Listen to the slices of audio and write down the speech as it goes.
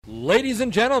Ladies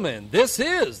and gentlemen, this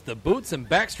is the Boots and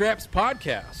Backstraps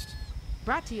podcast.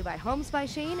 Brought to you by Homes by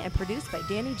Shane and produced by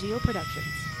Danny Geo Productions.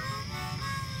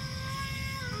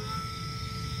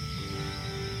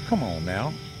 Come on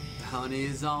now. The hunt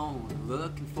is on,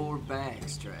 looking for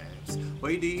backstraps,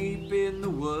 way deep in the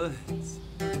woods,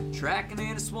 tracking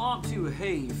in a swamp to a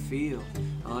hay field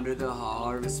under the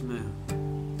harvest moon.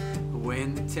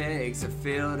 When the tags are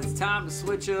filled, it's time to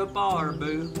switch up our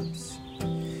boots.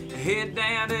 Head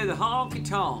down to the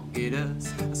honky-tonk, get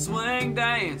us a swing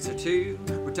dance or two.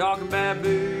 We're talking about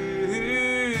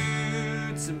boots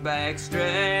and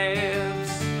backstraps.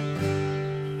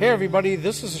 Hey everybody,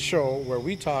 this is a show where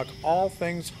we talk all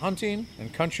things hunting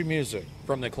and country music.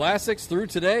 From the classics through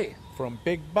today. From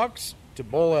big bucks to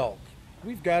bull elk.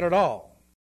 We've got it all.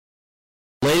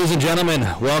 Ladies and gentlemen,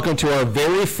 welcome to our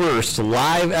very first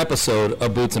live episode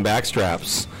of Boots and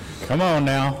Backstraps. Come on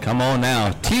now. Come on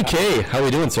now. TK, how are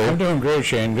we doing, sir? I'm doing great,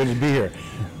 Shane. Good to be here.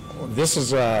 This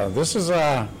is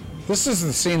the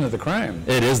scene of the crime.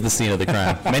 It is the scene of the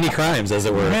crime. Many crimes, as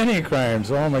it were. Many crimes.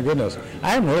 Oh my goodness.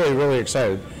 I'm really, really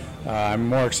excited. I'm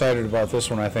more excited about this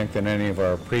one, I think, than any of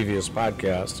our previous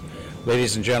podcasts.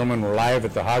 Ladies and gentlemen, we're live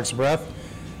at the Hog's Breath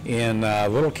in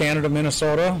Little Canada,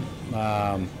 Minnesota,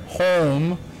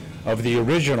 home of the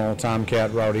original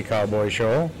Tomcat Rowdy Cowboy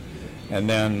Show. And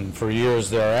then for years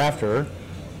thereafter,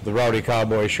 the Rowdy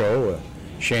Cowboy Show with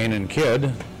Shane and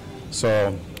Kid.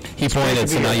 So he pointed,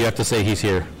 so now you have to say he's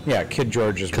here. Yeah, Kid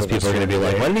George is with us. Because people are going to be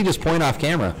like, why did he just point off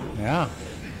camera? Yeah.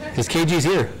 Because KG's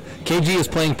here. KG is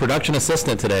playing production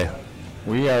assistant today.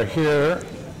 We are here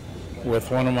with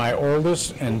one of my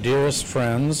oldest and dearest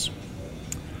friends,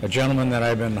 a gentleman that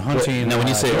I've been hunting. Now, when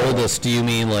you say oldest, do you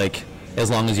mean like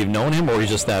as long as you've known him, or he's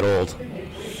just that old?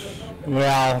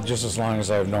 Well, just as long as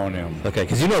I've known him. Okay,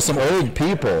 because you know some old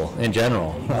people in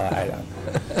general. I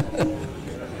don't.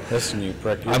 Listen, you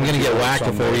prick. I'm going to get whacked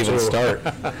before we even start.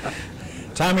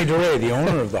 Tommy DeRay, the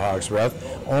owner of the Hog's Breath,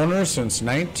 owner since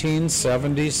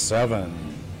 1977.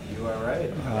 You are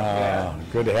right.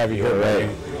 Good to have you here, Ray.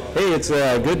 Hey, it's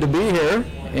good to be here,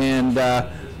 and I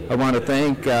want to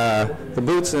thank the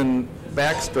Boots and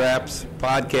Backstraps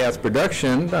podcast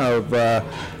production of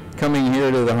coming here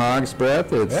to the Hog's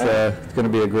Breath. It's going to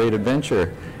be a great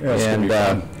adventure. Yeah, it's going to be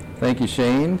fun. Thank you,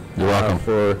 Shane. You're welcome.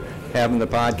 For having the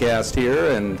podcast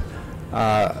here, and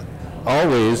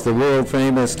always the world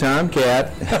famous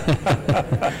Tomcat.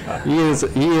 he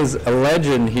is a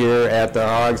legend here at the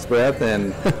Hog's Breath,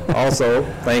 and also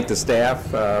thank the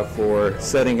staff for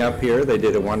setting up here. They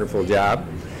did a wonderful job,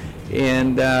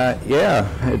 and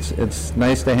it's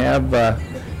nice to have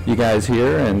you guys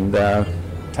here. And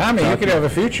Tommy, you could have a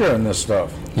future in this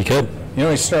stuff. You could. You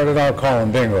know, he started out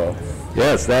calling bingo.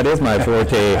 Yes, that is my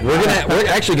forte. We're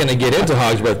actually gonna get into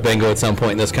Hog's Breath bingo at some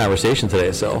point in this conversation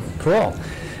today. So Cool.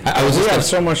 We have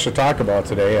so much to talk about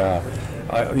today.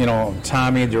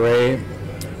 Tommy DeRay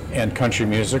and country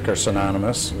music are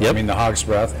synonymous. Yep. I mean, the Hog's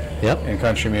Breath and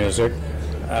country music.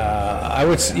 I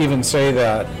would even say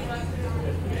that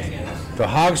the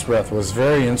Hog's Breath was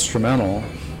very instrumental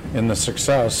in the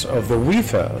success of the Wee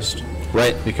Fest.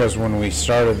 Right. Because when we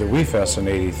started the Wee Fest in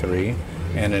 '83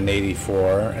 and in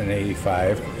 '84 and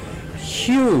 '85,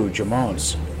 huge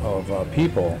amounts of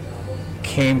people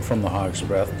came from the Hog's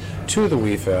Breath to the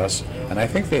Wee Fest, and I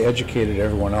think they educated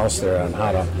everyone else there on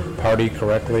how to party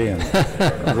correctly and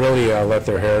really let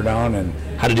their hair down and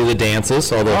how to do the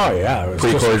dances, all the it was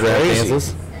just pre-choreographed crazy.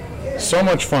 dances. So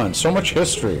much fun, so much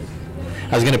history.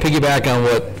 I was going to piggyback on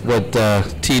what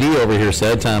TD over here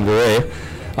said, Tom DeRay,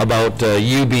 about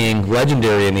you being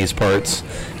legendary in these parts.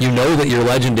 You know that you're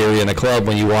legendary in a club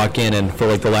when you walk in, and for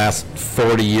like the last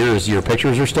 40 years, your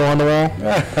pictures are still on the wall.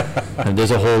 And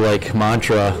there's a whole like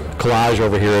mantra collage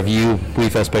over here of you, Wee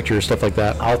Fest pictures, stuff like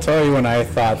that. I'll tell you when I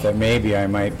thought that maybe I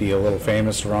might be a little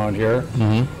famous around here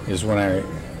is when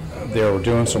they were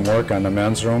doing some work on the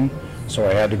men's room, so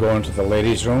I had to go into the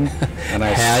ladies' room, and I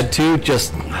Had to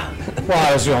just. Well,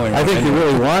 I was the only one. I think you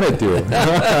really wanted to.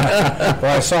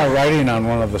 Well, I saw writing on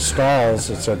one of the stalls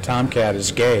that said Tomcat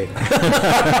is gay. So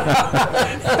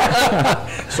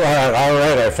I thought, all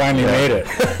right, I finally made it.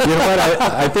 You know what?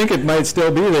 I think it might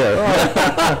still be there.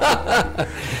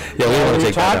 Yeah,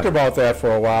 We talked about that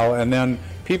for a while, and then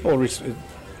people,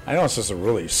 I know this is a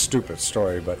really stupid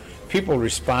story, but people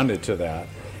responded to that,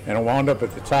 and it wound up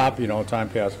at the top,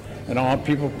 Tomcat, and all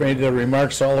people made their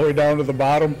remarks all the way down to the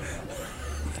bottom.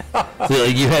 So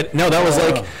you had that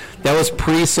was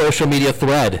pre-social media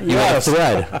thread. You had a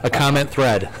thread, a comment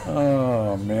thread.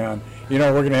 Oh man,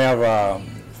 we're going to have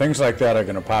things like that are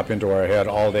going to pop into our head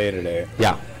all day today.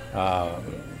 Yeah.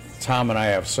 Tom and I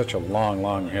have such a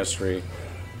long history.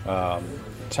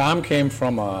 Tom came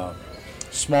from a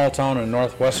small town in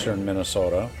northwestern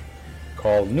Minnesota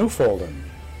called Newfolden.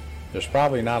 There's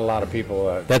probably not a lot of people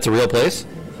that... That's a real place?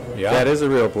 Yeah. That is a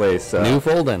real place.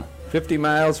 Newfolden. 50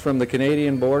 miles from the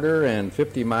Canadian border and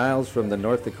 50 miles from the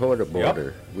North Dakota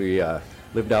border. Yep. We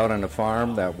lived out on a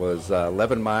farm that was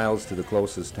 11 miles to the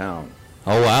closest town.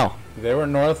 Oh, wow. They were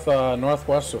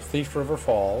northwest of Thief River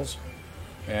Falls,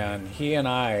 and he and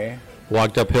I...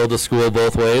 Walked uphill to school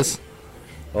both ways?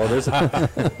 Oh,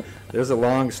 there's a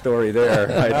long story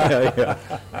there, I tell you.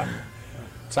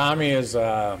 Tommy has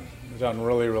done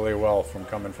really, really well from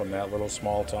coming from that little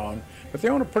small town. But they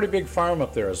own a pretty big farm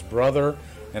up there. His brother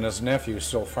and his nephew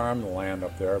still farm the land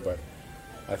up there, but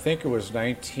I think it was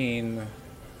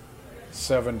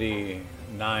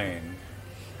 1979.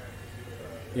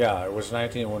 Yeah, it was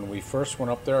when we first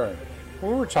went up there. And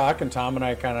we were talking, Tom and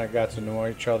I kind of got to know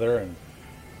each other, and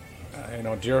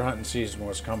deer hunting season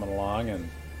was coming along, and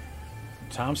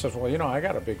Tom says, well, I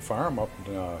got a big farm up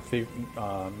in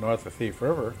north of Thief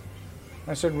River.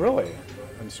 I said, really?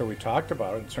 And so we talked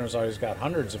about it. It turns out he's got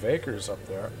hundreds of acres up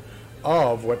there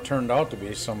of what turned out to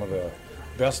be some of the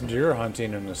best deer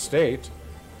hunting in the state.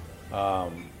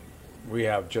 We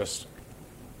have just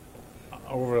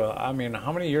how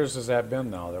many years has that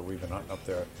been now that we've been hunting up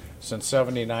there? Since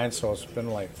 79, so it's been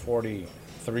like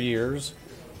 43 years,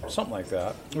 something like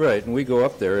that. Right, and we go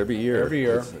up there every year. Every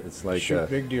year. It's like shoot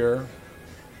big deer.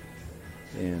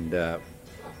 And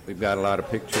we've got a lot of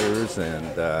pictures, and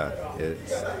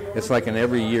it's like an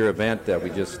every year event that we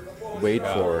just wait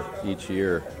for each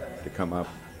year to come up.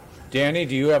 Danny,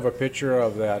 do you have a picture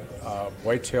of that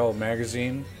Whitetail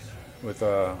magazine with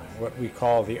what we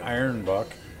call the Iron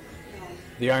Buck?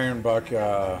 The Iron Buck.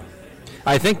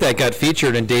 I think that got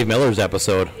featured in Dave Miller's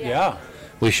episode. Yeah.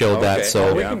 We showed that,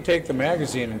 so We can take the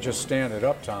magazine and just stand it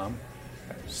up, Tom.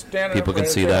 Stand it people up can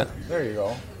right see there. that. There you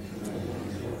go.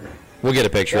 We'll get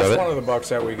a picture That's of it. one of the bucks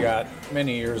that we got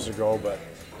many years ago, but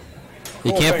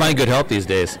You can't find good help these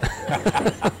days.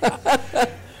 the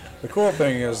cool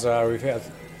thing is I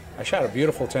shot a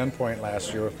beautiful 10-point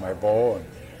last year with my bow,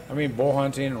 and bow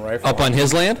hunting and rifle Up on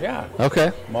his land? Yeah.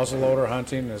 Okay. Muzzleloader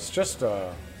hunting is just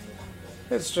a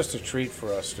treat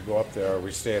for us to go up there.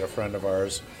 We stay at a friend of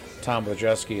ours, Tom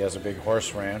Blajeski, has a big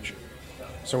horse ranch,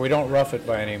 so we don't rough it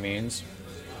by any means.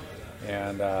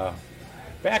 And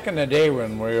back in the day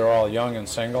when we were all young and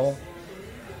single,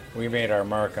 we made our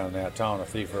mark on that town of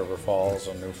Thief River Falls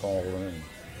and Newfoundland. And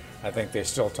I think they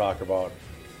still talk about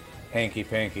Hanky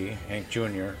Panky, Hank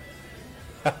Jr.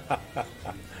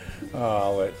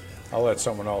 I'll let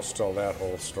someone else tell that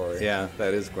whole story. Yeah,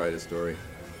 that is quite a story.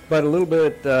 But a little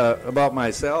bit about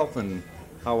myself and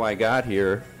how I got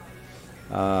here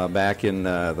back in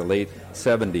the late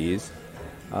 70s.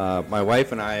 My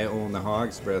wife and I own the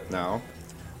Hog's Breath now.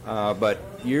 But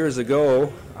years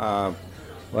ago,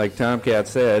 like Tomcat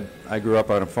said, I grew up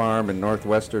on a farm in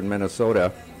northwestern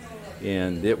Minnesota,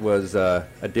 and it was a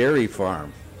dairy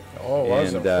farm. Oh, it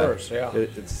was at first, yeah.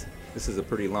 This is a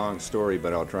pretty long story,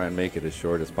 but I'll try and make it as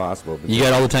short as possible. You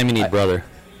got all the time you need, brother.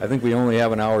 I think we only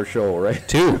have an hour show, right?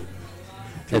 Two.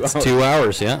 It's 2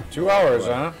 hours, yeah. 2 hours,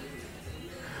 huh?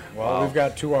 Well, we've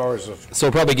got 2 hours of... So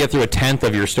we'll probably get through a tenth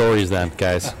of your stories then,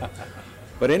 guys.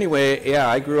 But anyway, yeah,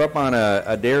 I grew up on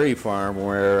a dairy farm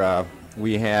where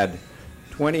we had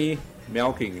 20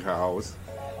 milking cows,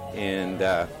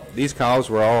 and these cows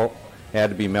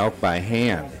had to be milked by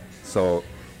hand. So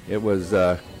it was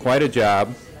quite a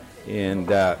job,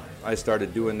 and I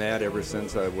started doing that ever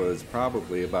since I was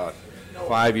probably about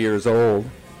 5 years old.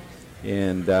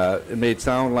 And it may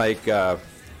sound like a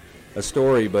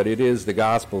story, but it is the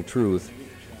gospel truth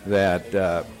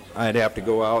that I'd have to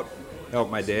go out, help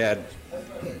my dad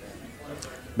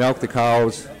milk the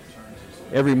cows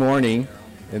every morning,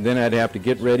 and then I'd have to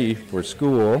get ready for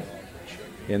school,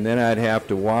 and then I'd have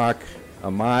to walk a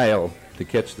mile to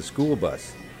catch the school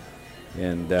bus.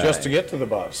 And just to get to the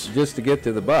bus. Just to get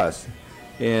to the bus.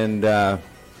 And then,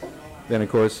 of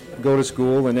course, go to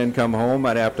school and then come home.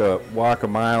 I'd have to walk a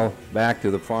mile back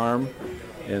to the farm,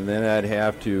 and then I'd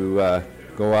have to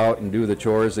go out and do the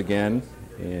chores again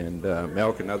and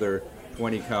milk another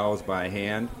 20 cows by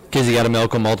hand. Because you got to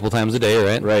milk them multiple times a day,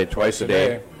 right? Right, twice a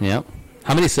day. Yeah.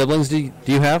 How many siblings do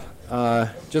you have?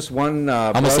 Just one I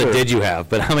almost brother. said did you have,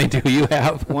 but how many do you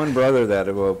have? One brother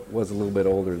that was a little bit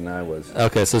older than I was.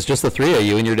 Okay, so it's just the three of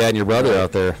you and your dad and your brother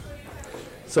out there.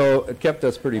 So it kept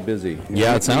us pretty busy.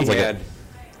 Yeah, it sounds like it.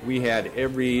 We had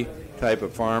every type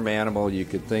of farm animal you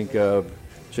could think of: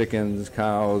 chickens,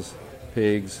 cows,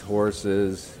 pigs,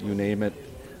 horses, you name it.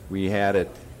 We had it.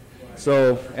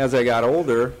 So as I got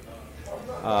older,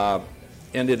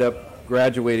 ended up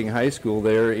graduating high school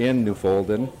there in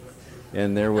Newfolden,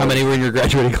 And there was, How many were in your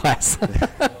graduating class?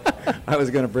 I was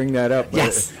going to bring that up. But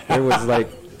Yes. There was like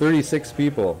 36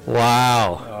 people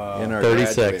Wow. in our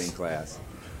 36. graduating class.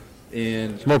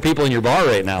 And There's more people in your bar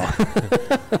right now.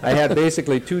 I had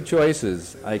basically two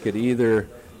choices. I could either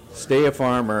stay a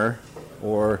farmer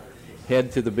or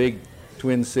head to the big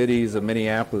twin cities of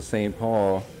Minneapolis, St.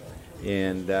 Paul,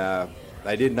 and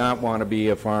I did not want to be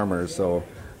a farmer, so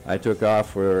I took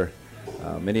off for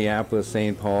Minneapolis,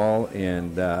 St. Paul,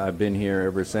 and I've been here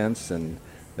ever since, and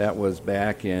that was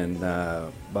back in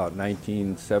about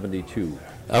 1972.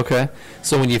 Okay.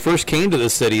 So when you first came to the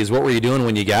cities, what were you doing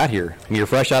when you got here? I mean, you're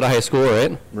fresh out of high school,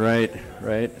 right?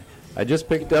 Right. I just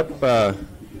picked up a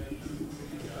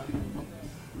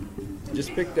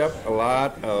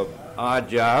lot of odd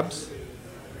jobs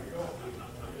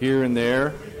here and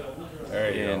there,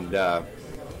 and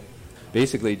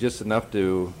basically just enough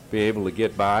to be able to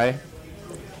get by,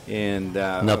 and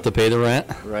Enough to pay the rent?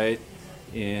 right,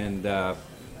 and then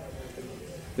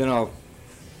I'll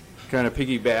kind of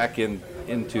piggyback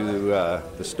into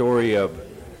the story of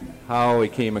how we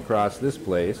came across this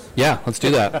place, Yeah, let's do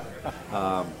that.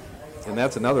 and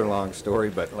that's another long story,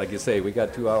 but like you say, we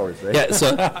got 2 hours, right? Yeah,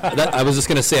 so I was just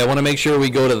going to say, I want to make sure we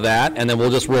go to that, and then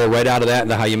we'll just roll right out of that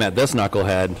into how you met this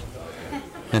knucklehead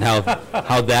and how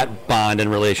that bond and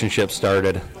relationship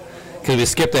started. Because we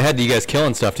skipped ahead to you guys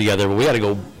killing stuff together, but we got to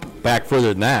go back further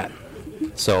than that.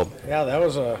 So, Yeah, that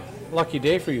was a lucky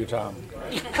day for you, Tom.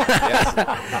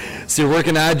 so you're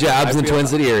working odd jobs in the Twin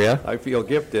City area. I feel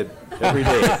gifted every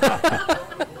day.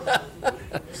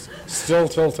 Still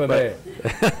till today.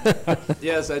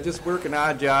 Yes, I just working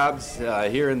odd jobs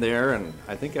here and there, and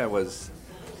I think I was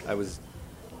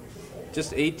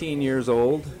just 18 years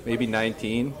old, maybe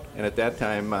 19, and at that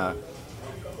time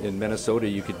in Minnesota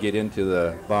you could get into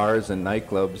the bars and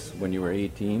nightclubs when you were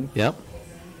 18, Yep.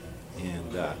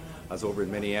 and I was over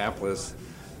in Minneapolis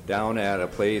down at a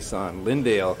place on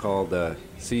Lyndale called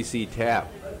CC Tap,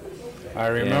 I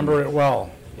remember it well.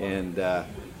 and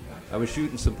I was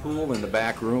shooting some pool in the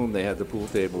back room. They had the pool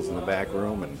tables in the back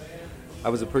room, and I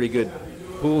was a pretty good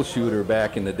pool shooter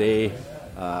back in the day,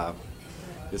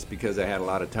 just because I had a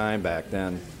lot of time back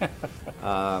then.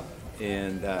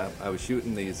 And I was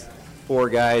shooting these 4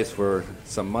 guys for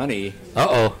some money,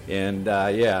 Uh-oh. and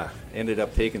ended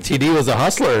up taking TD was a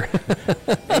hustler.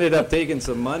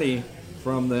 some money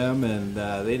from them, and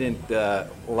they didn't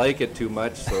like it too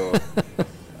much, so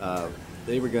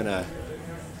they were gonna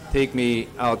take me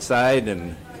outside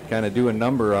and kind of do a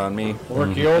number on me.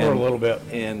 Work you over a little bit.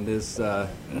 And this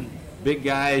big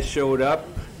guy showed up,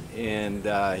 and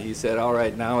he said, all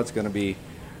right, now it's going to be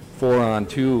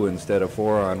 4-on-2 instead of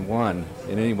 4-on-1.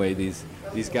 And anyway, these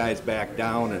guys backed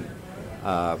down,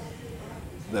 and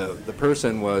the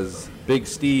person was Big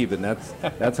Steve, and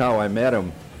that's how I met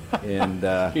him.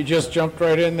 And He just jumped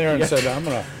right in there and said, I'm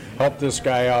going to help this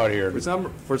guy out here.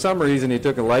 for some reason, he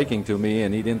took a liking to me,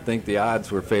 and he didn't think the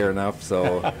odds were fair enough.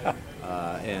 So,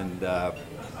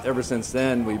 ever since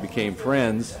then, we became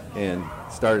friends and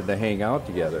started to hang out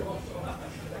together.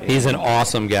 He's an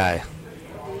awesome guy.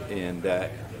 And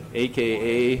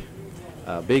AKA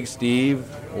Big Steve,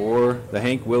 or the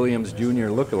Hank Williams Jr.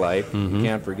 lookalike. You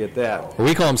can't forget that.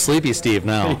 We call him Sleepy Steve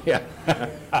now. Yeah.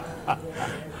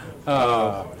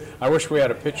 I wish we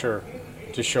had a picture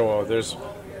to show. There's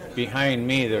behind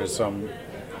me. There's some.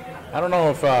 I don't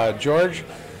know if George,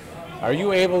 are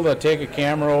you able to take a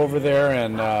camera over there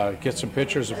and get some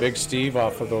pictures of Big Steve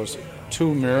off of those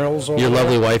 2 murals over Your there?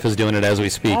 lovely wife is doing it as we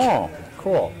speak. Oh,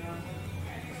 cool.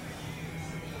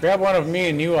 Grab one of me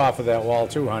and you off of that wall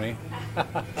too, honey.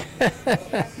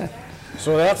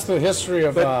 So that's the history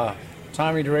of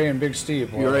Tommy Dre and Big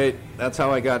Steve. You're right. That's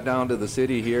how I got down to the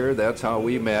city here. That's how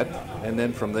we met. And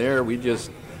then from there, we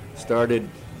just started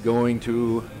going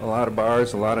to a lot of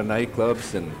bars, a lot of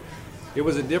nightclubs, and it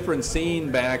was a different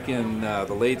scene back in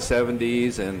the late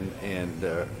 70s and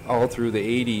all through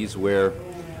the 80s, where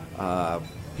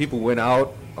people went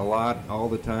out a lot, all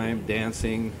the time,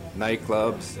 dancing,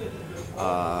 nightclubs,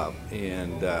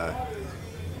 and a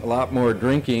lot more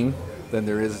drinking than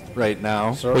there is right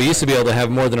now. We used to be able to have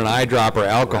more than an eyedropper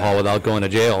alcohol without going to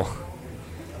jail.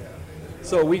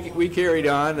 So we carried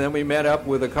on, and then we met up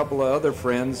with a couple of other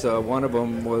friends. One of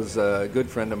them was a good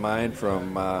friend of mine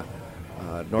from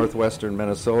northwestern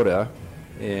Minnesota,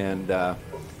 and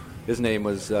his name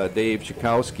was Dave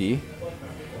Chikowski,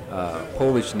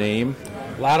 Polish name.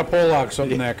 A lot of Polacks up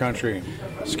in that country.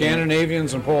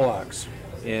 Scandinavians and Polacks.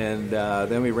 And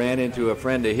then we ran into a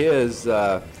friend of his,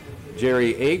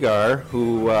 Jerry Agar,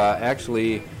 who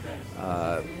actually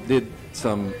did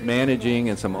some managing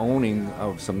and some owning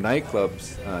of some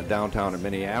nightclubs downtown in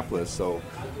Minneapolis. So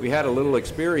we had a little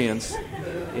experience,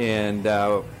 and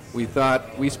we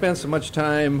thought we spent so much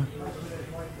time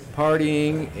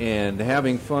partying and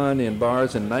having fun in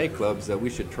bars and nightclubs that we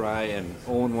should try and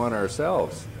own one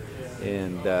ourselves.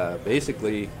 And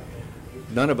basically,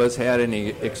 none of us had any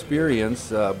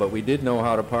experience, but we did know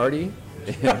how to party.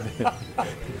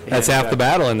 That's half the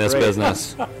battle in this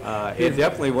business. It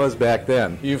definitely was back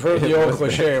then. You've heard the old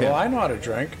cliche, well, I know how to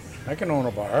drink. I can own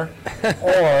a bar.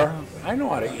 Or, I know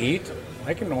how to eat.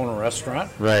 I can own a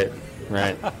restaurant. Right.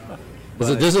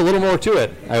 There's a little more to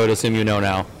it, I would assume you know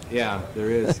now. Yeah, there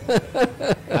is.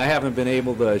 I haven't been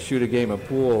able to shoot a game of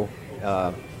pool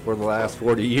for the last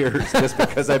 40 years just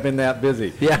because I've been that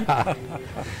busy. Yeah.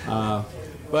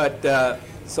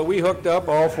 So we hooked up,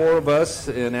 all four of us,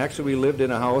 and actually we lived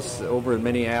in a house over in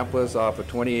Minneapolis off of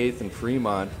 28th and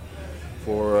Fremont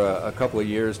for a couple of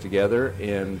years together,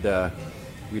 and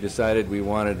we decided we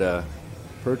wanted to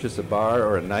purchase a bar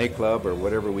or a nightclub or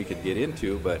whatever we could get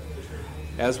into. But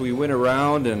as we went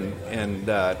around and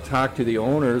talked to the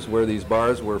owners where these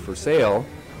bars were for sale,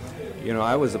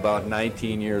 I was about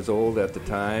 19 years old at the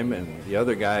time, and the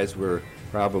other guys were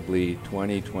probably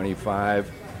 20, 25.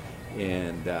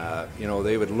 And,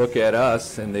 they would look at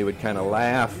us and they would kind of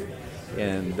laugh.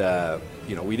 And,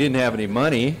 we didn't have any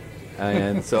money.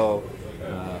 And so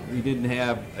we didn't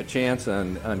have a chance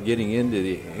on getting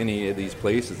into any of these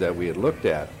places that we had looked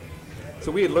at.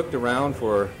 So we had looked around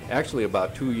for actually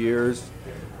about 2 years,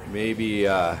 maybe,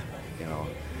 a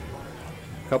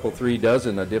couple, 3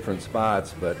 dozen of different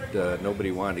spots, but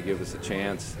nobody wanted to give us a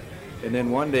chance. And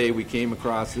then one day we came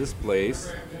across this place,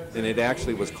 and it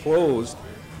actually was closed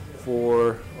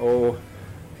for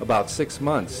about 6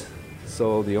 months.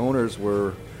 So the owners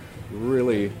were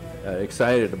really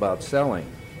excited about selling,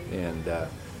 and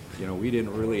we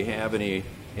didn't really have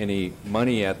any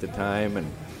money at the time,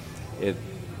 and it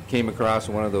came across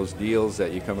one of those deals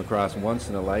that you come across once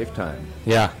in a lifetime.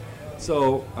 Yeah.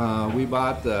 So we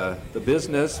bought the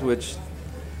business, which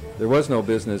there was no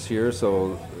business here,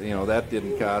 so that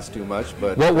didn't cost too much.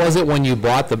 But what was it when you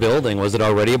bought the building? Was it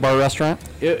already a bar restaurant?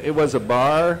 It was a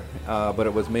bar, but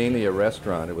it was mainly a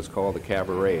restaurant. It was called the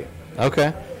Cabaret.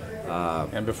 Okay.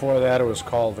 And before that, it was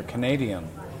called the Canadian.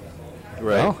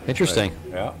 Right. Oh, interesting.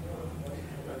 Right. Yeah.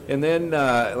 And then,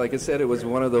 like I said, it was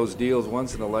one of those deals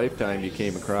once in a lifetime you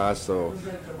came across. So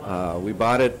we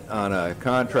bought it on a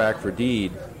contract for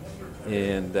deed,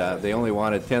 and they only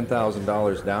wanted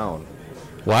 $10,000 down.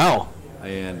 Wow.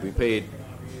 And we paid,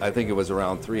 I think it was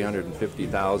around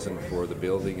 $350,000 for the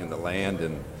building and the land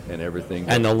and everything.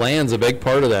 And the land's a big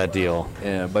part of that deal.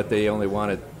 But they only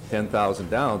wanted $10,000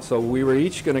 down. So we were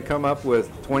each going to come up with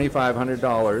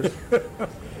 $2,500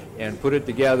 and put it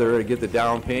together and get the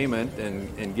down payment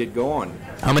and get going.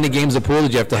 How many games of pool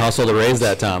did you have to hustle to raise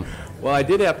that, Tom? Well, I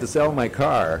did have to sell my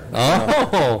car.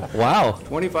 Oh, wow.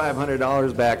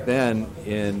 $2,500 back then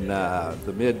in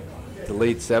the mid to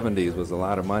late 70s was a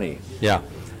lot of money. Yeah.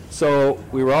 So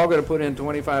we were all going to put in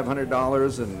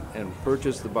 $2,500 and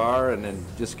purchase the bar and then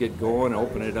just get going,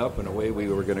 open it up, and away we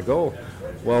were going to go.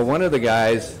 Well, one of the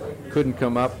guys couldn't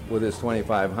come up with his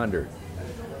 $2,500.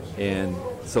 And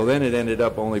so then it ended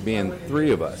up only being 3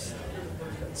 of us.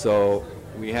 So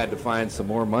we had to find some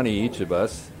more money, each of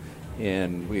us,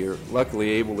 and we were luckily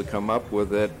able to come up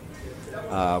with it.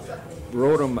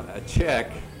 Wrote him a check.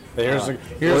 Here's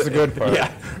the good part.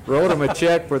 Yeah, wrote him a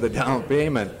check for the down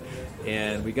payment,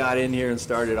 and we got in here and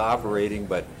started operating,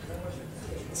 but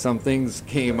some things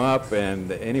came up,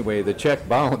 and anyway, the check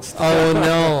bounced. Oh,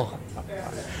 no.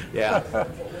 Yeah.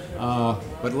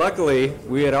 But luckily,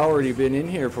 we had already been in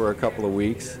here for a couple of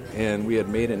weeks, and we had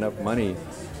made enough money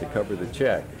to cover the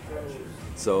check.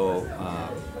 So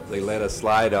they let us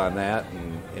slide on that,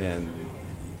 and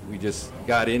we just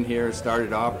got in here and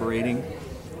started operating.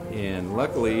 And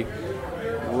luckily,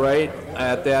 right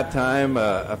at that time,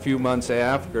 a few months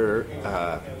after,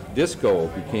 disco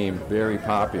became very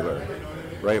popular,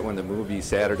 right when the movie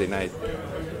Saturday Night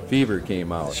Fever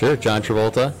came out. Sure, John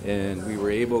Travolta. And we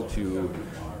were able to,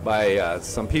 by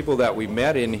some people that we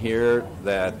met in here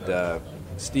that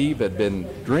Steve had been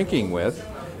drinking with,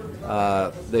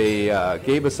 they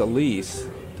gave us a lease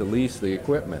to lease the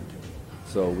equipment.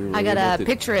 So we were I got able a to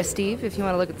picture of Steve if you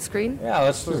want to look at the screen. Yeah,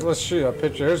 let's shoot a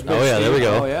picture. There's Big Oh, yeah, there we Steve,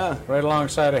 go. Oh, yeah. right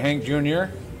alongside of Hank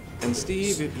Jr. And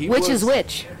Steve, Which is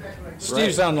which?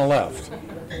 Steve's on the left.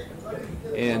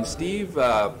 And Steve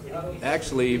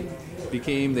actually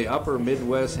became the Upper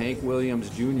Midwest Hank Williams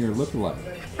Jr. lookalike.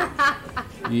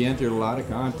 He entered a lot of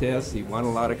contests. He won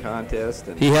a lot of contests.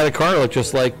 And He had a car that looked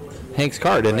just like Hank's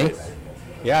car, didn't he?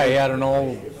 Yeah, he had an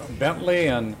old Bentley,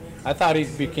 and I thought he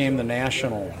became the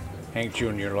national Hank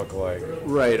Jr. look-alike.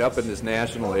 Right, up in this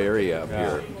national area up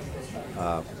Yeah.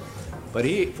 here. But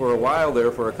he, for a while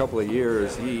there, for a couple of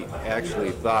years, he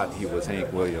actually thought he was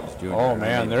Hank Williams Jr. Oh,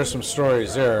 man, there's some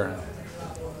stories there.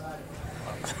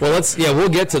 Well, we'll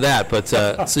get to that. But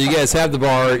so you guys have the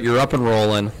bar, you're up and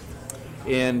rolling.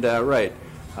 And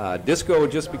disco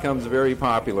just becomes very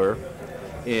popular,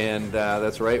 and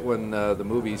that's right when the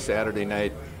movie Saturday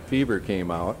Night Fever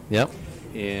came out. Yep.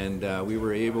 And we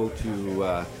were able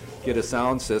to get a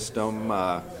sound system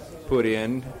put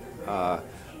in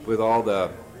with all the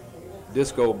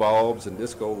disco bulbs and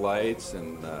disco lights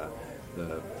and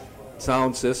the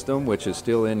sound system, which is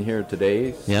still in here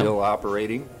today, still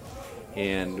operating.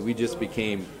 And we just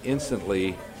became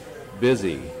instantly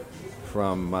busy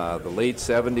from the late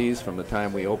 70s, from the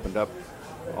time we opened up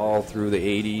all through the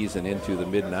 80s and into the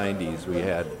mid-90s. We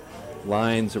had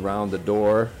lines around the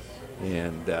door,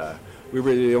 and we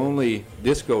were the only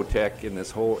discotheque in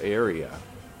this whole area.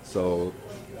 So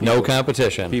No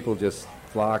competition. people just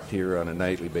flocked here on a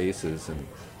nightly basis. And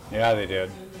Yeah, they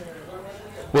did.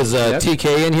 Was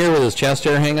TK in here with his chest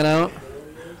hair hanging out?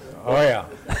 Oh, yeah.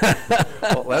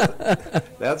 well,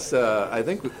 that's I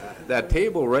think that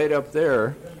table right up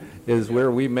there is where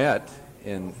we met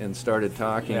and started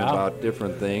talking about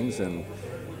different things. And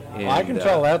Well, I can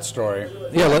tell that story.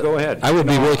 Yeah, go ahead. I would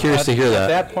be really curious to hear At that.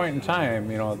 that point in time,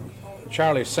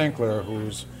 Charlie Sinkler,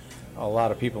 who's a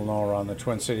lot of people know around the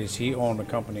Twin Cities, he owned a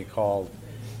company called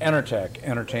Enertech,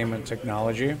 Entertainment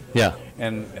Technology. Yeah.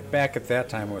 And back at that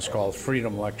time, it was called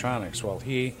Freedom Electronics. Well,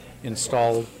 he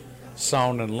installed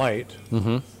sound and light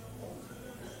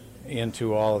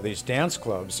into all of these dance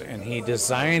clubs, and he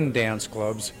designed dance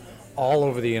clubs all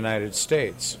over the United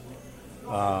States.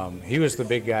 He was the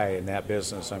big guy in that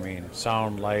business. I mean,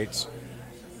 sound, lights,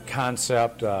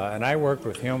 concept, and I worked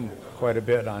with him quite a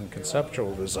bit on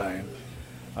conceptual design,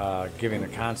 giving a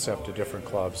concept to different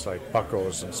clubs like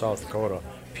Bucko's in South Dakota,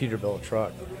 Peterbilt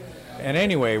Truck. And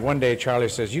anyway, one day Charlie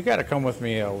says, "You got to come with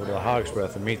me over to Hog's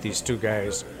Breath and meet these two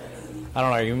guys." I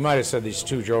don't know, you might have said these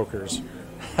two jokers.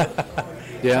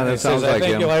 Yeah, that sounds I like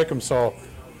think him. you like them, so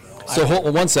So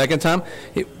hold 1 second, Tom.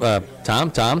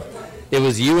 Tom. It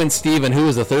was you and Steve, and who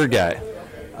was the third guy?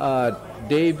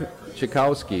 Dave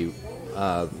Chikowski, The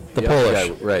other Polish.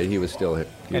 guy, right? He was still here.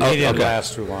 and he didn't okay.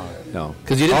 last too long. No.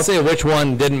 Because you didn't say which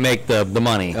one didn't make the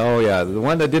money. Oh yeah, the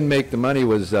one that didn't make the money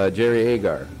was Jerry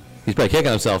Agar. He's probably kicking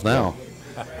himself now.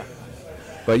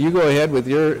 But you go ahead with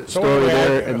your So story anyway,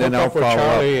 there, I and then hook I'll up with follow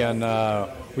Charlie, up.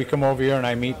 and we come over here, and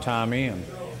I meet Tommy, and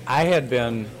I had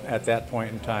been at that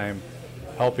point in time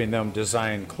helping them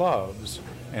design clubs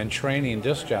and training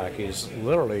disc jockeys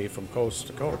literally from coast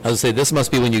to coast. I was going to say, this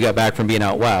must be when you got back from being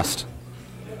out west.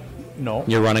 No,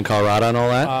 You're running Colorado and all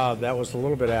that? that was a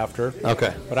little bit after.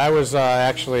 Okay. But I was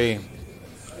actually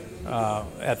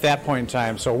at that point in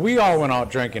time, so we all went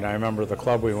out drinking. I remember the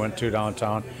club we went to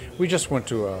downtown. We just went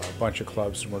to a bunch of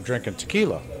clubs and we're drinking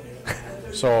tequila.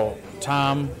 So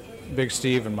Tom, Big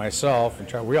Steve, and myself, and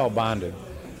Charlie, we all bonded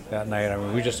that night. I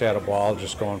mean, we just had a ball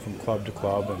just going from club to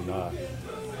club.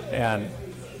 And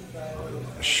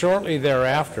shortly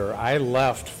thereafter, I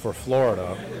left for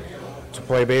Florida to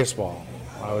play baseball.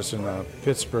 I was in the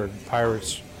Pittsburgh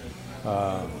Pirates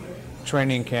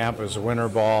training camp. It was a winter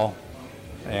ball,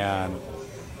 and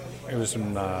it was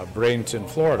in Bradenton,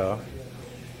 Florida.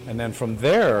 And then from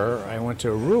there, I went to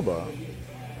Aruba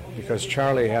because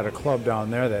Charlie had a club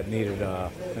down there that needed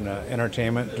an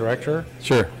entertainment director.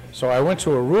 Sure. So I went to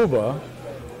Aruba,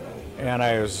 and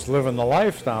I was living the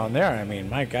life down there. I mean,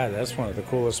 my God, that's one of the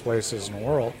coolest places in the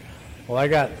world. Well, I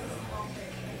got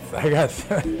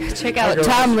Check out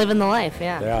Tom living the life,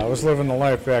 yeah. yeah, I was living the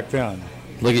life back then.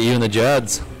 Look at you and the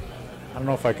Judds. I don't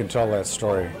know if I can tell that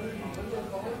story.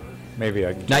 Maybe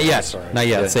I can. Not yet. Sorry. Not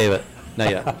yet. Save it. Not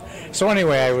yet. So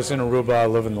anyway, I was in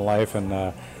Aruba living the life,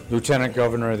 and lieutenant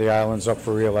governor of the island's up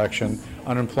for re-election.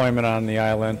 Unemployment on the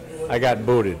island. I got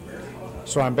booted.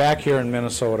 So I'm back here in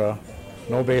Minnesota.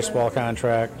 No baseball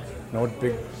contract, no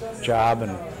big job,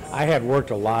 and I had worked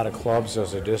a lot of clubs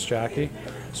as a disc jockey.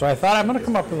 So I thought I'm going to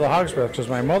come up to the Hog's Breath because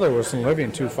my mother wasn't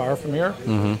living too far from here,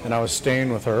 and I was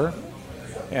staying with her.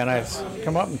 And I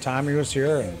come up, and Tommy was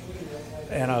here,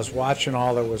 and I was watching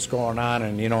all that was going on,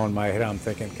 and in my head I'm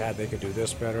thinking, God, they could do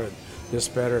this better,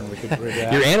 and we could do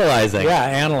that. You're analyzing. Yeah,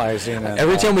 analyzing. And,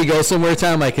 Every time we go somewhere,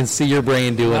 Tom, I can see your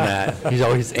brain doing that. He's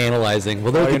always analyzing.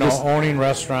 Well, Well, owning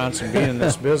restaurants and being in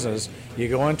this business, you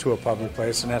go into a public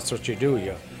place, and that's what you do.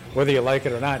 Whether you like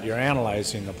it or not, you're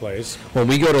analyzing the place. when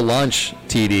we go to lunch,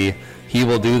 TD, he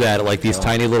will do that at like these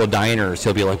tiny little diners.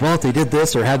 He'll be like, well, if they did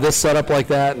this or had this set up like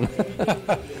that.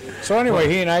 So anyway,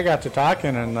 he and I got to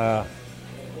talking, and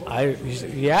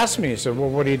he asked me, he said, well,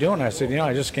 what are you doing? I said,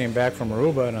 I just came back from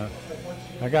Aruba, and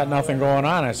I got nothing going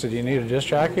on. I said, you need a disc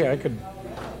jockey? I could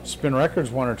spin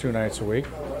records 1 or 2 nights a week.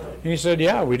 And he said,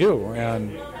 yeah, we do.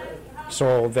 And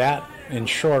so that, in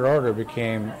short order,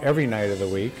 became every night of the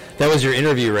week. That was your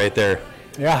interview right there.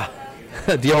 Yeah.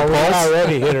 Do you have a We pulse?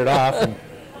 already hit it off, and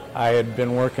I had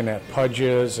been working at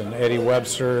Pudge's and Eddie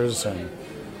Webster's and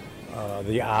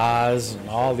the Oz and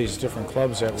all these different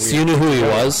clubs that we... So you knew who he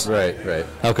was? Right.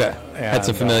 Okay. Had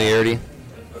some And, familiarity.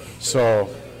 So,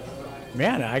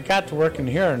 man, I got to work in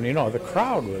here, and, the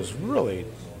crowd was really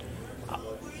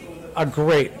a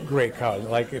great, great crowd.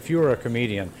 Like, if you were a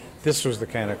comedian, this was the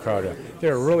kind of crowd.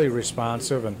 They were really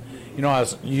responsive, and, I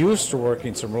was used to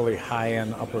working some really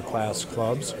high-end, upper-class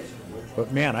clubs,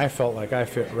 but, man, I felt like I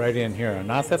fit right in here.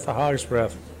 Not that the Hog's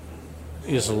Breath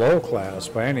is low-class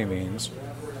by any means,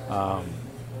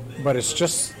 but it's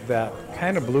just that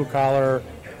kind of blue-collar...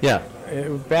 Yeah.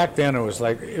 Back then, it was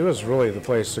really the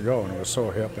place to go, and it was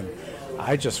so hip. And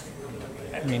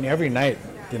every night,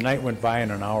 the night went by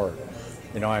in an hour.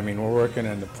 We're working,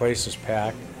 and the place is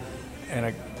packed.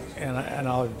 And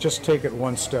I'll just take it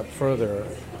one step further.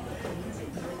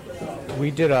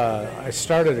 I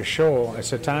started a show. I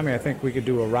said, Tommy, I think we could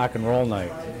do a rock and roll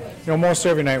night. Most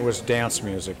every night was dance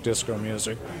music, disco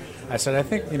music. I said, I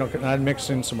think, I'd mix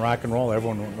in some rock and roll.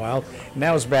 Everyone went wild. And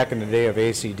that was back in the day of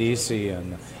AC/DC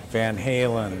and Van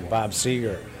Halen and Bob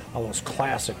Seger, all those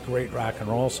classic, great rock and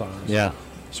roll songs. Yeah.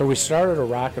 So we started a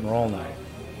rock and roll night,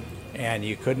 and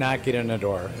you could not get in the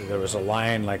door. There was a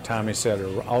line, like Tommy said,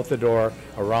 out the door,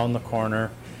 around the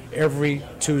corner, every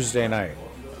Tuesday night.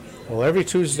 Well, every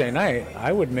Tuesday night,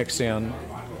 I would mix in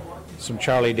some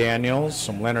Charlie Daniels,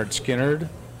 some Leonard Skinner,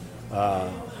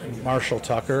 Marshall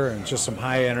Tucker, and just some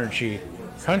high-energy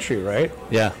country, right?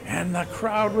 Yeah. And the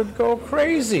crowd would go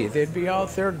crazy. They'd be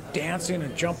out there dancing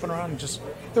and jumping around, and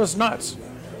it was nuts.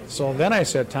 So then I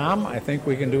said, Tom, I think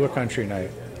we can do a country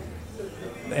night.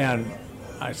 And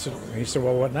he said,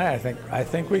 well, what night? I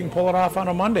think we can pull it off on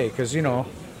a Monday, because,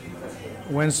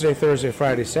 Wednesday, Thursday,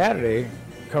 Friday, Saturday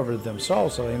covered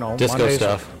themselves. So, Disco Mondays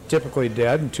stuff. are typically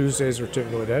dead, and Tuesdays were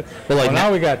typically dead. But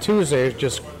now we got Tuesdays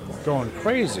just going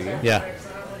crazy. Yeah.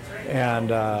 And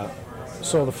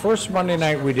so the first Monday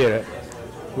night we did it,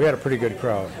 we had a pretty good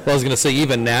crowd. Well, I was going to say,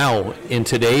 even now, in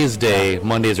today's day,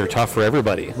 Mondays are tough for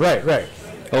everybody. Right.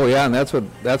 Oh yeah, and that's what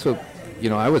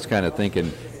I was kind of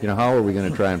thinking. How are we going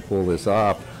to try and pull this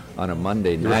off on a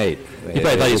Monday night? You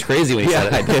probably thought he was crazy when he said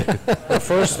it. I did. The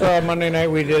first Monday night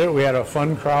we did it, we had a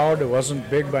fun crowd. It wasn't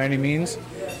big by any means.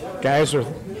 Guys were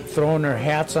throwing their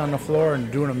hats on the floor and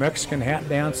doing a Mexican hat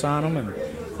dance on them, and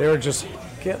they were just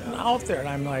getting out there. And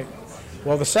I'm like,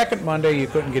 well, the second Monday you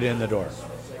couldn't get in the door.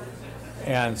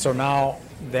 And so now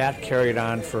that carried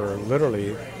on for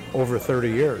literally over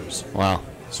 30 years. Wow.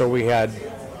 So we had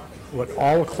what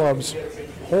all the clubs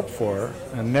hope for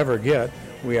and never get.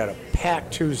 We had a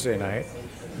packed Tuesday night,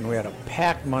 and we had a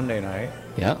packed Monday night.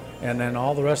 Yeah. And then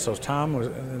all the rest of those, Tom was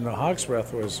in the Hog's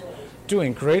Breath was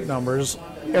doing great numbers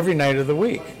every night of the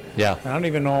week. Yeah. I don't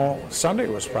even know, Sunday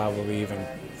was probably even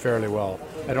fairly well.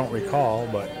 I don't recall,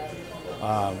 but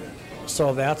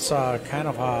so that's kind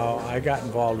of how I got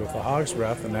involved with the Hog's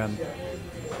Breath. And then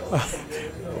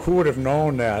who would have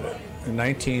known that in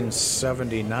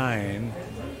 1979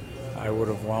 I would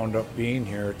have wound up being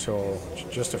here till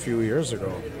just a few years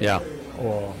ago. Yeah.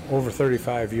 Well, over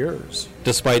 35 years.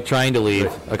 Despite trying to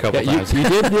leave a couple times. You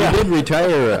did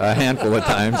retire a handful of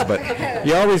times, but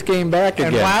you always came back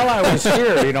again. And while I was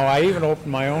here, I even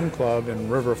opened my own club in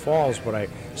River Falls, but I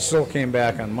still came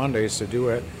back on Mondays to do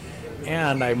it.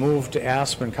 And I moved to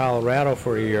Aspen, Colorado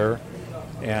for a year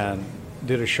and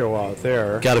did a show out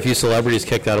there. Got a few celebrities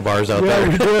kicked out of bars out there.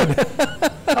 We did.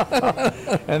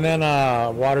 And then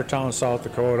Watertown, South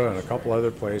Dakota, and a couple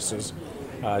other places,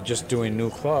 just doing new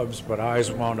clubs. But I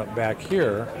always wound up back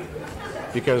here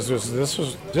because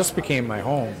this became my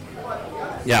home.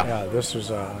 Yeah. This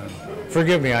was.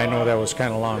 Forgive me, I know that was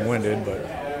kind of long-winded, but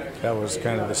that was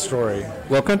kind of the story.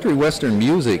 Well, country western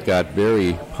music got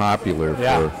very popular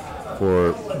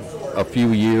for a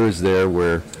few years there,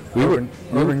 where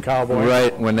Urban Cowboy.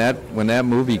 Right, when that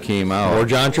movie came out. Or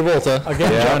John Travolta.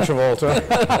 Again, John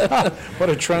Travolta. What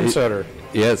a trendsetter.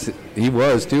 Yes, he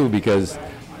was too, because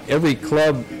every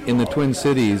club in the Twin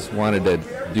Cities wanted to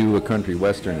do a country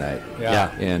western night.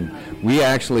 Yeah. And we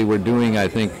actually were doing, I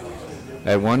think,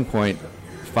 at one point,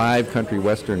 5 country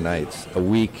western nights a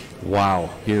week. Wow.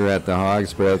 Here at the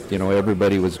Hog's Breath,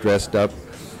 everybody was dressed up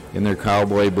in their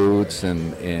cowboy boots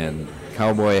and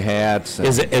cowboy hats. And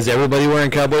Is everybody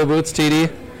wearing cowboy boots, TD?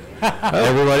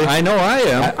 Everybody? I know I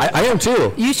am. I am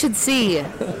too. You should see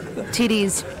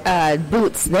TD's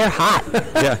boots, they're hot.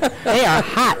 Yeah. They are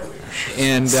hot.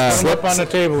 And Slip on the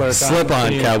table there, Tom.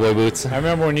 Slip-on cowboy boots. I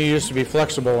remember when you used to be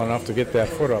flexible enough to get that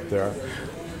foot up there.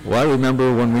 well, I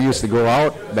remember when we used to go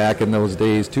out back in those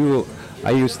days too.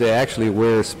 I used to actually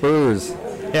wear spurs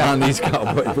on these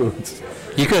cowboy boots.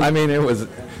 You could. I mean,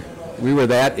 we were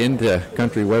that into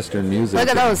country western music. Look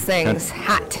at those things,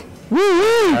 hot.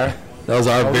 Right? Those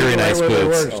are very nice Right where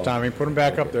they boots. were, Tommy. Put them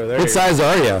back up there. There What you size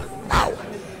are you?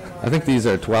 I think these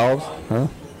are 12s.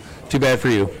 Too bad for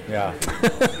you. go. Yeah.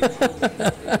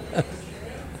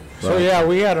 So, yeah,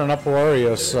 we had an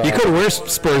uproarious... You could wear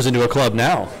spurs into a club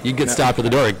now. You'd get stopped at the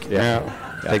door.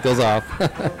 Take those off.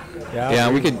 Yeah,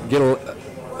 we could get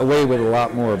away with a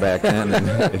lot more back then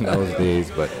in those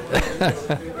days, but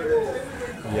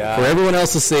Yeah. For everyone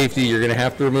else's safety, you're going to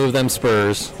have to remove them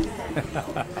spurs.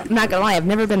 I'm not gonna lie, I've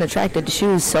never been attracted to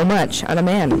shoes so much on a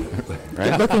man.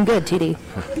 Looking good, TD.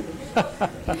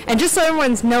 And just so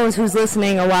everyone knows who's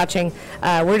listening or watching,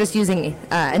 we're just using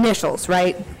initials,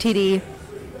 right? TD,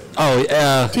 Oh,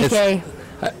 TK,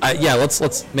 yeah.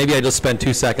 Let's maybe I just spend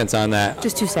 2 seconds on that.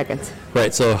 just 2 seconds.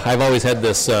 Right. So I've always had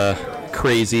this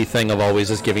crazy thing of always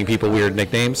just giving people weird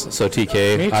nicknames. So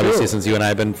TK, Me too. obviously, since you and I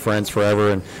have been friends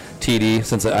forever, and TD,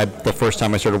 since the first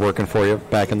time I started working for you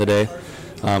back in the day.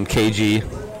 KG,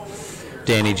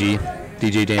 Danny G,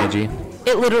 DJ Danny G.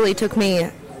 It literally took me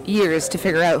years to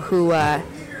figure out who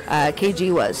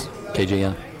KG was. KG,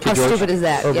 yeah. How George? stupid is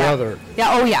that? Her yeah. brother.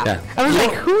 Yeah, oh yeah. Yeah. I was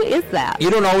like, who is that? You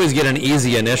don't always get an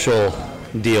easy initial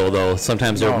deal, though.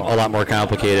 Sometimes they're No. a lot more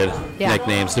complicated Yeah.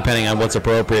 nicknames, depending on what's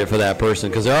appropriate for that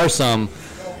person. Because there are some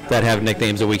that have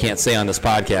nicknames that we can't say on this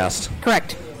podcast.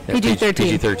 Correct. Yeah, PG-13.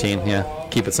 PG-13, yeah.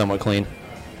 Keep it somewhat clean.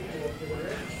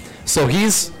 So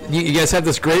you guys have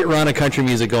this great run of country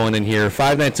music going in here,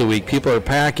 5 nights a week. People are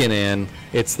packing in.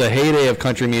 It's the heyday of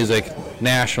country music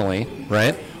nationally,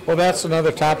 right? Well, that's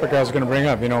another topic I was going to bring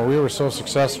up. You know, we were so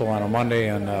successful on a Monday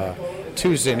and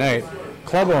Tuesday night.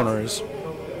 Club owners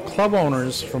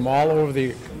from all over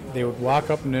they would walk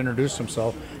up and introduce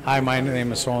themselves. Hi, my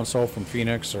name is so-and-so from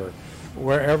Phoenix or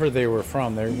wherever they were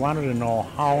from. They wanted to know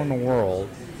how in the world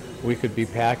we could be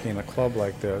packing a club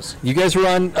like this. You guys were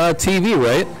on TV,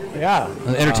 right? Yeah.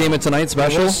 Entertainment Tonight It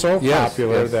special? was so Yes,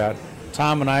 popular yes. that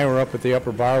Tom and I were up at the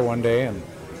upper bar one day, and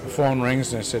the phone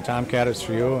rings, and I said, "Tom Cat, it's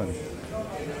for you." And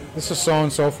this is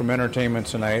so-and-so from Entertainment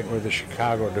Tonight. We're the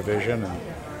Chicago division. And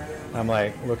I'm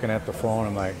like looking at the phone.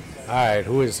 I'm like, all right,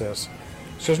 who is this?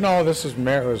 She says, no, this is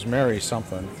Mary, it was Mary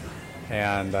something.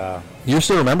 And You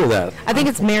still remember that? I think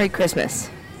it's Merry Christmas.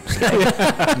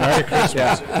 Merry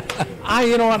Christmas.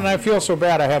 You know what, and I feel so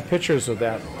bad. I have pictures of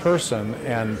that person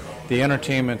and the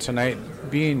Entertainment Tonight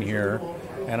being here,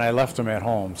 and I left them at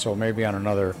home. So maybe on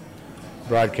another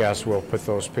broadcast we'll put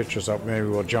those pictures up. Maybe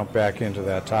we'll jump back into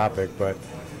that topic. But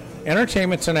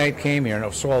Entertainment Tonight came here,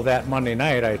 and so that Monday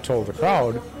night I told the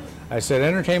crowd, I said,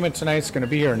 Entertainment Tonight's going to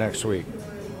be here next week.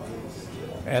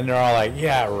 And they're all like,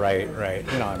 yeah, right.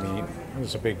 You know, I mean, it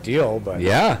was a big deal, but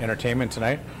Yeah. Entertainment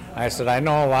Tonight. I said, I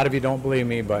know a lot of you don't believe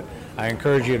me, but I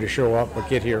encourage you to show up, but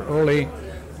get here early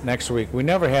next week. We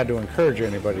never had to encourage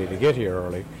anybody to get here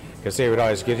early because they would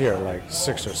always get here at like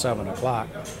 6 or 7 o'clock.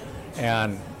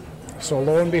 And so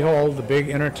lo and behold, the big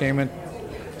entertainment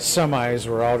semis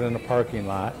were out in the parking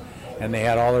lot, and they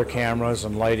had all their cameras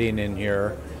and lighting in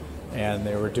here, and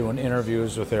they were doing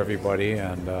interviews with everybody,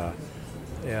 and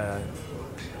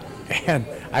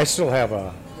I still have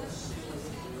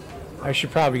I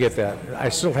should probably get that. I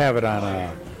still have it on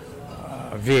a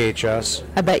VHS.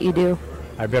 I bet you do.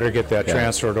 I better get that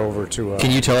transferred over to. Can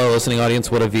you tell our listening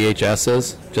audience what a VHS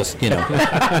is? Just, you know.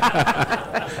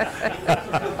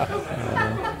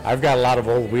 I've got a lot of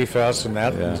old WeFest and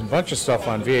that. There's a bunch of stuff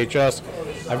on VHS.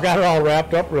 I've got it all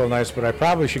wrapped up real nice, but I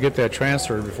probably should get that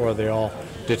transferred before they all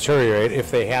deteriorate, if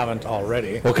they haven't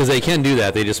already. Well, because they can do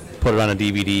that. They just put it on a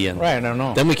DVD. And Right, I don't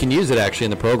know. then we can use it actually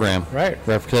in the program. Right.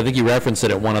 Because I think you referenced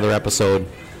it at one other episode.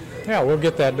 Yeah, we'll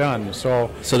get that done. So,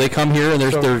 So they come here and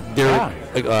there's So,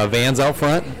 their vans out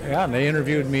front. yeah, and they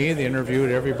interviewed me. They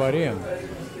interviewed everybody, and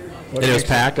And it was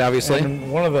packed, obviously.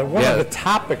 And one of the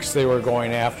topics they were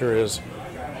going after is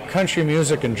country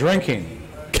music and drinking.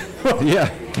 Yeah.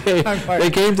 They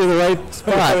came to the right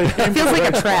spot. It feels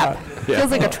like a trap.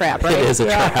 Feels like a trap, right? It is a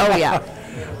trap. Oh, yeah.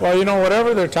 Well, you know,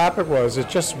 whatever their topic was, it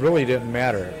just really didn't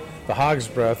matter. The Hog's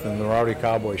Breath and the Rowdy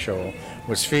Cowboy Show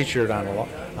was featured on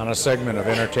a segment of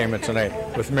Entertainment Tonight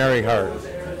with Mary Hart.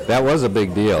 that was a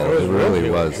big deal. It was It really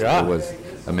real was. huge, yeah. It was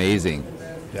amazing.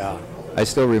 Yeah. I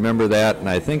still remember that, and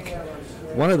I think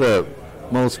one of the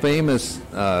most famous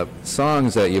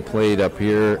songs that you played up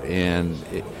here, and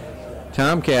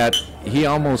Tomcat, he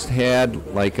almost had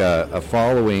like a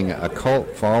following, a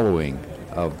cult following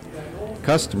of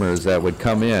customers that would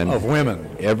come in. Of women.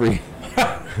 Every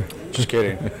Just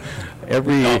kidding.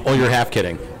 Oh, you're half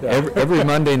kidding. every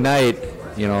Monday night,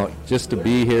 you know, just to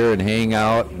be here and hang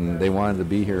out, and they wanted to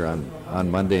be here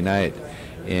on Monday night.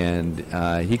 And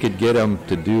he could get them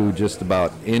to do just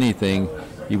about anything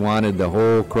he wanted the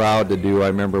whole crowd to do. I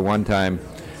remember one time,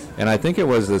 and I think it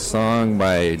was a song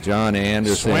by John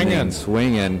Anderson,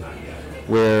 Swingin',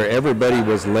 where everybody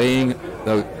was laying,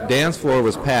 the dance floor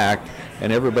was packed,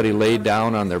 and everybody laid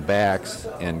down on their backs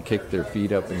and kicked their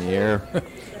feet up in the air.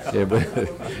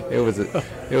 It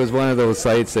was one of those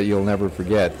sights that you'll never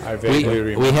forget. I vaguely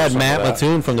remember We had some Matt of that.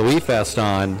 Mattoon from the Wii Fest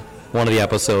on one of the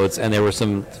episodes, and there were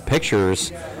some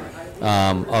pictures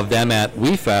of them at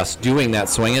Wii Fest doing that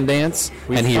swinging dance.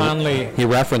 And he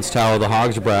referenced how the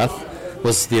Hog's Breath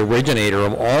was the originator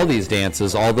of all these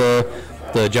dances, all the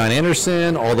John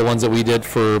Anderson, all the ones that we did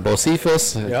for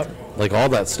Bocephus, like all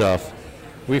that stuff.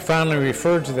 We finally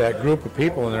referred to that group of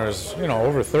people, and there was,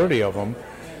 over 30 of them.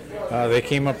 They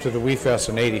came up to the Wii Fest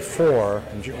in '84,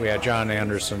 and we had John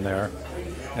Anderson there,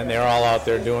 and they're all out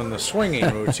there doing the swinging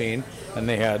routine, and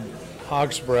they had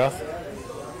Hog's Breath,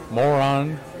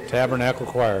 Moron, Tabernacle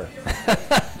Choir.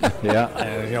 Yeah.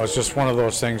 And, it's just one of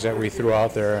those things that we threw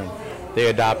out there, and they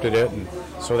adopted it, and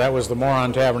so that was the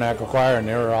Moron Tabernacle Choir, and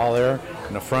they were all there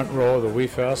in the front row of the Wii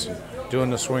Fest and doing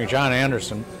the swing. John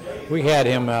Anderson, we had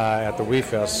him at the Wii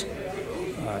Fest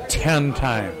 10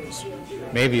 times,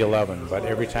 maybe 11, but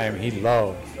every time he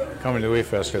loved coming to the Wii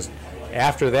Fest, because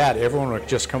after that, everyone would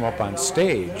just come up on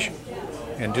stage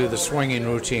and do the swinging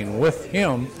routine with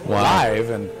him live,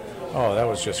 and that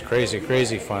was just crazy,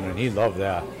 crazy fun, and he loved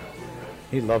that.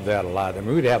 He loved that a lot. I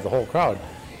mean, we'd have the whole crowd,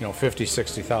 50,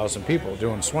 60,000 people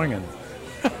doing swinging,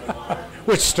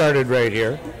 which started right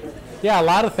here. Yeah, a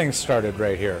lot of things started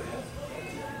right here.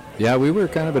 Yeah, we were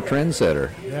kind of a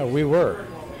trendsetter. Yeah, we were.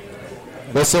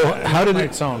 Well, so how did It it?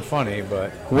 might sound funny,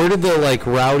 but Where did the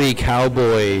rowdy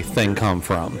cowboy thing come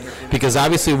from? Because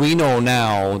obviously we know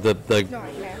now the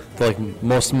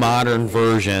most modern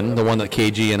version, the one that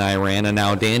KG and I ran, and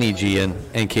now Danny G and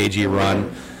KG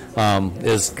run,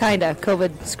 is Kinda.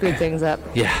 COVID screwed things up.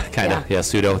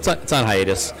 pseudo. It's on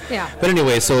hiatus. Yeah. But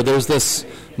anyway, so there's this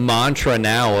mantra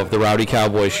now of the Rowdy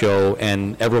Cowboy Show,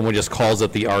 and everyone just calls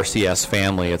it the RCS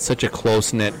family. It's such a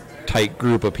close-knit, tight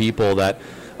group of people that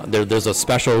there's a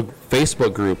special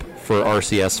Facebook group for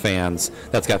RCS fans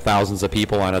that's got thousands of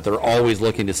people on it. They're always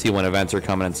looking to see when events are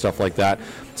coming and stuff like that.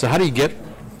 So how do you get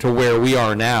to where we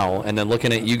are now, and then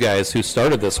looking at you guys who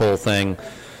started this whole thing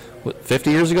 50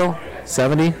 years ago?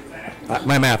 70?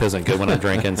 My math isn't good when I'm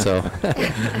drinking, so.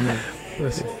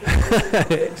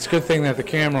 it's a good thing that the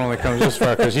camera only comes this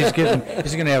far, because he's going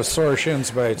to have sore shins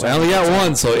by the time. I only got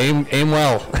one, so aim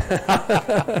well.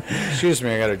 Excuse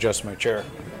me, I got to adjust my chair.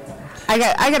 I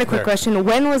got a quick question.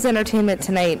 When was Entertainment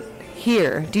Tonight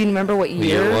here? Do you remember what The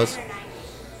year? year it was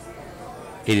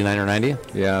 89 or 90.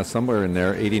 Yeah, somewhere in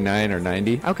there, 89 or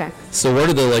 90. Okay. So where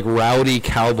did the Rowdy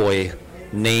Cowboy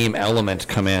name element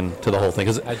come in to the whole thing?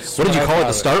 'Cause what did you call it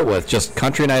to start with? Just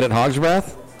Country Night at Hog's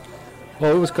Breath?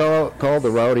 Well, it was called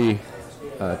the Rowdy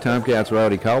Tomcats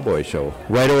Rowdy Cowboy Show.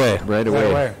 Right away. Right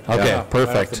away. Okay, Yeah,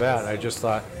 perfect. Right off the bat, I just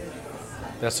thought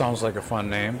that sounds like a fun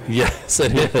name. Yes,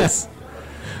 it is.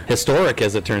 Historic,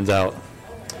 as it turns out.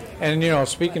 And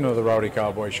speaking of the Rowdy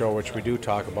Cowboy Show, which we do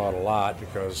talk about a lot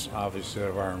because obviously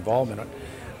of our involvement in it,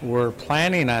 we're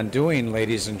planning on doing,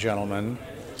 ladies and gentlemen,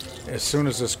 as soon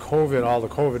as all the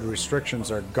COVID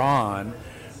restrictions are gone,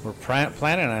 we're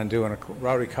planning on doing a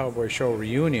Rowdy Cowboy Show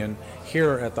reunion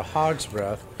here at the Hog's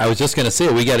Breath. I was just going to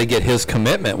say, we got to get his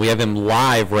commitment. We have him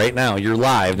live right now. You're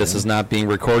live. This is not being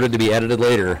recorded to be edited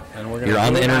later. And we're gonna You're on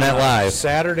do the it internet live.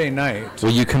 Saturday night. Will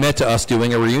you commit to us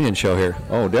doing a reunion show here?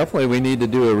 Oh, definitely we need to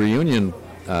do a reunion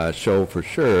show for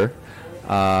sure.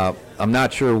 I'm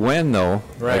not sure when, though.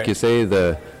 Right. Like you say,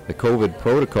 the COVID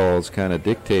protocols kind of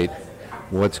dictate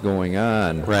what's going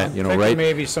on. Right. I'm thinking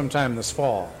maybe sometime this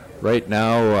fall. Right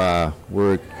now,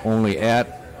 we're only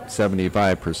at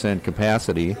 75%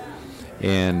 capacity,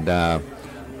 and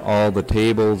all the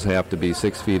tables have to be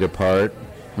 6 feet apart.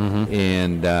 Mm-hmm.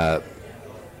 And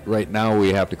right now,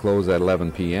 we have to close at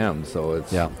 11 p.m. So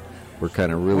it's we're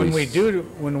kind of really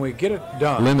when we get it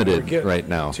done, limited we get right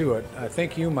now to it. I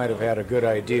think you might have had a good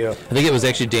idea. I think it was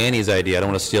actually Danny's idea. I don't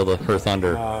want to steal her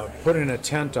thunder. Putting a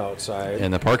tent outside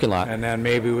In the parking lot. and then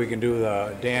maybe we can do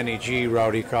the Danny G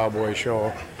Rowdy Cowboy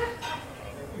Show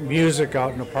music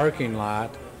out in the parking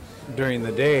lot during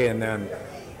the day, and then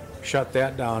shut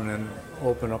that down and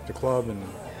open up the club and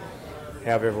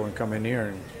have everyone come in here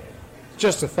and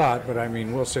just a thought, but I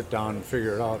mean, we'll sit down and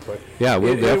figure it out. But Yeah,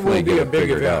 we'll it definitely will be get a it big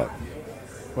figured event. out.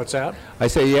 What's that? I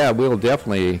say, yeah, we'll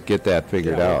definitely get that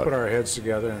figured Yeah, out. we'll put our heads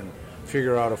together and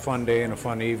figure out a fun day and a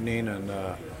fun evening, and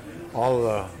all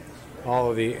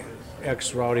of the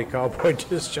ex-rowdy cowboy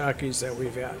disc jockeys that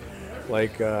we've had,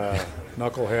 like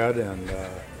Knucklehead and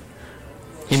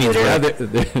He means Yeah, Rick.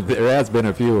 there has been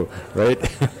a few, right?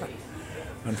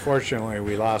 unfortunately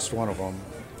we lost one of them,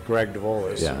 Greg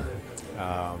DeVolis. Yeah.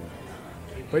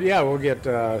 But yeah, we'll get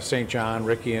St. John,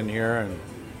 Ricky in here, and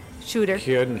Shooter.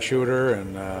 Kid and Shooter,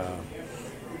 and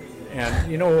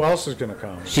you know who else is going to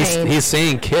come? Shane. He's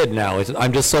saying kid now.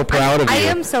 I'm just so proud of you. I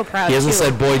am so proud, He hasn't too.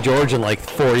 said Boy George in like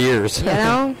 4 years. You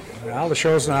know? Well, the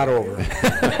show's not over.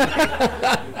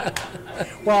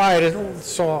 Well,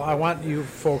 so I want you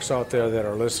folks out there that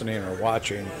are listening or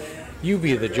watching, you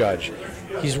be the judge.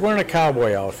 He's wearing a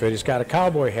cowboy outfit. He's got a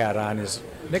cowboy hat on. His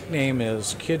nickname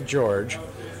is Kid George,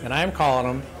 and I'm calling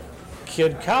him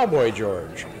Kid Cowboy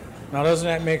George. Now, doesn't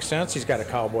that make sense? He's got a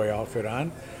cowboy outfit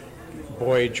on.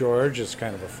 Boy George is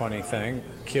kind of a funny thing.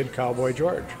 Kid Cowboy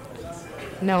George.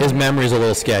 No. His memory's a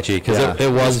little sketchy because Yeah.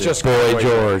 it was It's just just Boy Cowboy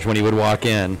George when he would walk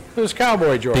in. It was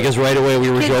Cowboy George. Because right away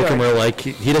we were Kid joking, George. we were like,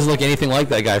 he doesn't look anything like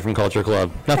that guy from Culture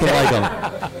Club. Nothing like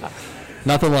him.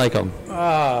 Nothing like him.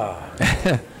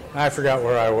 I forgot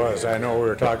where I was. I know we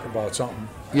were talking about something.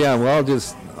 Yeah, well,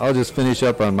 I'll just finish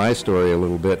up on my story a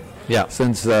little bit. Yeah.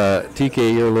 Since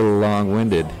TK, you're a little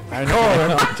long-winded. I know.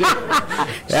 Yeah,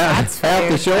 That's half the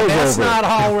fair. show's That's over. not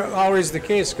always the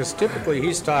case, because typically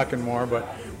he's talking more, but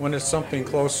when it's something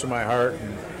close to my heart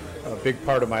and a big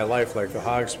part of my life, like the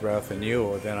Hog's Breath and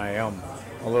you, then I am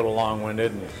a little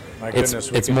long-winded. And my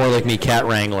goodness, we It's can- more like me cat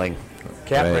wrangling.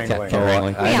 cat Right. wrangling. Cat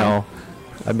wrangling. I Yeah. know.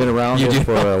 I've been around You here do.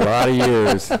 for a lot of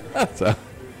years. So,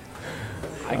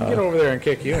 I can get over there and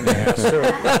kick you in the ass, too.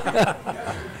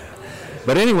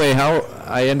 but anyway, how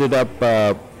I ended up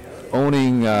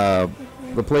owning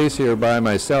the place here by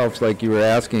myself, like you were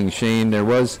asking, Shane, there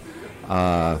was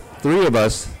 3 of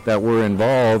us that were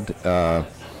involved. The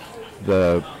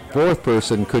 4th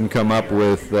person couldn't come up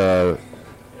with the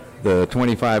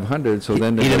 $2,500, so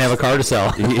then He didn't have a car to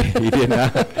sell. he didn't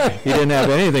have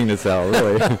anything to sell,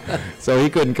 really. So he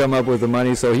couldn't come up with the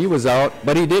money, so he was out.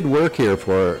 But he did work here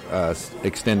for an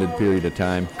extended period of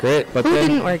time. Great. But Who then,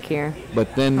 didn't work here?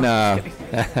 But then,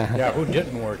 Yeah, who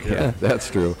didn't work here? yeah, that's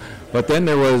true. But then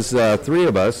there was 3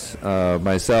 of us,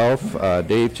 myself,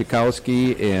 Dave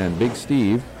Chakowski, and Big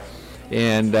Steve,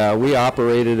 and we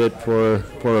operated it for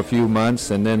a few months,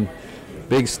 and then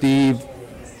Big Steve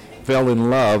fell in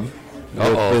love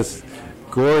with this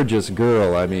gorgeous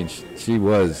girl. I mean, she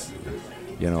was,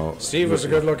 Steve was a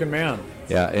good-looking man.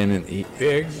 yeah, and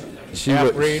Big, she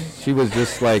half-breed. she was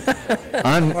just like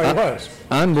Oh, he was.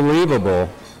 unbelievable,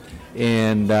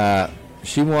 and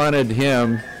she wanted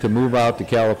him to move out to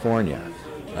California.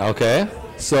 Okay.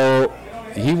 So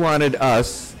he wanted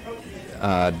us,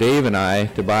 Dave and I,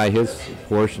 to buy his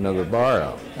portion of the bar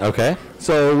out. Okay.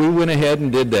 So we went ahead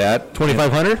and did that.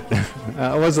 2,500?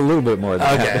 It was a little bit more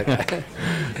than that. Okay.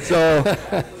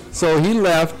 So he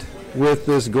left with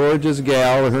this gorgeous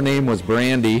gal. Her name was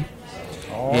Brandy.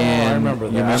 Oh, I And remember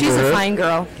you that. remember She's her? a fine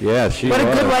girl. Yeah, she What a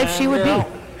was. good wife she would be.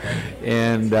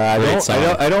 And Great song.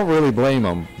 I don't really blame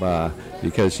him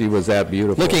because she was that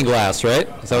beautiful. Looking Glass, right?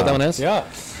 Is that what that one is? Yeah.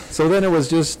 So then it was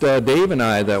just Dave and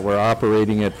I that were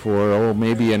operating it for,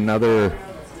 maybe another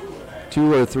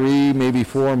 2 or 3, maybe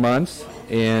 4 months.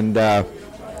 And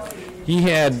he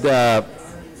had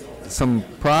some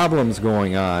problems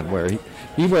going on where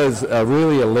he was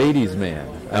really a ladies' man.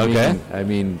 I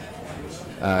mean,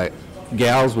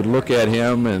 gals would look at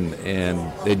him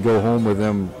and they'd go home with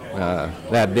him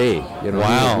that day.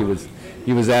 Wow.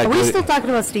 He was that Are we good. still talking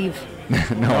about Steve?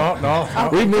 No.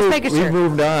 We Just making sure.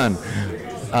 moved on.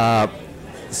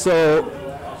 So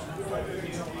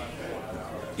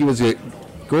he was a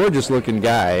gorgeous-looking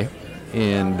guy,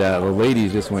 and the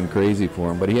ladies just went crazy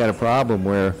for him. But he had a problem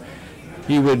where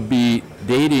he would be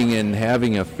dating and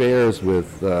having affairs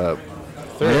with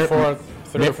Three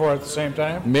or four at the same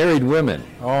time? married women,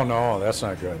 Oh, no, that's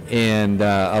not good. and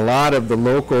a lot of the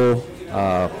local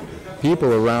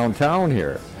people around town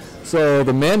here. So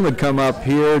the men would come up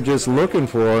here just looking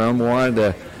for him, wanted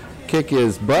to kick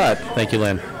his butt. Thank you,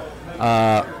 Lynn.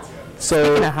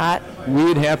 So Kinda hot.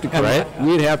 we'd have to come. Right.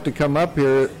 We'd have to come up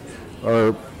here,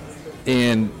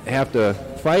 and have to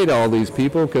fight all these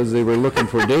people because they were looking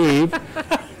for Dave,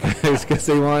 because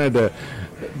they wanted to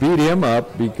beat him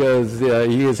up because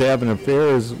he was having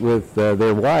affairs with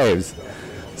their wives.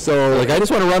 So Like, I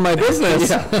just want to run my business.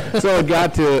 yeah. So it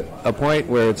got to a point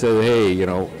where it said, hey,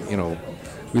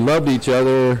 we loved each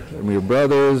other, and we were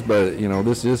brothers, but,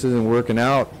 this just isn't working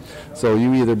out. So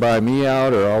you either buy me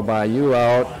out or I'll buy you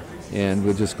out, and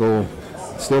we'll just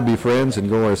still be friends and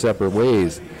go our separate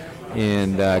ways.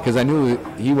 And because I knew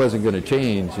he wasn't going to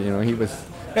change, he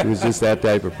was just that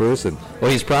type of person.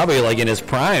 Well, he's probably like in his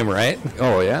prime, right?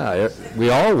 Oh, yeah, we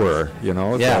all were, Yeah,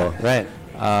 so,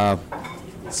 right.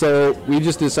 So we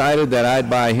just decided that I'd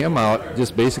buy him out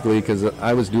just basically because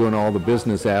I was doing all the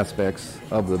business aspects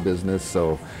of the business.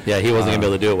 So Yeah, he wasn't going to be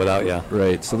able to do it without you.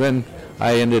 right. So then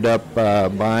I ended up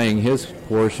buying his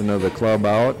portion of the club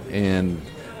out, and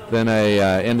then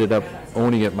I ended up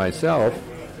owning it myself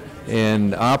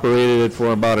and operated it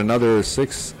for about another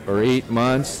 6 or 8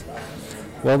 months.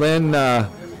 Well, then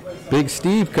Big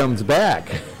Steve comes back,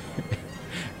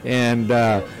 and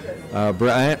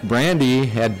Brandy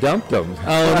had dumped him.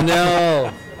 Oh,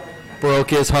 no. Broke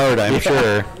his heart, I'm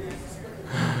sure.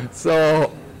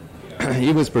 So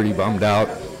he was pretty bummed out,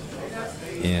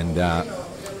 and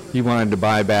he wanted to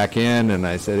buy back in, and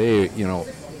I said, hey,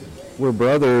 we're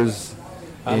brothers.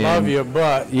 I love you,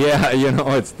 but Yeah,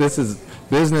 this is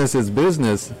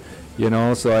business,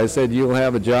 so I said, you'll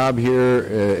have a job here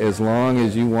as long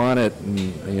as you want it,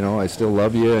 and, I still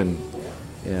love you,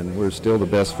 and we're still the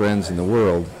best friends in the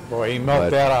world. boy, he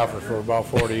milked that offer for about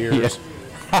 40 years.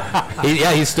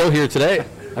 He's still here today.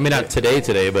 I mean, not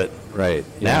today, but Right.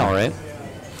 now, right?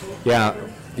 Yeah,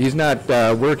 he's not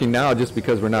working now just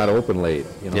because we're not open late.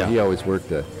 Yeah. He always worked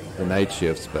the night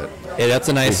shifts, but Hey, that's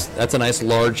a nice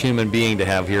large human being to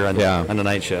have here on the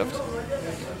night shift.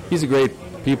 he's a great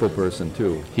people person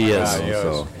too. He is. he is.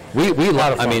 So We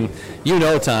love. of I fun.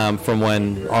 mean, Tom, from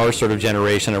when our sort of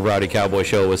generation of Rowdy Cowboy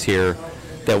Show was here,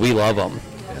 that we love him.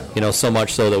 So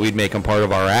much so that we'd make him part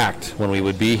of our act when we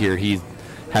would be here. He'd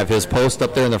have his post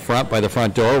up there in the front by the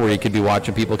front door where he could be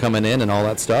watching people coming in and all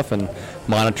that stuff and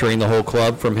monitoring the whole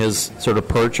club from his sort of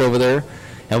perch over there.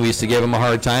 And we used to give him a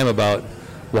hard time about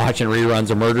watching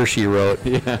reruns of Murder, She Wrote.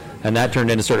 Yeah. And that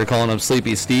turned into started calling him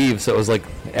Sleepy Steve. So it was like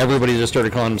everybody just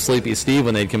started calling him Sleepy Steve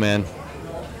when they'd come in.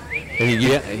 And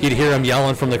you'd hear him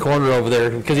yelling from the corner over there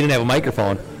because he didn't have a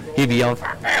microphone. He'd be yelling,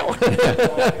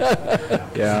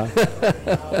 yeah.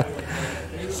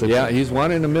 So yeah, he's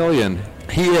one in a million.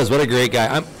 He is. What a great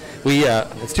guy.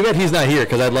 It's too bad he's not here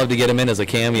because I'd love to get him in as a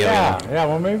cameo. Yeah,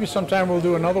 well, maybe sometime we'll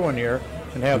do another one here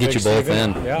and have Get Big you both Steve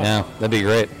in. Yeah, that'd be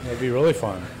great. That'd be really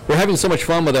fun. We're having so much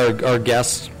fun with our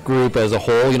guest group as a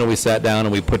whole. We sat down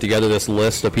and we put together this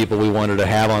list of people we wanted to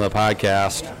have on the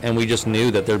podcast, and we just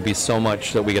knew that there'd be so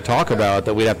much that we could talk about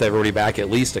that we'd have to have everybody back at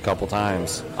least a couple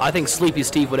times. I think Sleepy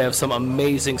Steve would have some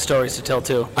amazing stories to tell,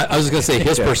 too. I was going to say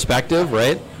his perspective,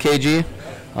 right, KG,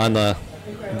 on the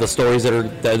stories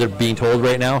that are being told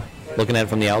right now, looking at it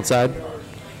from the outside.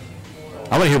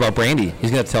 I want to hear about Brandy. He's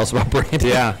going to tell us about Brandy.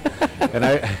 Yeah, and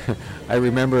I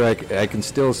remember I can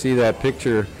still see that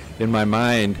picture in my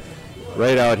mind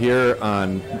right out here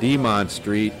on Demont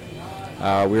Street.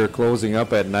 We were closing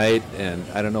up at night, and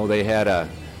I don't know, they had a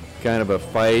kind of a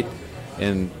fight,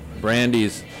 and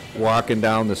Brandy's walking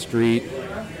down the street,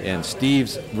 and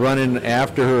Steve's running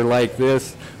after her like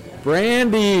this,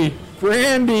 Brandy!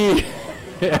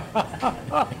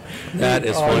 That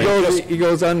is funny. He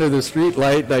goes under the street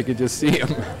light, and I could just see him,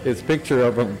 his picture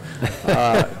of him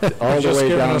all the Just way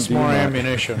giving down us more Demont.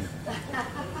 ammunition.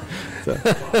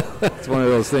 It's one of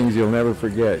those things you'll never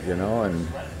forget, and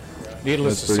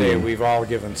Needless to That's say, pretty- we've all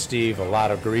given Steve a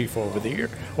lot of grief over the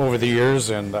years,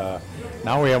 and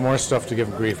now we have more stuff to give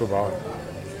him grief about.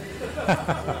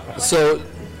 So,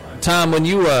 Tom, when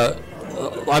you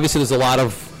obviously there's a lot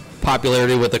of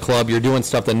popularity with the club. You're doing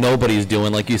stuff that nobody's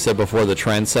doing, like you said before, the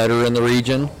trendsetter in the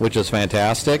region, which is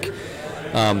fantastic.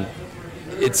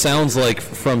 It sounds like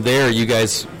from there, you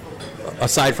guys,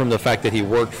 aside from the fact that he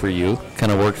worked for you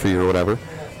or whatever,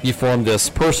 you formed this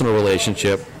personal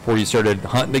relationship where you started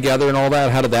hunting together and all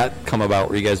that. How did that come about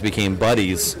where you guys became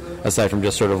buddies, aside from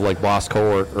just sort of like boss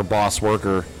co-worker or boss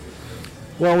worker?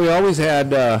 Well, we always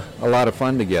had a lot of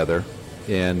fun together,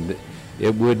 and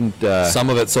it wouldn't.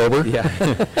 Some of it sober? Yeah,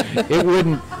 it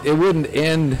wouldn't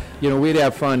end. We'd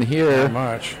have fun here, Not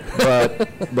much.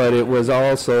 but it was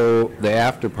also the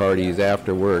after parties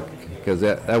after work, because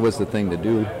that was the thing to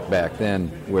do back then,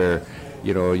 where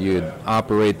you'd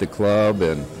operate the club,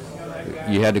 and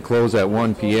you had to close at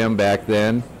 1 p.m. back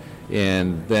then,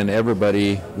 and then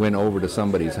everybody went over to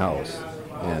somebody's house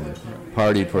and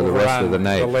partied for the Over rest of on the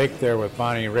night. The lake there with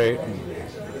Bonnie Raitt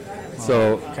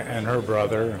So and her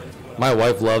brother. My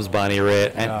wife loves Bonnie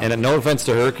Raitt, and no offense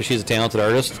to her because she's a talented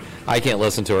artist, I can't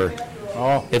listen to her.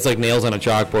 Oh, It's like nails on a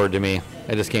chalkboard to me.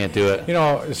 I just can't do it.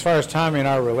 as far as Tommy and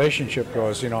our relationship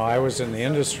goes, I was in the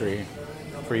industry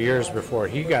for years before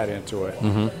he got into it.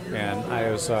 And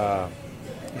I was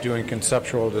doing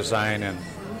conceptual design and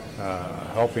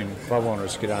helping club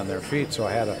owners get on their feet, so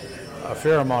I had a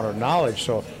fair amount of knowledge.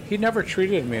 So he never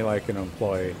treated me like an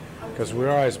employee, because we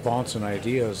were always bouncing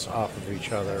ideas off of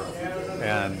each other.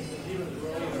 And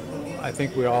I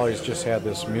think we always just had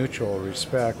this mutual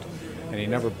respect, and he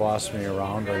never bossed me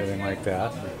around or anything like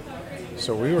that.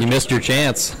 So we were. You missed your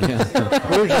chance. We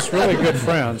were just really good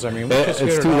friends. I mean, we just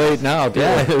It's too late now.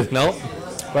 Yeah. Nope.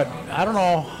 But I don't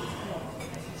know.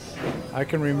 I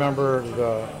can remember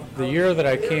the year that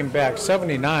I came back,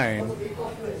 '79.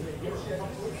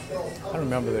 I don't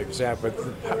remember the exact, but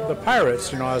the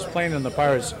Pirates. I was playing in the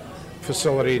Pirates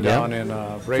facility down in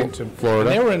Bradenton,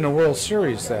 Florida. And they were in the World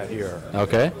Series that year.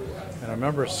 Okay. And I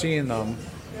remember seeing them,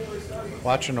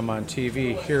 watching them on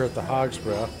TV here at the Hog's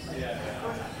Breath.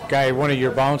 Guy, one of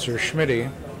your bouncers,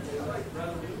 Schmitty,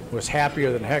 was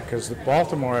happier than heck because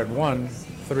Baltimore had won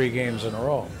 3 games in a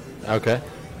row. Okay.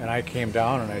 And I came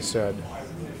down and I said,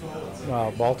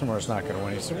 well, Baltimore's not going to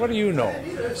win. He said, what do you know?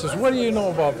 He says, what do you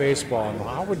know about baseball? And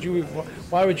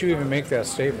why would you even make that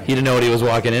statement? He didn't know what he was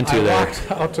walking into I there. walked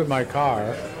out to my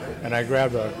car and I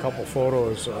grabbed a couple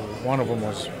photos. One of them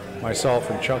was myself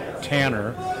and Chuck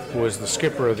Tanner, who was the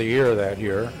skipper of the year that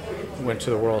year, went to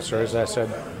the World Series. I said,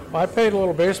 well, I played a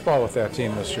little baseball with that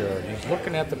team this year. And he's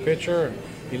looking at the picture, and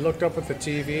he looked up at the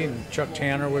TV, and Chuck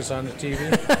Tanner was on the TV.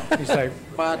 He's like,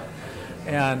 what?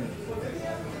 And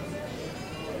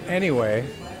anyway,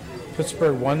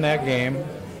 Pittsburgh won that game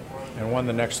and won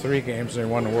the next 3 games, and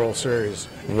they won the World Series.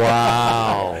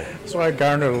 Wow. So I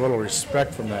garnered a little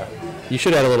respect from that. You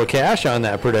should have had a little cash on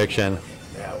that prediction.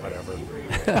 Yeah, whatever.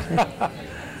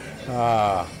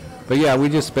 But yeah, we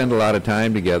just spend a lot of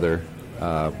time together,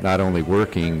 not only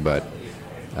working, but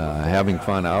having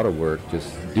fun out of work,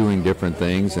 just doing different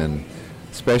things, and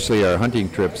especially our hunting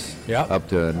trips up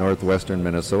to northwestern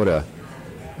Minnesota.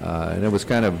 And it was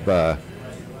kind of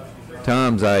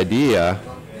Tom's idea,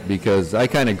 because I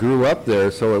kind of grew up there,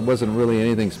 so it wasn't really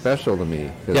anything special to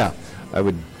me. Yeah. I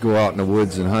would go out in the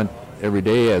woods and hunt every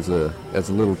day as a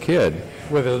little kid.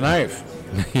 With a knife.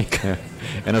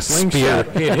 And a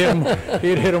slingshot.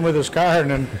 He'd hit him with his car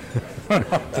and then run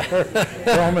out there,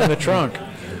 throw him in the trunk.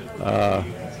 But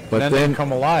then they'd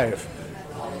come alive.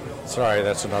 Sorry,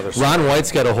 that's another story. Ron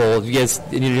White's got a whole. You guys,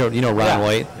 you know Ron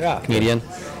White, comedian.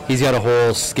 He's got a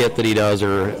whole skit that he does,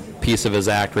 or piece of his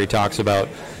act, where he talks about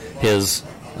his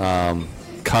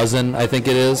cousin, I think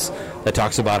it is, that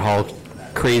talks about how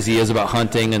crazy he is about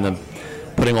hunting and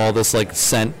putting all this like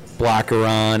scent blocker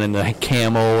on and the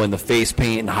camo and the face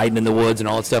paint and hiding in the woods and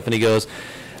all that stuff. And he goes,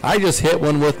 I just hit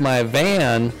one with my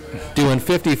van doing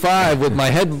 55 with my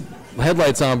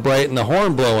headlights on bright and the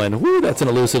horn blowing. Woo, that's an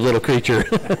elusive little creature.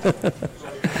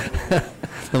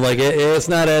 I'm like, it's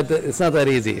not that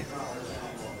easy.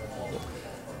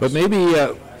 But maybe,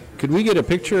 could we get a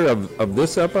picture of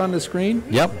this up on the screen?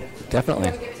 Yep,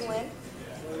 definitely.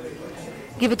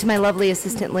 Give it to my lovely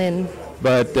assistant, Lynn.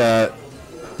 But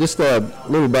just a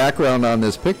little background on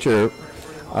this picture.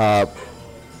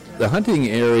 The hunting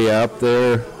area up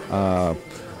there, the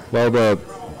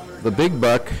big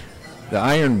buck, the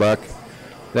iron buck,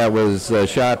 that was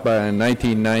shot in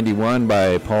 1991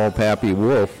 by Paul Pappy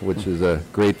Wolf, which is a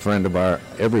great friend of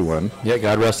everyone. Yeah,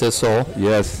 God rest his soul.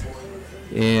 Yes.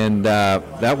 And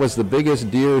that was the biggest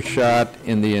deer shot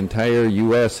in the entire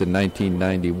U.S. in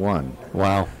 1991.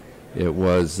 Wow. It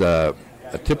was a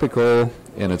typical,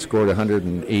 and it scored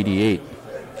 188.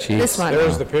 Jeez. This one.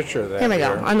 There's the picture of that. Here we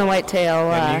go, on the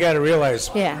whitetail. And you got to realize,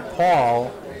 yeah.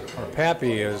 Paul, or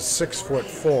Pappy, is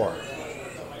 6'4",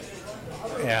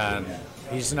 and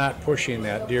he's not pushing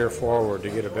that deer forward to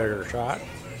get a bigger shot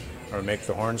or make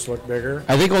the horns look bigger.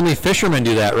 I think only fishermen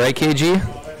do that, right, KG?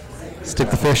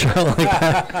 Stick the fish out like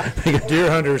that.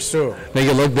 Deer hunters too. Make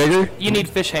it look bigger? You need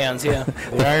fish hands, yeah.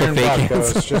 The iron buck, though,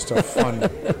 is just a fun.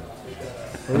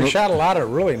 We shot a lot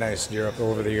of really nice deer up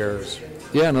over the years.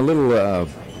 Yeah, and a little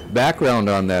background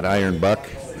on that iron buck.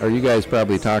 Or you guys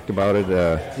probably talked about it.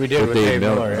 We did with Dave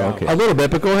Miller, yeah. Okay. A little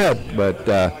bit, but go ahead. But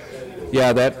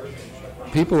yeah, that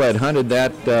people had hunted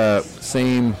that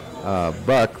same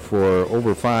buck for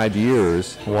over 5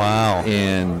 years. Wow.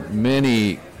 And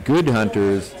many good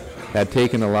hunters had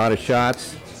taken a lot of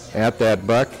shots at that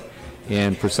buck,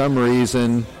 and for some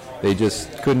reason they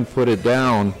just couldn't put it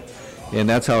down, and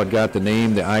that's how it got the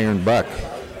name the Iron Buck.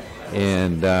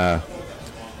 And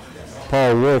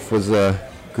Paul Wolf was a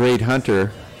great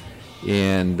hunter,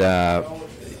 and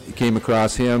came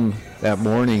across him that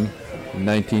morning in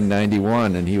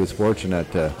 1991, and he was fortunate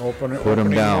to put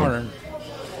him down. Horn.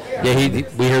 Yeah,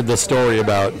 we heard the story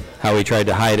about how he tried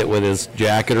to hide it with his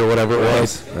jacket or whatever it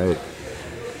was. Right.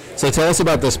 So tell us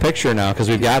about this picture now, because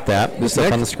we've got that. This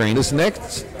up on the screen. This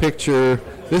next picture,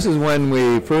 this is when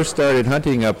we first started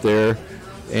hunting up there,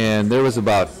 and there was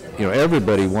about,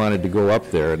 everybody wanted to go up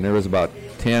there, and there was about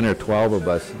 10 or 12 of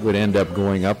us would end up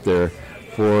going up there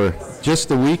for just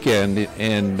the weekend,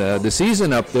 and the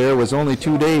season up there was only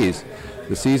 2 days.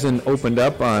 The season opened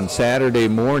up on Saturday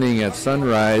morning at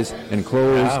sunrise and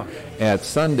closed at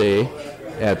Sunday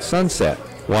at sunset.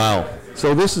 Wow.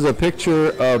 So this is a picture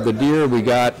of the deer we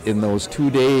got in those 2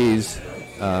 days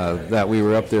that we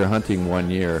were up there hunting one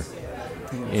year.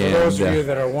 For those of you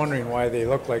that are wondering why they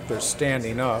look like they're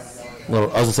standing up. Well, I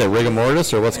was going to say rigor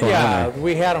mortis, or what's going on there? Yeah,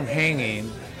 we had them hanging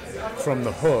from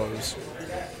the hooves.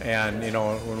 And,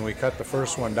 when we cut the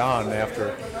first one down, after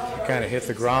it kind of hit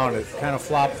the ground, it kind of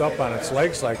flopped up on its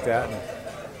legs like that. And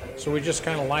so we just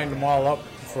kind of lined them all up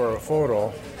for a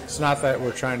photo. It's not that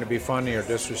we're trying to be funny or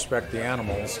disrespect the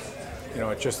animals.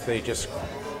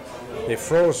 They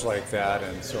froze like that,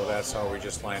 and so that's how we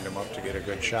just lined them up to get a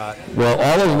good shot. Well,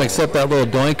 all of them except that little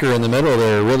doinker in the middle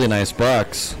there are really nice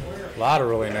bucks. A lot of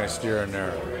really nice deer in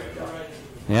there.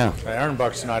 Yeah. The iron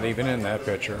buck's not even in that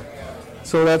picture.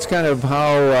 So that's kind of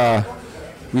how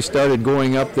we started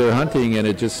going up there hunting, and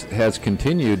it just has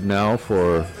continued now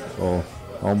for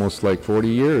almost like 40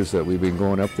 years that we've been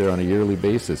going up there on a yearly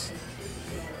basis.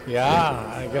 Yeah,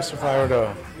 I guess if I were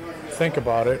to think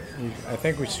about it, I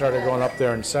think we started going up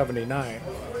there in 79.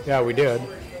 Yeah, we did.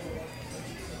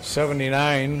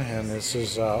 79, and this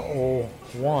is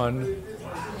 01,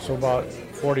 so about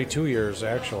 42 years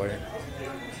actually.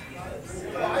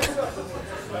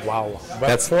 Wow. But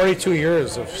that's 42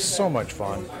 years of so much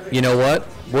fun. You know what?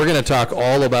 We're going to talk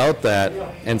all about that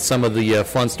and some of the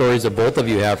fun stories that both of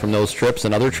you have from those trips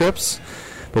and other trips.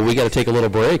 But we got to take a little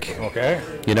break. Okay.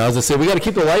 As I say, we got to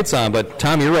keep the lights on. But,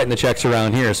 Tom, you're writing the checks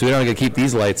around here, so we don't get to keep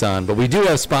these lights on. But we do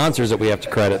have sponsors that we have to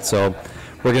credit. So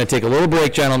we're going to take a little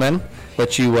break, gentlemen,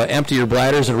 let you empty your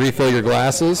bladders and refill your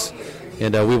glasses.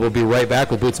 And we will be right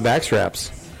back with Boots and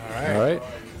Backstraps. All right. All right.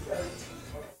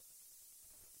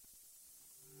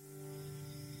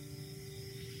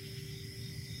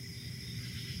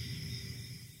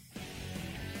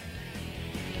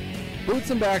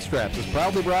 Boots and Backstraps is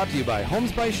proudly brought to you by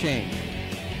Homes by Shane.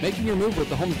 Making your move with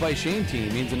the Homes by Shane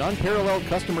team means an unparalleled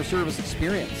customer service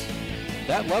experience.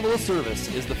 That level of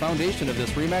service is the foundation of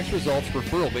this RE/MAX Results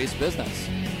referral-based business.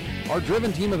 Our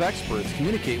driven team of experts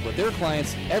communicate with their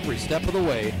clients every step of the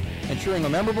way, ensuring a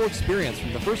memorable experience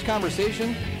from the first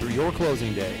conversation through your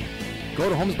closing day. Go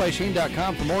to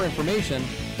homesbyshane.com for more information.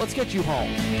 Let's get you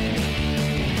home.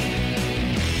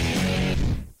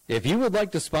 If you would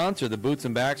like to sponsor the Boots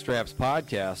and Backstraps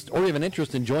podcast, or you have an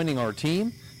interest in joining our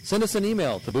team, send us an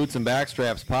email to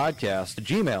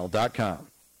bootsandbackstrapspodcast@gmail.com.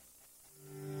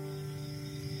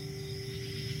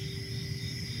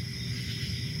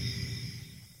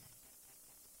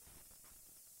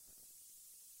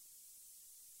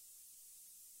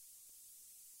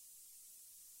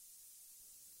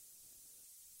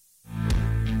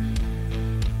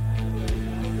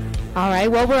 All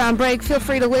right, while we're on break, feel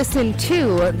free to listen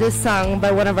to this song by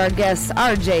one of our guests,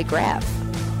 R.J. Graff.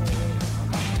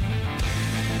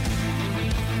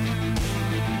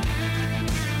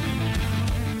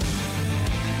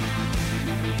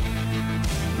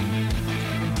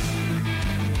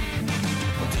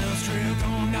 Dust trail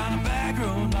going down a back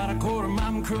road, about a quarter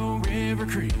mile from Crow River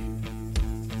Creek.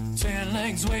 10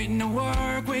 legs waiting to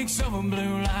work, weeks over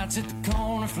blue lights at the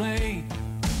corner fleet.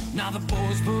 Now the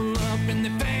boys pull up in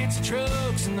their fancy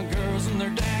trucks and the girls in their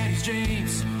daddy's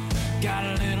Jeeps. Got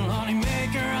a little honey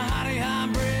maker, a hottie high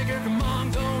breaker, come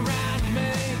on, go ride with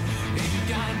me. If you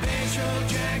got a big truck,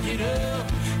 jack it up.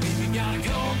 If you got a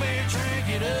cold beer, drink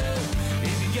it up.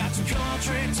 If you got some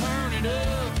country, turn it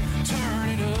up, turn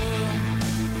it up.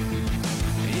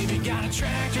 If you got a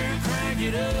tractor, crank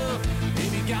it up.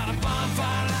 If you got a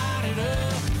bonfire, light it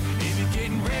up. If you're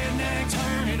getting redneck,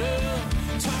 turn it up,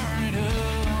 turn it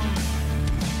up.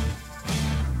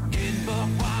 Buck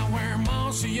wild where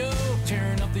most of you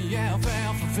tearing up the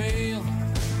alfalfa field.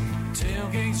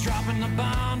 Tailgates dropping the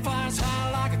bonfires high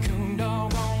like a coon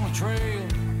dog on a trail.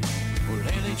 Well,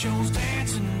 Haley Joe's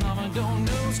dancing, mama don't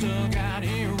know, stuck out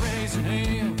here raising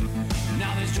hell.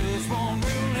 Now there's just one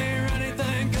rule here,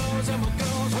 anything goes, and what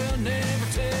goes we'll never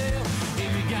tell.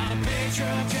 If you got a big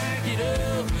truck, jack it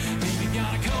up. If you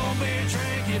got a cold beer,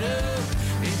 drink it up.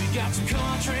 If you got some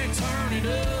country, turn it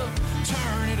up,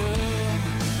 turn it up.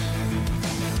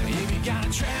 If you got a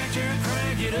tractor,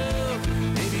 crank it up.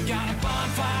 If you got a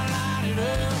bonfire, light it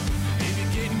up. If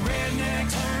you're getting redneck,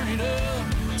 turn it up,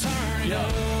 turn it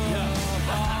up.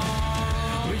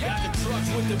 We got the trucks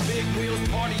with the big wheels,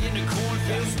 party in the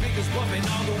cornfield, speakers bumping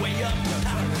all the way up.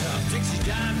 Dixie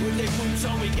Dimes with their boots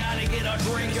on, we gotta get our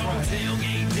drink on.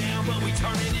 Tailgate down, but we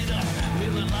turning it up.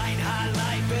 Feeling light, high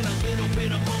life, and a little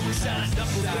bit of moonshine.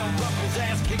 Knuckles, bell ruffles,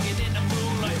 ass kicking in the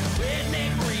moonlight.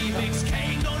 Redneck remix,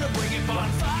 Kane gonna bring it,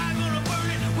 bonfire gonna burn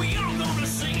it, we all gonna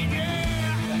sing it, yeah.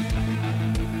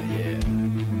 Yeah.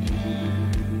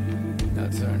 Now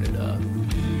turn it up.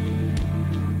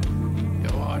 Yo,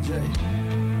 RJ,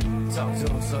 talk to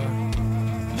him, sir.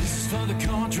 This is for the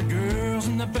country girls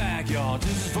in the backyard.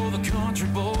 This is for the country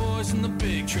boys in the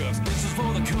big trucks. This is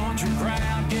for the country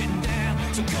crowd getting down.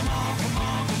 So come on, come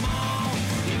on, come on.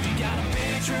 If you got a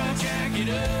big truck, jack it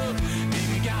up. If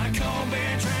you got a cold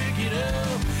beer, drink it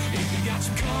up. If you got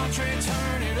some country,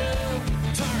 turn it up,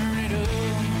 turn it up.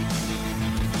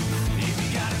 If you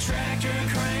got a tractor,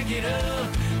 crank it up.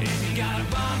 If you got a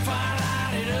bonfire,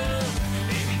 light it up.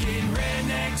 If you're getting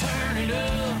redneck, turn it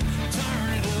up,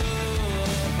 turn it up.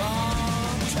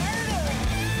 Turn it up.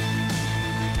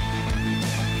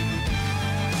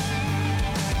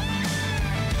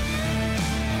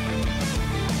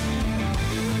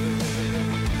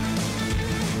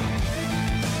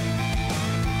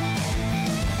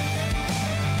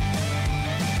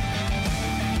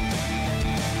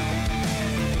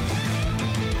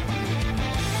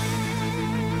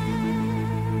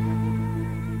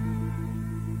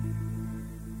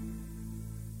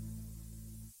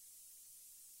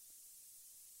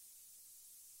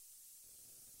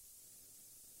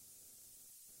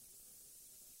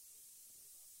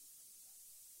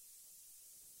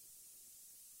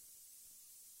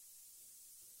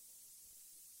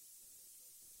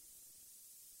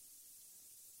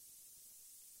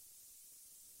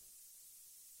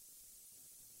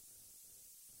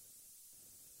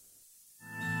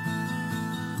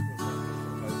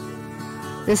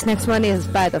 This next one is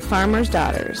by the Farmer's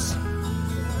Daughters.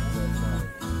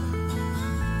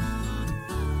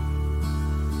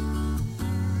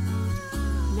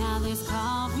 Now there's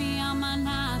coffee on my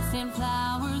nightstand,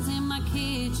 flowers in my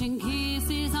kitchen,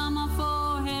 kisses on my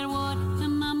forehead. What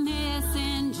am I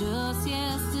missing? Just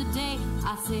yesterday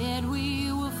I said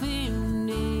we were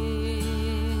finished.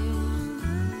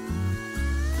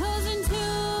 'Cause in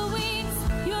 2 weeks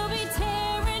you'll be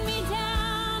tearing me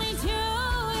down. In 2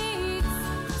 weeks,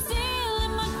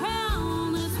 stealing my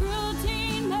crown. This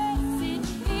routine makes it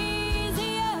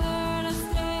easier to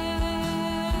stay.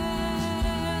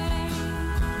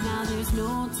 Now there's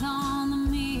notes on the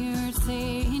mirror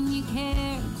saying you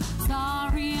care.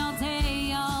 Sorry all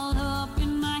day, all up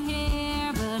in my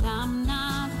hair, but I'm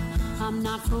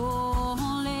not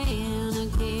falling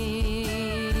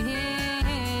again.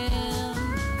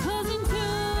 'Cause in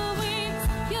 2 weeks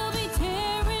you'll be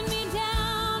tearing me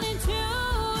down. In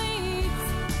 2 weeks,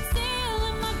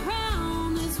 stealing my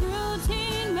crown. This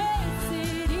routine makes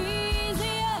it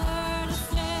easier to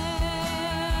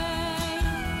stay.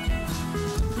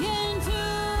 In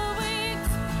 2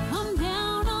 weeks, I'm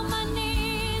down on my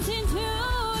knees. In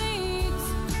 2 weeks,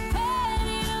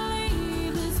 ready to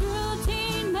leave. This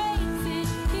routine makes it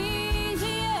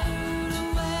easier to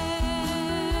wait.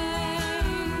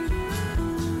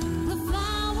 The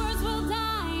flowers will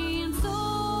die and so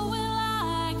will I,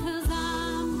 'cause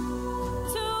I'm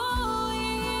too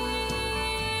weak.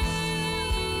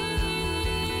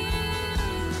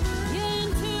 In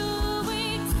 2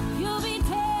 weeks, you'll be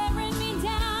tearing me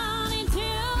down. In 2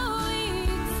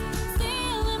 weeks,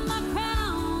 stealing my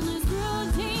crown. This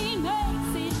routine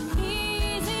makes it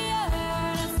easier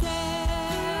to stay.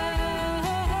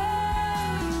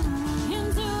 In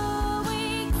 2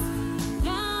 weeks,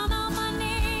 down on my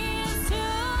knees.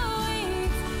 2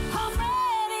 weeks, I'm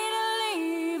ready to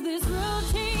leave. This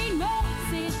routine makes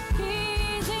it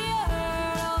easier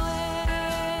to wait.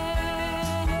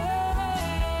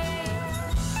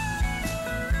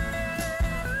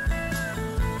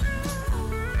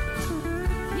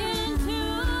 In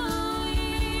 2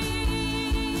 weeks,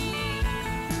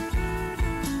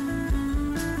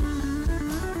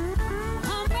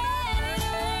 I'm ready to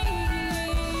leave. But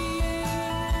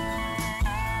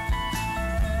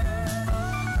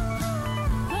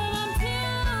I'm too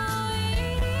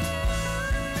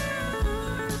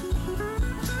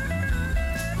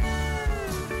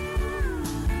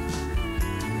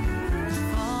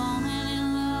falling in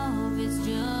love is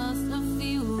just a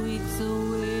few weeks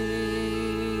away.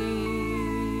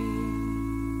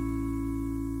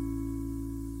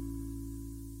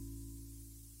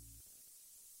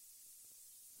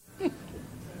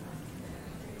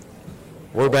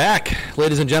 We're back.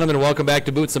 Ladies and gentlemen, welcome back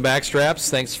to Boots and Backstraps.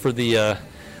 Thanks for the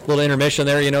little intermission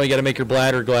there. You know, you got to make your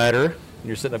bladder gladder.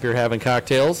 You're sitting up here having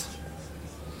cocktails.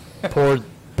 Poured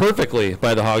perfectly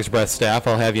by the Hog's Breath staff,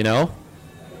 I'll have you know.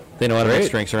 They know how to mix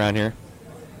Great. drinks around here.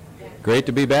 Great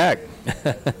to be back.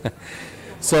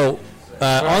 So, on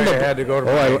I the had to go to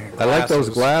Oh, my I like those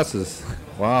glasses.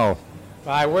 glasses. Wow.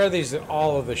 I wear these at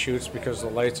all of the shoots because the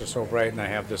lights are so bright, and I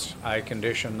have this eye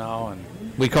condition now. And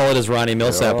we call it his Ronnie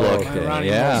Millsap look. Okay, Ronnie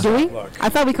yeah. Millsap Do we? look. I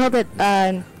thought we called it,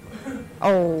 Ray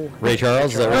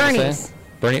Charles, is that what you're Bernie's. saying?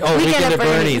 Bernie. Oh, Weekend Weekend at at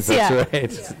Bernie's. Bernie's, That's yeah.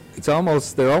 right. It's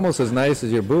almost, they're almost as nice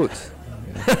as your boots.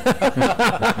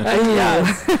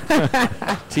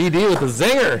 TD with the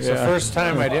zinger. It's the first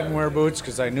time I didn't wear boots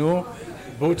because I knew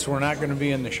boots were not going to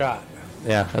be in the shot.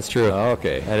 Yeah, that's true.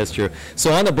 Okay. That is true.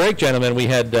 So on the break, gentlemen, we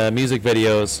had music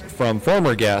videos from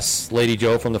former guests, Lady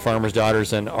Joe from the Farmer's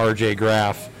Daughters and R.J.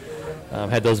 Graff.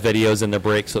 Had those videos in the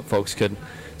break so that folks could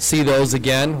see those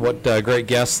again, what great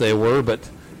guests they were. But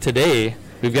today,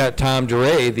 we've got Tom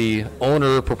DeRay, the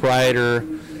owner, proprietor,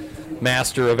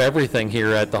 master of everything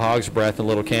here at the Hog's Breath in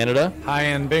Little Canada.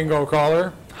 High-end bingo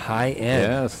caller. High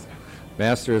end. Yes.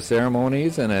 Master of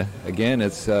Ceremonies. And again,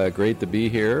 it's great to be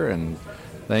here. And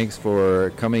thanks for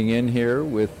coming in here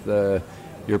with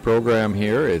your program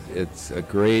here. It's a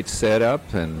great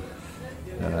setup. And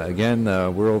again,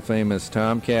 the world-famous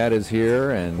Tomcat is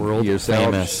here. And World yourself,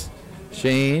 famous.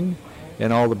 Shane,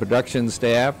 and all the production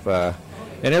staff.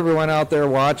 And everyone out there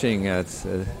watching, it's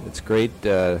great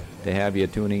to have you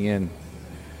tuning in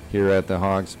here at the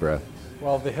Hog's Breath.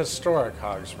 Well, the historic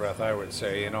Hog's Breath, I would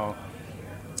say. You know,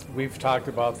 we've talked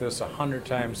about this 100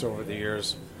 times over the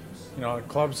years. You know,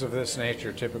 clubs of this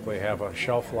nature typically have a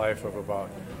shelf life of about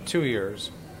 2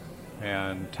 years.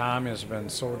 And Tom has been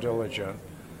so diligent.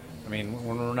 I mean,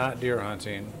 when we're not deer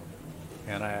hunting,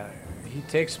 and he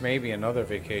takes maybe another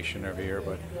vacation every year,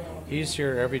 but he's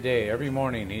here every day, every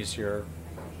morning he's here.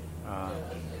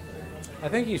 I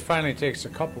think he finally takes a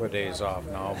couple of days off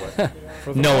now, but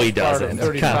for the No, most he part doesn't. of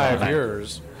 35 Come on.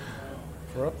 years,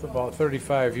 for up to about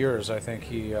 35 years, I think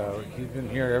he's been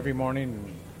here every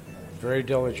morning, very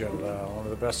diligent, one of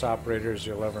the best operators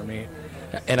you'll ever meet.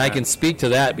 And I can speak to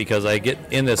that because I get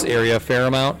in this area a fair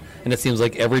amount, and it seems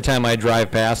like every time I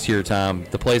drive past here, Tom,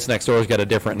 the place next door has got a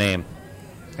different name.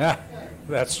 Yeah,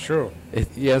 that's true.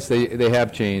 Yes, they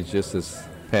have changed just this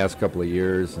past couple of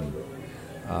years, and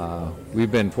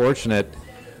we've been fortunate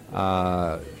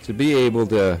to be able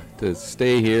to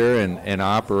stay here and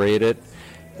operate it.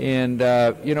 And,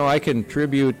 you know, I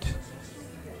contribute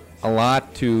a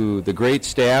lot to the great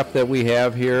staff that we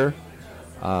have here.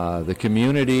 The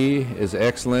community is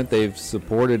excellent. They've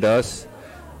supported us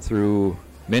through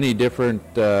many different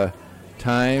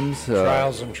times.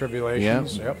 Trials and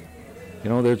tribulations, yeah. yep. You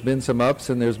know, there's been some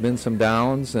ups and there's been some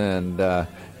downs, and,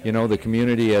 you know, the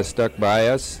community has stuck by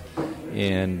us.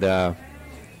 And the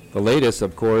latest,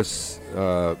 of course,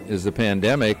 is the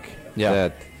pandemic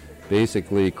that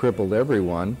basically crippled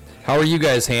everyone. How are you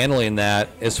guys handling that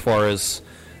as far as,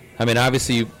 I mean,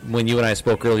 obviously, when you and I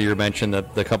spoke earlier, you mentioned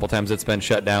that the couple times it's been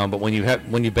shut down, but when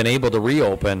you've been able to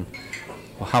reopen,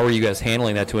 how are you guys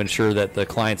handling that to ensure that the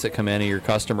clients that come in and your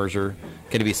customers are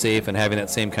going to be safe and having that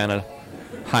same kind of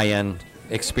high-end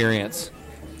experience?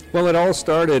 Well, it all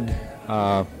started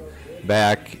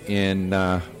back in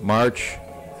March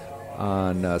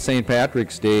on St.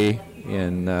 Patrick's Day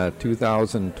in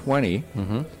 2020.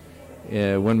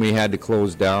 When we had to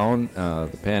close down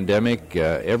the pandemic,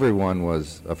 everyone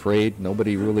was afraid.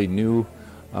 Nobody really knew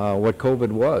what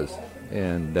COVID was.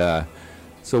 And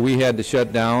so we had to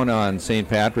shut down on St.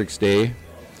 Patrick's Day.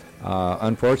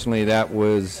 Unfortunately, that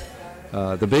was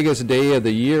the biggest day of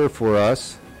the year for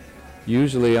us.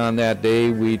 Usually on that day,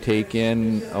 we take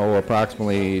in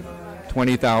approximately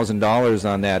 $20,000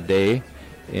 on that day.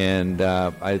 And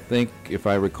I think, if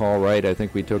I recall right, I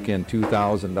think we took in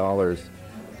 $2,000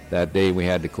 that day we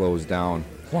had to close down.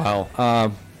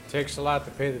 Wow. Takes a lot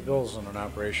to pay the bills in an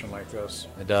operation like this.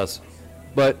 It does.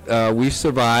 But we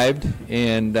survived,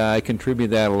 and I contribute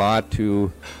that a lot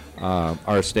to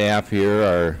our staff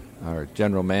here. Our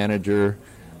general manager,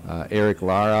 Eric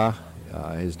Lara,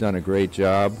 has done a great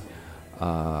job.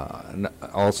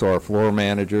 Also our floor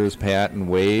managers, Pat and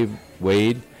Wade.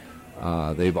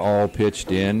 They've all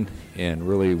pitched in and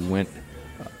really went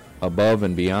above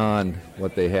and beyond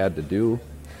what they had to do.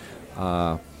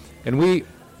 And we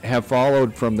have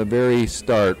followed from the very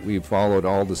start. We've followed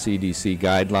all the CDC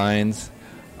guidelines,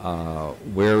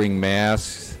 wearing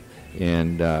masks,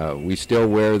 and we still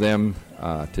wear them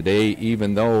today,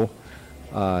 even though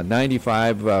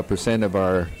 95% of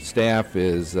our staff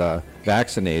is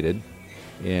vaccinated,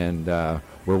 and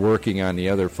we're working on the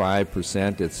other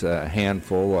 5%. It's a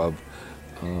handful of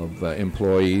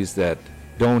employees that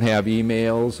don't have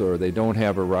emails or they don't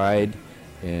have a ride,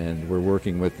 and we're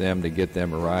working with them to get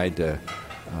them a ride to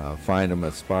find them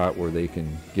a spot where they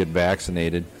can get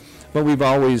vaccinated. But we've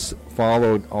always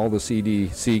followed all the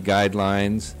CDC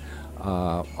guidelines.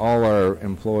 All our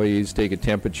employees take a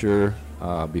temperature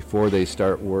before they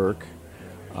start work.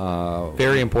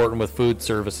 Very important with food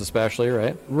service especially,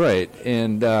 right? Right.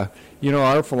 And,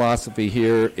 our philosophy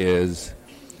here is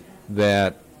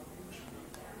that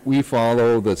we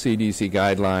follow the CDC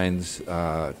guidelines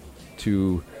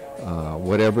to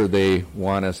whatever they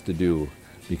want us to do,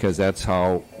 because that's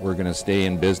how we're going to stay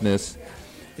in business.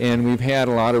 And we've had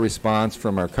a lot of response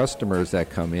from our customers that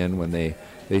come in when they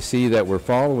see that we're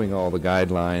following all the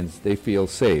guidelines. They feel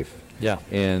safe. Yeah.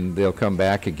 And they'll come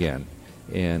back again.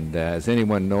 And as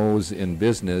anyone knows in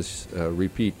business,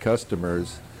 repeat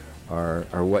customers are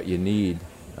what you need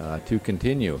to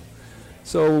continue.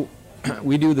 So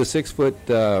we do the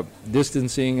 6-foot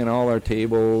distancing in all our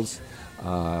tables,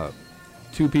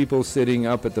 2 people sitting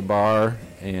up at the bar,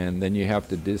 and then you have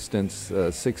to distance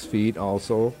 6 feet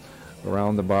also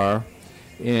around the bar.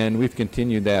 And we've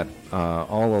continued that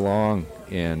all along.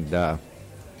 And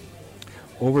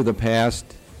over the past,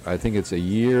 I think it's a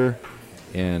year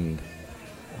and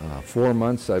 4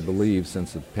 months, I believe,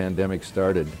 since the pandemic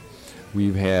started,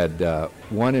 we've had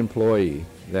 1 employee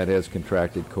that has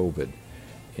contracted COVID.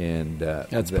 And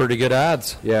That's pretty good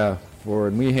odds. Yeah,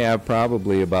 and we have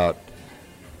probably about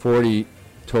 40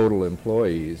 total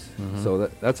employees, so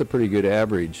that's a pretty good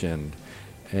average. And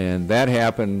that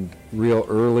happened real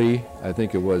early. I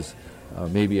think it was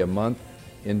maybe a month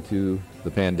into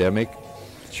the pandemic.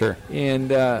 Sure.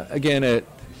 And again,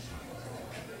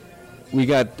 we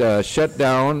got shut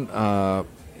down,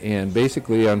 and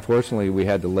basically, unfortunately, we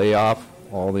had to lay off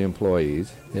all the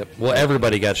employees. Yep. Well,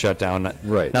 everybody got shut down.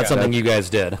 Right. Not something you guys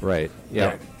did. Right.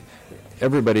 Yeah.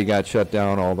 Everybody got shut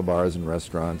down, all the bars and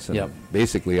restaurants, and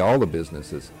basically all the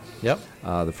businesses. Yep.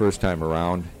 The first time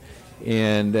around.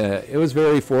 And it was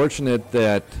very fortunate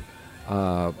that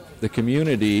the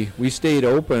community, we stayed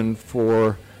open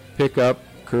for pickup,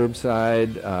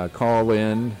 curbside, call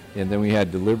in, and then we had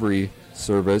delivery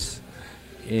service.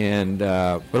 And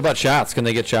what about shots? Can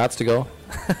they get shots to go?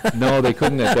 No, they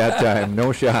couldn't at that time.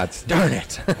 No shots. Darn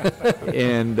it.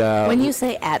 And When you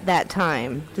say at that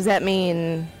time, does that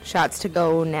mean shots to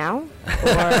go now?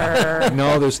 Or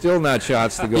no, there's still not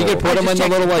shots to go. You could put them in the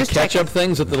little just ketchup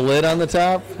things with the lid on the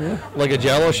top, like a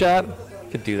Jello shot.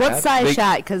 Could do that. what size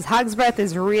shot? Because Hog's Breath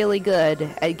is really good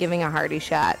at giving a hearty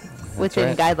shot.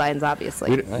 Within guidelines,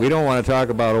 obviously. We don't want to talk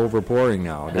about overpouring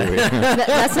now, do we?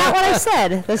 That's not what I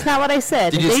said. That's not what I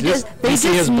said. Did you They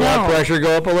see his know. blood pressure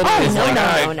go up a little? Oh, He's no, like, no,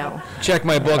 "All no, right, no. check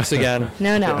my books again."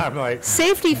 No, no. I'm like,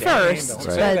 Safety first, don't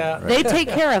but say that. they take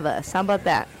care of us. How about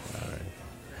that?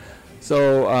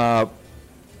 So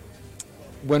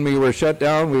when we were shut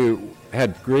down, we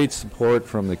had great support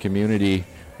from the community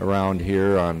around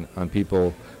here on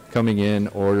people coming in,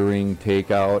 ordering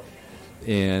takeout.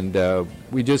 And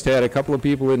we just had a couple of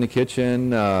people in the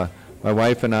kitchen. My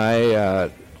wife and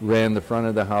I ran the front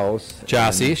of the house.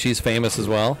 Jossie, she's famous as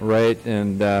well. Right,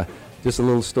 and just a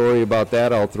little story about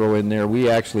that I'll throw in there. We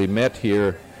actually met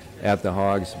here at the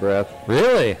Hog's Breath.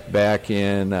 Really? Back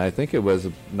in, I think it was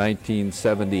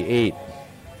 1978.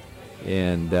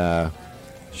 And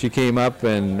she came up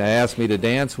and asked me to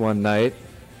dance one night.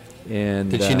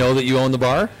 And Did she know that you own the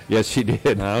bar? Yes, she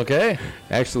did. Okay.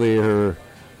 Actually, her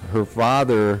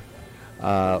father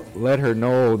let her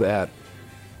know that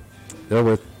there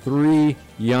were 3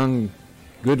 young,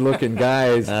 good-looking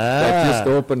guys that just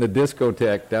opened a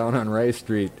discotheque down on Rice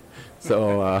Street.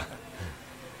 So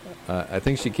I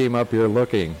think she came up here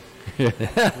looking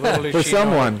for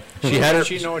someone. She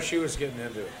know what she was getting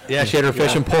into. Yeah, she had her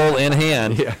fishing pole in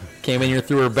hand. Yeah. Came in here,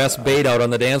 threw her best bait out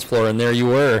on the dance floor, and there you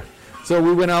were. So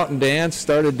we went out and danced,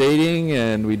 started dating,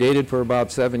 and we dated for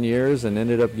about 7 years and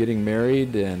ended up getting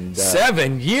married. And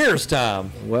 7 years,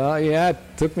 Tom. Well, yeah, it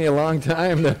took me a long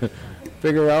time to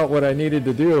figure out what I needed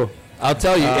to do. I'll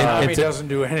tell you. Tommy doesn't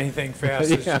do anything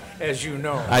fast, as you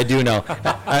know. I do know.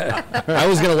 I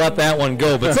was going to let that one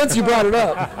go, but since you brought it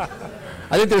up,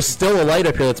 I think there's still a light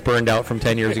up here that's burned out from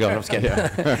 10 years ago. No, I'm just kidding.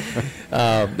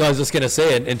 No, I was just going to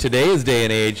say, in today's day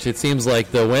and age, it seems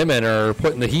like the women are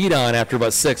putting the heat on after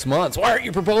about 6 months. Why aren't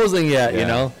you proposing yet? You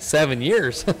know, 7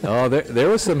 years. Oh, there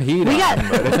was some heat We on. got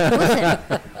listen.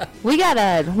 We got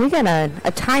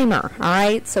a timer. All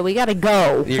right, so we got to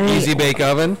go. Your easy bake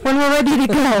oven. When we're ready to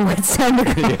go, it's time to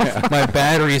go. My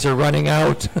batteries are running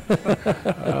out.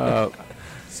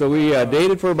 So we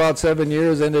dated for about 7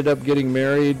 years, ended up getting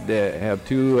married, have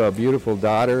 2 beautiful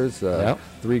daughters,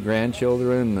 3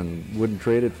 grandchildren, and wouldn't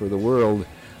trade it for the world.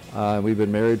 We've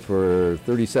been married for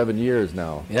 37 years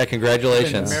now. Yeah,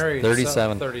 congratulations. Been married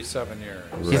 37. 37 years.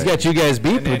 He's got you guys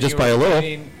beat And then just you by were a little.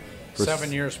 dating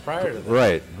 7 years prior to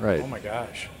that. Right. Oh my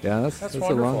gosh. Yeah, that's That's a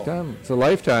long wonderful. time. It's a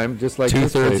lifetime, just like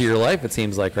this 2/3 place. of your life, it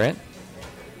seems like, right?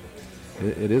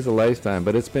 It is a lifetime,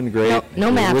 but it's been great. No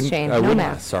I math, wouldn't- Shane. I No wouldn't-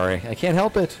 math. Sorry, I can't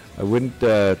help it. I wouldn't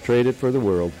trade it for the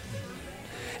world.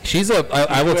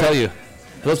 I will tell you,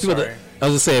 those people that, sorry. I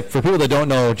was going to say, for people that don't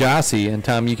know Jossie, and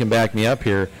Tom, you can back me up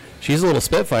here, she's a little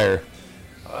Spitfire.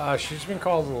 She's been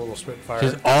called a little Spitfire.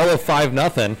 She's all of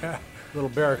 5-0, Little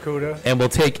Barracuda. and will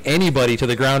take anybody to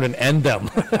the ground and end them.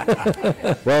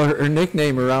 Well, her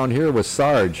nickname around here was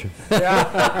Sarge. We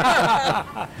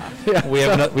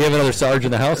have another Sarge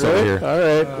in the house over here. All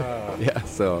right. Yeah.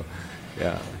 So,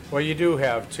 yeah. Well, you do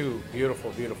have two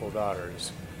beautiful, beautiful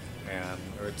daughters, and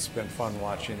it's been fun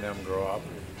watching them grow up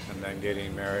and then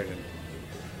getting married and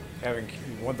having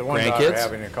the one daughter Grandkids?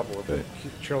 having a couple of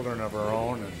children of her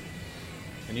own,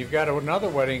 and you've got another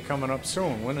wedding coming up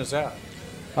soon. When is that?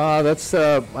 That's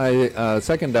my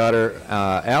second daughter,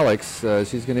 Alex.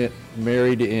 She's going to get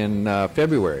married in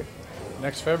February.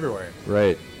 Next February.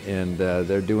 Right. And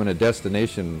they're doing a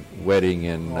destination wedding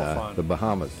in fun. the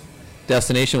Bahamas.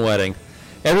 Destination wedding.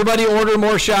 Everybody order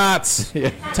more shots.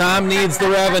 Tom needs the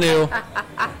revenue.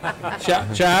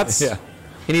 Shots? Yeah.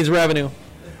 He needs revenue.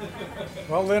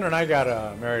 Well, Lynn and I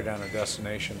got married on a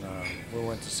destination. We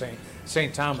went to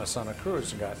St. Thomas on a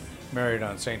cruise and got married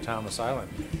on St. Thomas Island.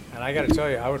 And I got to tell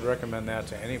you, I would recommend that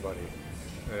to anybody.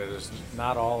 There's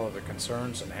not all of the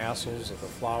concerns and hassles of the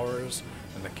flowers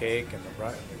and the cake and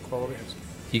the clothing.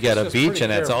 You got a It's just beach, pretty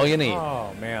and that's all you need.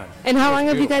 Oh, man. And how long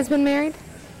It's have you beautiful. guys been married?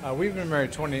 We've been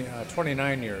married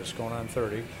 29 years, going on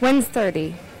 30. When's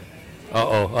 30?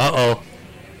 Uh-oh.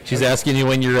 She's asking you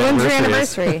when your When's your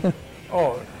anniversary is. anniversary?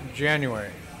 Oh, January.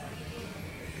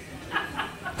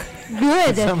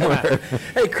 Good.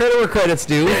 Hey, credit where credit's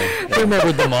due. I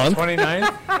remembered the month.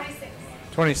 29th?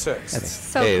 26th.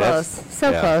 So Hey, close. that's-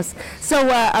 So yeah. close. So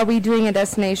are we doing a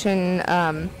destination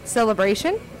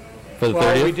celebration? For the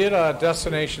Well, we 30th? did a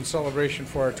destination celebration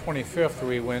for our 25th.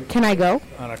 We went Can I go?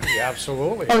 on a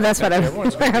absolutely. Oh, that's what I'm-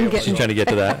 Everyone's gonna be I'm able to She's getting- go. trying to get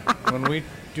to that. When we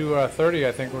do 30,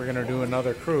 I think we're going to do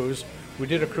another cruise. We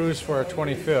did a cruise for our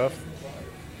 25th,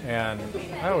 and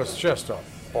that was just a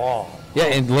ball. Yeah,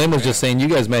 and Lynn was just saying you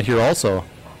guys met here also.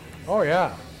 Oh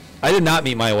yeah. I did not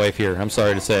meet my wife here. I'm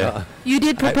sorry to say. You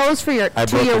did propose I to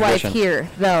broke your wife tradition. here,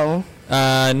 though.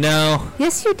 No.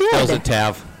 Yes, you did. That was a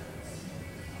TAV.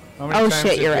 How many Oh times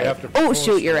shit, did you're you right. have to Oh propose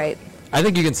shoot, to you're her? right. I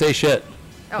think you can say shit.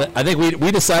 Oh. I think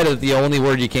we decided that the only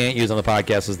word you can't use on the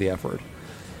podcast is the F word.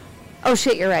 Oh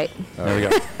shit, you're right. There we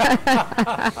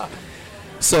go.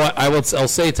 So I'll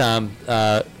say, Tom,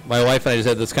 my wife and I just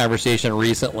had this conversation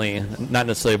recently, not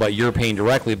necessarily about your pain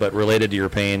directly, but related to your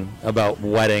pain about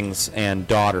weddings and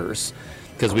daughters,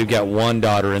 because we've got one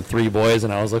daughter and 3 boys,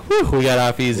 and I was like, whew, we got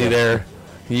off easy there.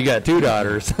 You got 2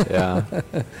 daughters. Yeah.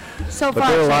 So But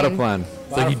far, they're a lot of Shane. fun.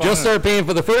 So you just started paying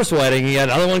for the first wedding, you got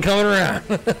another one coming around.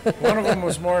 One of them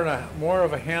was more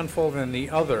of a handful than the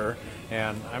other,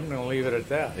 and I'm going to leave it at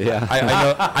that. Yeah. I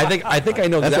know. I think I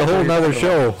know. That's exactly a whole what you're nother talking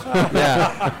show. about.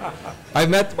 Yeah,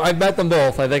 I've met them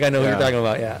both. I think I know who Yeah. you're talking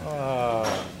about.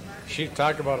 Yeah. She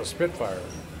talked about a Spitfire.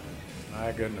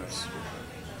 My goodness.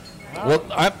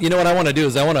 Well, you know what I want to do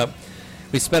is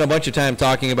we spent a bunch of time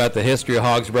talking about the history of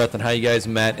Hog's Breath and how you guys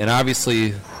met, and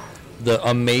obviously the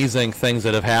amazing things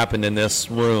that have happened in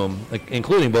this room,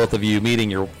 including both of you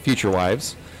meeting your future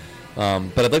wives.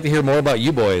 But I'd like to hear more about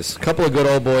you boys. A couple of good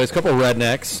old boys, a couple of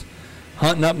rednecks,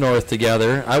 hunting up north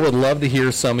together. I would love to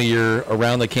hear some of your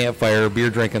around the campfire beer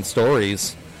drinking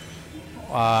stories.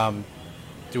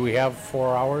 Do we have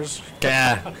 4 hours?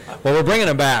 Yeah. Well, we're bringing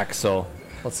them back, so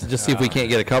let's just see if we can't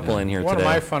get a couple in here One today.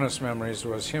 of my funnest memories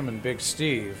was him and Big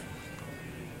Steve.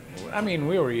 I mean,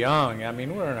 we were young. I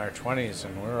mean, we were in our 20s,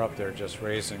 and we were up there just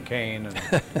raising Cain.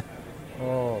 And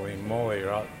holy moly,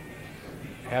 you're out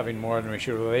having more than we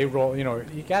should. They roll. You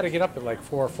got to get up at like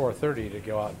 4:30 to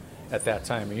go out at that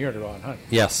time of year to go out and hunt.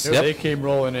 Yes. They, Yep. they came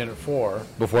rolling in at 4.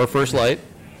 Before first light.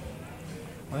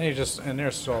 And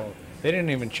they didn't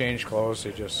even change clothes.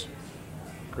 They just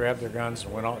grabbed their guns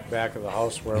and went out back of the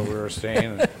house where we were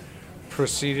staying and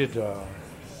proceeded to,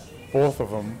 both of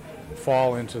them,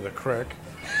 fall into the creek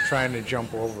trying to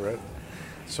jump over it.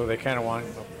 So they kind of wound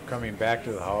up coming back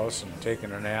to the house and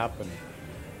taking a nap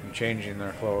and changing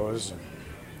their clothes.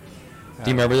 Do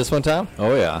you remember this one, Tom?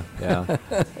 Oh, yeah. Yeah.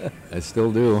 I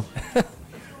still do.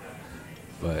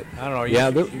 But I don't know. Yeah,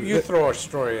 You throw a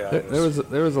story at us.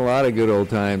 there was a lot of good old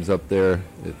times up there.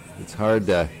 It's hard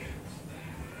to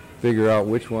figure out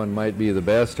which one might be the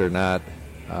best or not.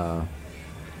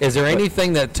 Is there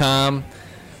anything that Tom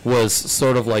was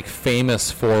sort of like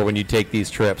famous for when you take these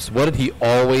trips? What did he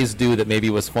always do that maybe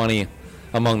was funny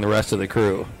among the rest of the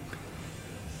crew?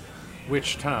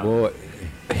 Which Tom? Well,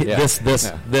 yeah.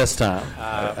 This time.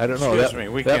 I don't know. Excuse me,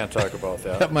 we can't talk about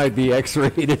that. That might be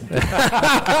X-rated.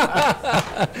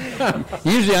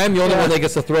 Usually I'm the only one that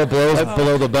gets to throw blows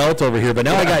below the belt over here, but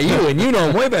now I got you, and you know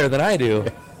him way better than I do.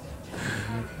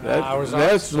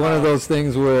 That's one of those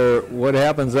things where what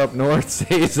happens up north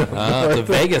stays up north. The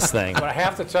Vegas thing. But I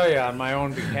have to tell you, on my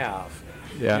own behalf,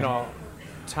 Yeah. you know,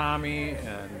 Tommy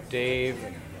and Dave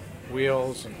and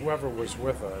Wheels and whoever was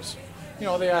with us, you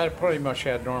know, they had pretty much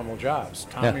had normal jobs.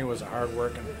 Tommy was a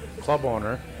hard-working club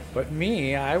owner, but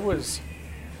me, I was,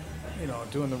 you know,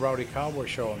 doing the Rowdy Cowboy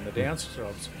show and the dance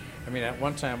clubs. I mean, at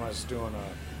one time I was doing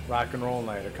a rock and roll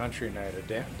night, a country night,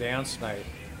 a dance night,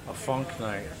 a funk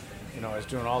night. You know, I was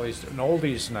doing all these, an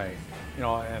oldies night, you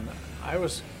know, and I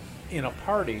was in a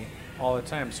party all the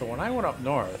time. So when I went up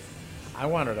north, I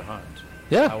wanted to hunt.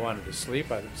 Yeah. I wanted to sleep.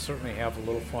 I'd certainly have a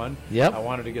little fun. Yep. I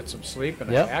wanted to get some sleep,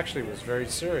 and Yep. I actually was very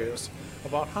serious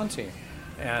about hunting.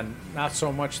 And not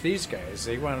so much these guys.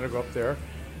 They wanted to go up there,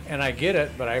 and I get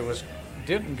it, but I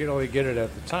didn't really get it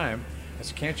at the time. I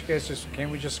said,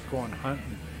 can't we just go and hunt?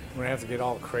 And we don't have to get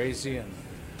all crazy. And,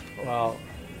 well,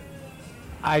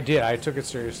 I did. I took it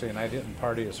seriously, and I didn't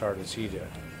party as hard as he did.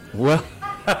 Well,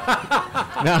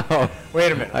 no.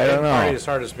 Wait a minute. I don't didn't know. party as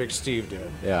hard as Big Steve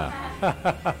did.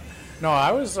 Yeah. No,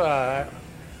 I was,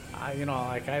 you know,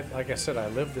 like I said, I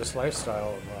lived this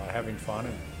lifestyle of having fun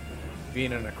and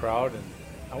being in a crowd, and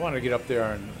I wanted to get up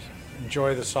there and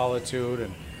enjoy the solitude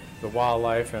and the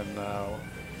wildlife. And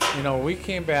you know, we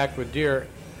came back with deer.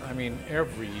 I mean,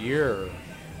 every year.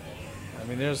 I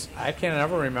mean, I can't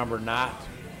ever remember not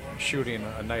shooting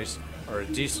a nice or a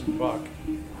decent buck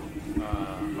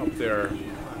up there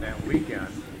on that weekend.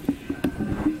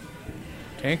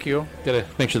 Thank you. Gotta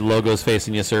make sure the logo's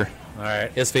facing you, sir. All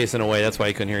right. It's facing away. That's why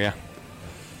you couldn't hear you.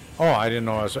 Oh, I didn't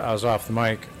know I was off the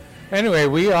mic. Anyway,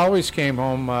 we always came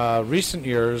home. Recent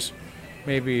years,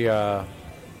 maybe I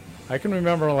can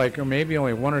remember like maybe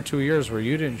only 1 or 2 years where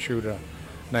you didn't shoot a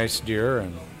nice deer,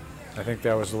 and I think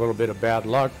that was a little bit of bad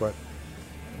luck. But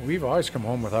we've always come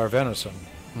home with our venison.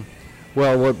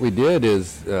 Well, what we did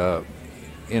is,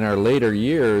 in our later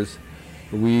years,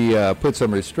 we put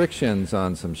some restrictions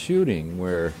on some shooting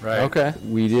where Right. Okay.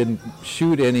 we didn't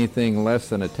shoot anything less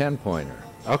than a 10-pointer.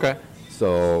 Okay.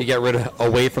 So You get rid of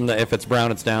away from the if it's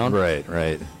brown, it's down.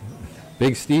 right.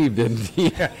 Big Steve didn't. He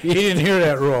He didn't hear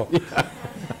that rule.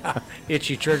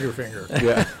 Itchy trigger finger.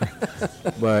 yeah.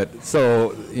 But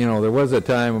so there was a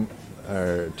time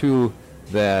or two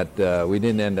that we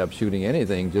didn't end up shooting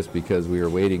anything just because we were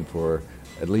waiting for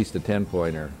at least a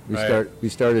 10-pointer. Right. We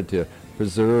started to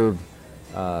preserve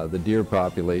the deer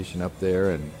population up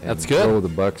there and That's good. grow the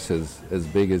bucks as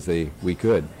big as we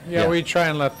could. Yeah, Yeah. we try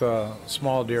and let the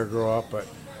small deer grow up, but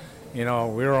we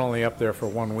were only up there for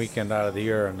one weekend out of the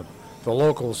year, and the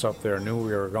locals up there knew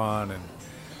we were gone, and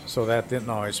so that didn't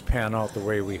always pan out the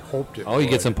way we hoped it Oh, you would.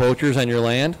 get some poachers on your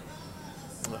land?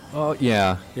 Oh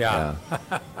yeah. Yeah.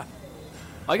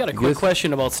 I got a quick Yes.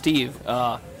 question about Steve.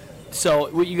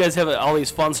 So you guys have all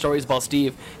these fun stories about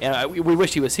Steve, and we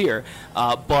wish he was here.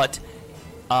 But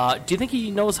do you think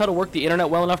he knows how to work the internet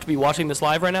well enough to be watching this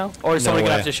live right now, or is No somebody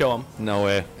gonna way. have to show him? No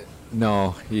way.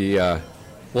 No, he.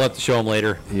 We'll have to show him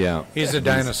later. Yeah. He's a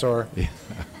dinosaur.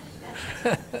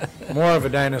 More of a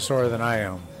dinosaur than I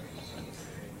am.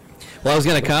 Well, I was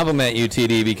going to compliment you,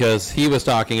 TD, because he was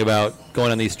talking about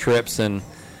going on these trips and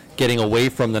getting away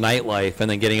from the nightlife and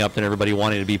then getting up and everybody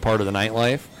wanting to be part of the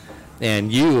nightlife.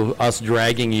 And us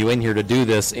dragging you in here to do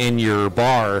this in your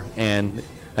bar. And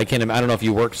I don't know if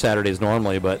you work Saturdays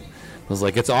normally, but I was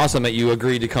like, it's awesome that you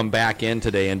agreed to come back in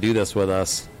today and do this with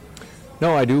us.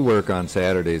 No, I do work on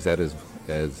Saturdays. That is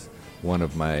as one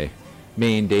of my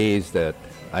main days that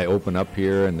I open up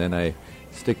here, and then I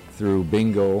stick through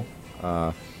bingo.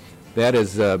 That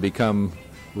has become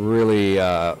really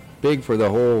big for the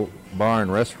whole bar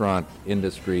and restaurant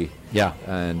industry. Yeah.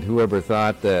 And whoever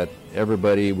thought that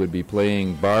everybody would be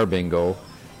playing bar bingo,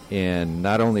 and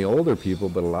not only older people,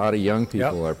 but a lot of young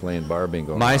people Yep. are playing bar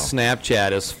bingo My now.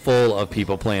 Snapchat is full of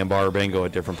people playing bar bingo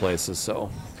at different places. So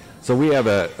we have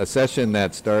a session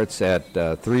that starts at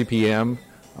 3 p.m.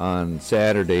 on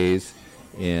Saturdays,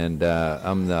 and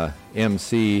I'm the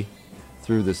MC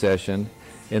through the session.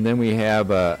 And then we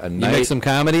have a You night. make some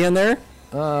comedy in there?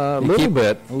 a you little keep-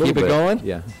 bit. A little keep it bit. going?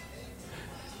 Yeah.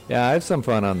 Yeah, I have some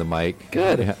fun on the mic.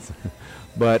 Good. Yeah.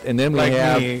 But, and then we Like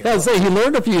have. me. Yeah, I'll say he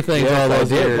learned a few things Yes, all I those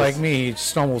did. years. Like me, he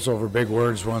stumbles over big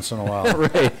words once in a while.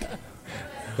 Right.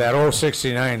 That old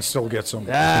 69 still gets them.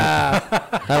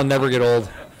 That'll never get old.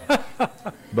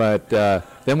 But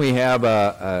then we have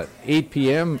a 8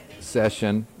 p.m.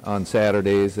 session on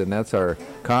Saturdays, and that's our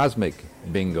Cosmic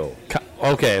Bingo.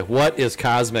 Okay, what is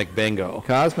Cosmic Bingo?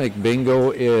 Cosmic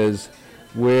Bingo is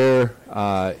where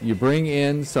you bring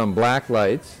in some black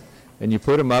lights and you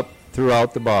put them up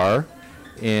throughout the bar,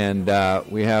 and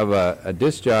we have a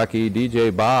disc jockey,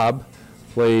 DJ Bob,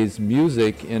 plays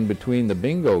music in between the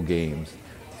bingo games,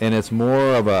 and it's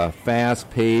more of a fast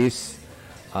pace,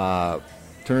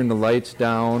 turn the lights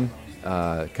down,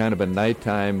 kind of a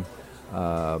nighttime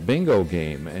bingo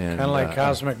game. And Kind of like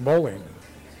Cosmic Bowling.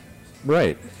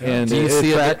 right. And Do you it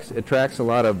see attracts a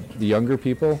lot of the younger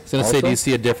people. I was going to say, do you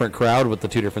see a different crowd with the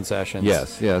two different sessions?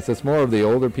 Yes. It's more of the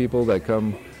older people that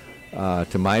come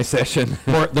to my session.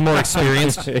 The more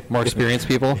experienced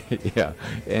people? Yeah,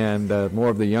 and more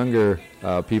of the younger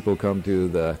people come to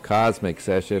the Cosmic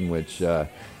session, which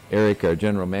Eric, our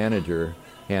general manager,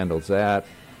 handles that,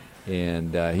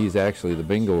 and he's actually the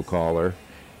bingo caller.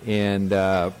 And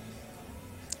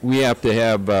we have to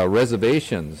have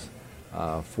reservations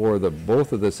for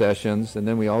both of the sessions, and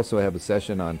then we also have a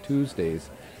session on Tuesdays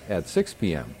at 6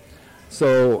 p.m.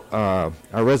 So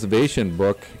our reservation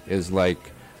book is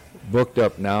booked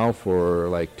up now for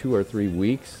like 2 or 3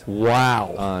 weeks.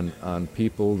 Wow. On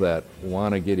people that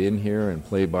want to get in here and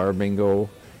play bar bingo.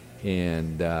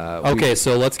 And Okay,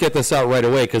 so let's get this out right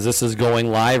away because this is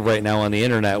going live right now on the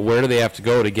internet. Where do they have to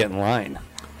go to get in line?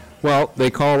 Well,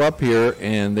 they call up here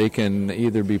and they can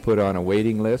either be put on a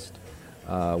waiting list,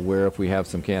 where if we have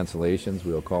some cancellations,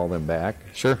 we'll call them back.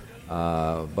 Sure.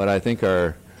 But I think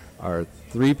our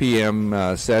 3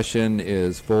 p.m. Session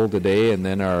is full today, and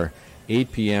then our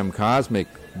 8 p.m. Cosmic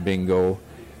Bingo,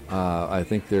 I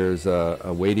think there's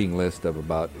a waiting list of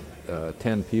about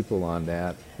 10 people on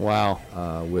that. Wow.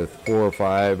 With 4 or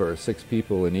 5 or 6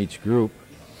 people in each group.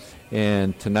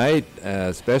 And tonight,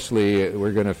 especially,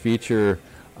 we're going to feature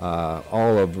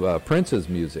all of Prince's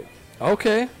music.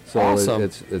 Okay. So awesome.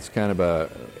 it's kind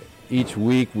of each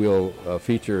week we'll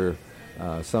feature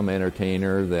some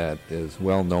entertainer that is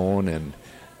well known, and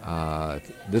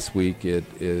this week it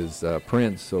is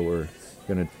Prince, so we're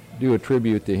going to do a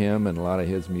tribute to him and a lot of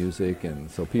his music, and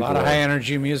so people A lot of high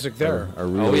energy music there. are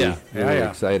really, yeah.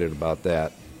 excited about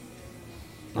that.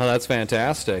 Oh, that's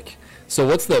fantastic. So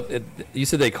what's you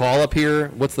said they call up here.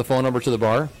 What's the phone number to the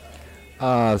bar?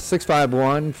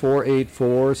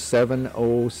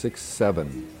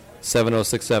 651-484-7067.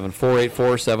 7067.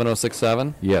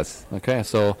 484-7067? Yes. Okay,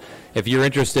 so if you're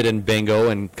interested in bingo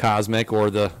and Cosmic or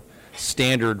the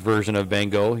standard version of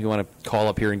bingo, you want to call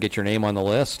up here and get your name on the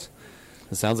list.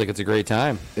 It sounds like it's a great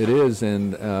time. It is,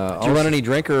 and Do you run any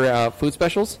drink or food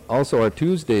specials? also our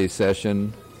Tuesday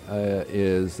session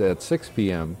is at 6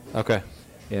 p.m. Okay.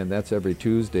 and that's every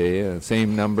Tuesday.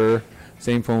 Same number,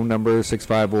 same phone number,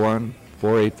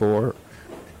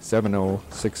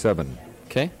 651-484-7067.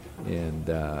 Okay. And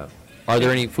Are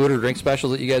there any food or drink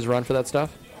specials that you guys run for that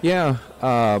stuff? yeah,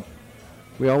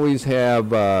 we always have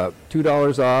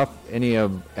 $2 off any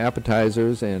of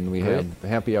appetizers, and we have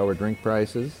happy hour drink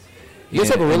prices. You guys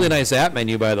have a really nice app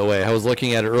menu, by the way. I was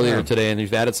looking at it earlier Yeah. today, and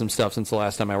you've added some stuff since the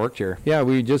last time I worked here. Yeah,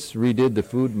 we just redid the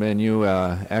food menu.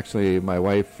 Actually, my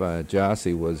wife,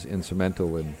 Jossie, was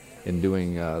instrumental in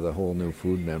doing the whole new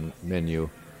food menu.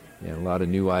 And a lot of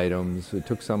new items. We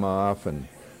took some off,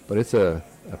 but it's a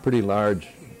pretty large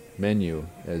menu,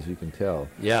 as you can tell.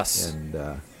 Yes. And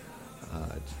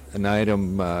an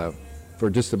item for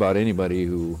just about anybody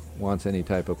who wants any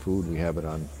type of food, we have it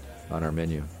on our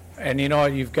menu. And you know,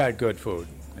 you've got good food.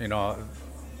 You know,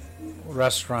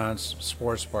 restaurants,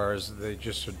 sports bars, they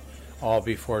just should all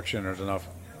be fortunate enough,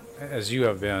 as you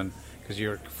have been, because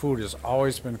your food has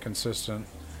always been consistent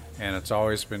and it's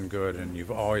always been good, and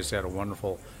you've always had a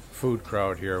wonderful food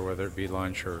crowd here, whether it be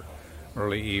lunch or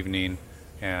early evening,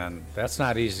 and that's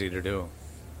not easy to do.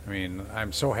 I mean,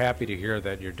 I'm so happy to hear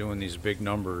that you're doing these big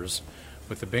numbers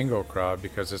with the bingo crowd,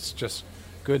 because it's just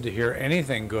good to hear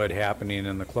anything good happening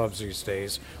in the clubs these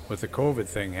days with the COVID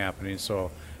thing happening. So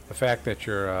the fact that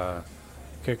you're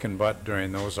kicking butt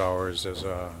during those hours is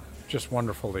just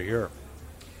wonderful to hear.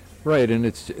 Right, and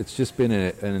it's just been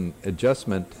an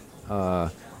adjustment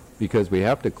because we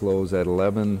have to close at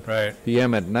 11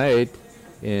 p.m. at night,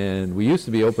 and we used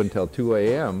to be open till 2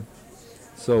 a.m.,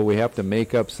 so we have to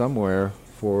make up somewhere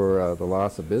for the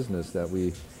loss of business that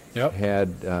we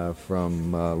had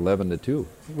from 11 to 2.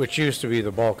 Which used to be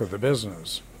the bulk of the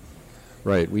business.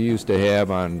 Right. We used to have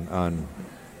on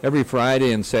every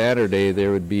Friday and Saturday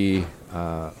there would be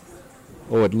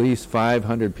at least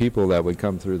 500 people that would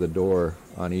come through the door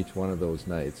on each one of those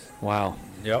nights. Wow.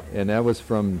 Yep. And that was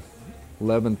from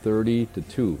 11:30 to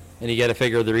 2. And you got to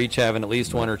figure they're each having at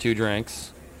least one or two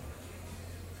drinks.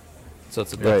 So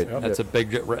it's a Right. that's a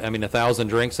big. I mean, 1,000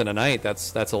 drinks in a night.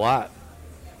 That's a lot.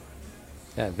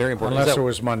 Yeah, very important. Unless Is it that-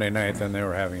 was Monday night, then they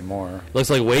were having more. looks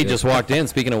like Wade just walked in.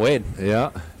 Speaking of Wade,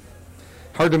 Yeah.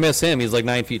 hard to miss him. He's like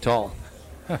 9 feet tall.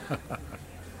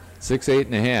 6'8"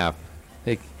 and a half.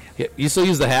 Hey, you still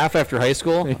use the half after high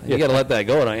school? You got to let that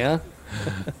go, don't you?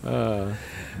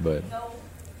 But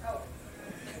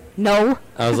No.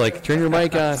 I was like, turn your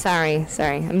mic on. Sorry.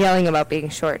 I'm yelling about being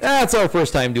short. That's our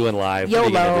first time doing live. What are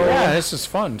you gonna YOLO. do? Yeah, this is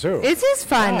fun, too. It is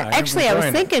fun. Yeah, I'm Actually, I was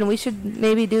enjoying it. thinking we should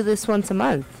maybe do this once a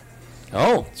month.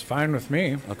 Oh, It's fine with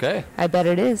me. okay. I bet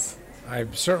it is.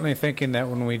 I'm certainly thinking that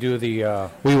when we do the,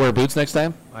 We wear boots next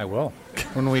time? I will,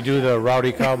 when we do the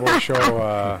Rowdy Cowboy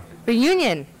Show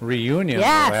Reunion. reunion,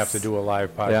 Yes. we'll have to do a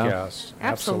live podcast.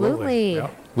 Absolutely.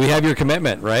 Yep. We have your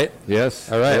commitment, right? yes,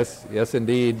 All right. yes,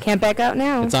 indeed. Can't back out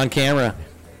now. It's on camera.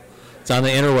 It's on the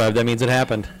interweb. That means it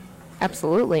happened.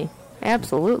 Absolutely.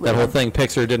 Absolutely. That whole thing,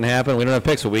 Pixar, didn't happen. We don't have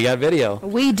Pixar. We got video.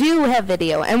 We do have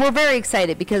video, and we're very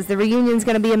excited because the reunion's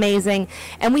going to be amazing.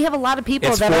 And we have a lot of people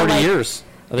It's that 40 are like, years.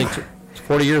 I think it's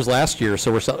 40 years last year,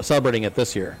 so we're celebrating it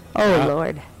this year. oh,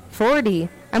 Lord. 40.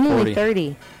 I'm 40. only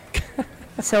 30.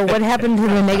 So what happened to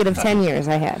the negative 10 years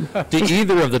I had? Do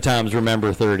either of the Toms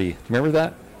remember 30? Remember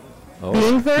that? Being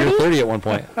You 30? were 30 at one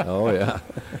point. Oh, yeah.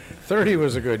 30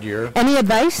 was a good year. Any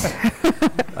advice?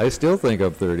 I still think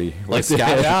I'm 30. Like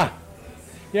Scott.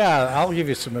 Yeah, I'll give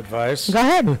you some advice. Go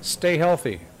ahead. Stay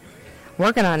healthy.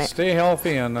 Working on it. Stay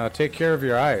healthy and take care of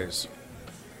your eyes.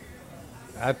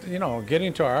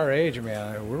 Getting to our age,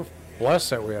 man, we're blessed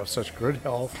that we have such good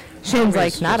health. Shane's like,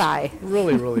 It's not just I.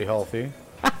 Really, really healthy.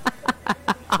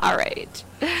 All right.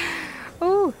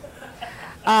 Ooh.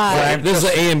 This is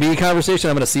an A and B conversation.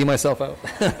 I'm going to see myself out.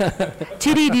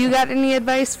 TD, do you got any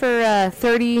advice for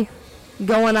 30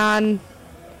 going on?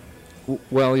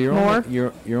 Well, you're More?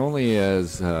 only, you're only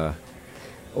as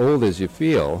old as you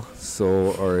feel,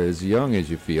 or as young as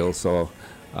you feel. So,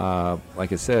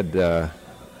 like I said,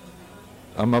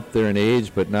 I'm up there in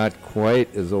age, but not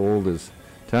quite as old as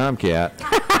Tomcat.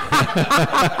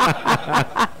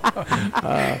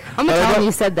 I'm going to tell him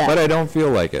you said But that. I don't feel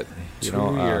like it.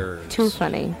 2 years. Too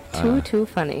funny. Too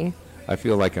funny. I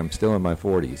feel like I'm still in my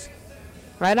 40s.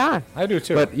 Right on. I do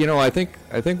too. But I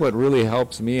think what really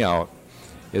helps me out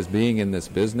is being in this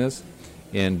business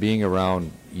and being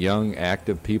around young,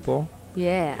 active people.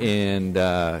 Yeah. And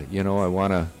I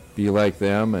want to be like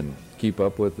them and keep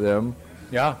up with them.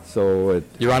 yeah. So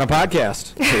You're on a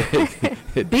podcast.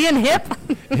 Being hip?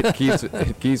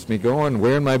 it keeps me going,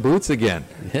 wearing my boots again.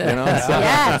 So-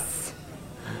 Yes.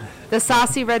 The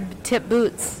saucy red tip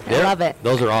boots. I love it.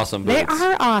 Those are awesome boots. They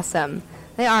are awesome.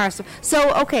 They are awesome.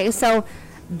 So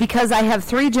because I have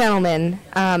 3 gentlemen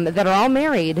that are all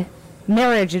married,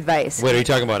 marriage advice. Wait, are you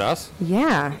talking about us?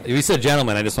 Yeah. You said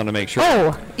gentlemen. I just want to make sure.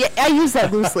 Oh, yeah, I use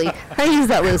that loosely. All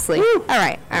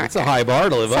right. It's a high bar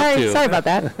to live up to. Sorry about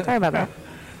that.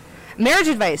 Marriage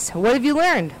advice. What have you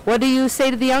learned? What do you say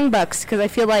to the young bucks? Because I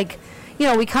feel like,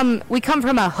 we come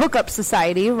from a hookup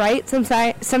society, right?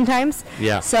 Sometimes.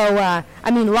 Yeah. So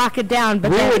lock it down. But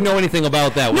We then, wouldn't know anything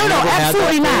about that. We No, never had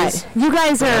absolutely that not. phase. You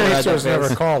guys It are was never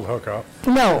called hookup.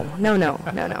 no.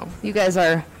 You guys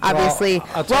are obviously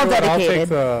I'll tell well you what,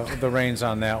 dedicated. I'll take the reins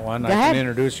on that one. I ahead. can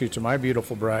introduce you to my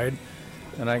beautiful bride,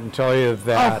 and I can tell you Oh,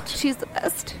 that. she's the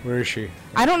best. Where is she?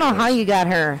 I don't know how you got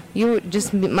her. You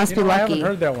just must be I lucky. haven't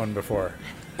heard that one before.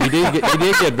 You did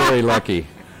get very lucky.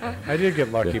 I did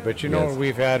get lucky, but you know Yes. what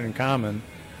we've had in common?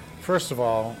 First of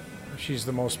all, she's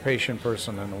the most patient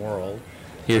person in the world.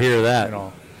 You hear that?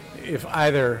 If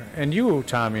either, and you,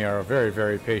 Tommy, are a very,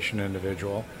 very patient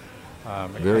individual.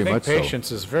 Very I think much so.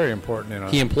 patience is very important in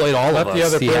a He employed all Let of the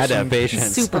us. other He had to have person-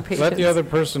 patience. Super patient. Let the other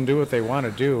person do what they want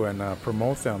to do and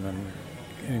promote them and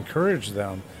encourage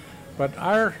them. But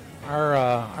our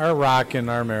rock in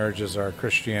our marriage is our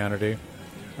Christianity,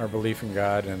 our belief in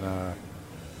God, and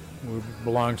we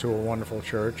belong to a wonderful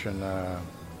church, and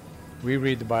we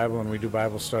read the Bible and we do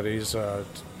Bible studies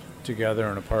together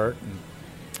and apart. And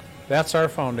that's our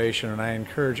foundation, and I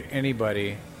encourage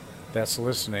anybody that's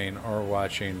listening or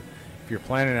watching, if you're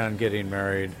planning on getting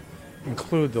married,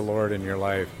 include the Lord in your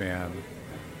life, man.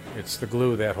 It's the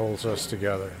glue that holds us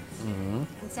together. And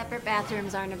separate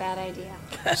bathrooms aren't a bad idea.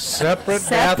 Separate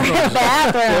Separate bathrooms.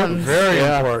 bathrooms. Very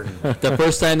important. The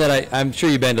first time that I'm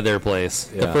sure you've been to their place.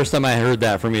 The Yeah. first time I heard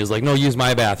that from you was like, no, use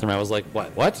my bathroom. I was like,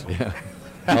 what? Yeah.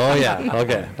 Oh, yeah.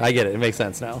 Okay. I get it. It makes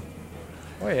sense now.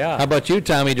 Oh, yeah. How about you,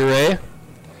 Tommy DeRay?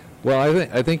 Well,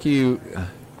 I think you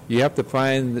have to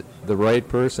find the right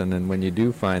person, and when you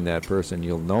do find that person,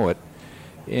 you'll know it.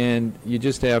 and you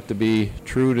just have to be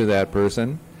true to that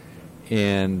person,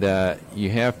 and you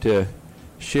have to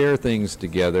share things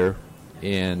together,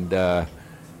 and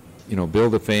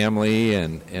build a family,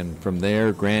 and from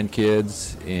there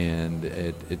grandkids, and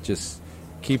it just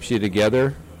keeps you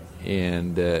together,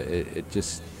 and it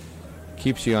just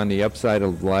keeps you on the upside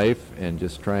of life, and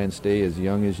just try and stay as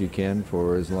young as you can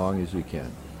for as long as you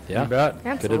can. Yeah, You bet.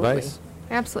 Absolutely. good advice.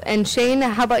 Absolutely. And Shane,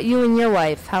 how about you and your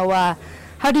wife? How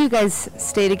do you guys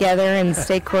stay together and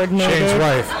stay coordinated? Shane's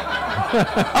wife.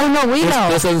 Oh no, we know.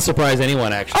 This doesn't surprise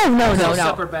anyone, actually. Oh no, no, no.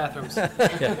 Separate bathrooms.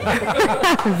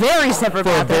 Very separate For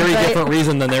a bathrooms, very right? different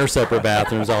reason than their separate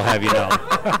bathrooms, I'll have you know.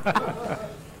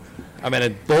 I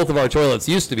mean, both of our toilets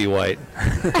used to be white.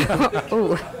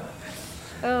 Ooh.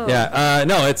 Oh. Yeah,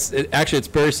 no, it's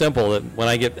very simple. That when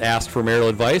I get asked for marital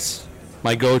advice,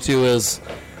 my go-to is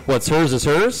what's hers is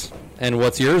hers, and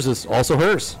what's yours is also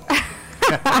hers.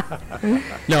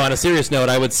 No, on a serious note,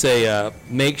 I would say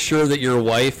make sure that your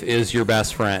wife is your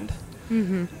best friend.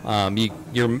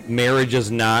 Your marriage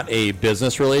is not a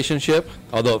business relationship,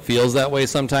 although it feels that way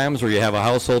sometimes, where you have a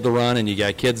household to run and you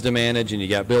got kids to manage and you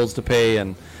got bills to pay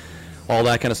and all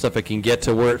that kind of stuff. It can get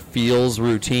to where it feels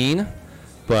routine.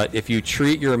 But if you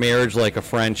treat your marriage like a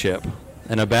friendship,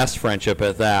 and a best friendship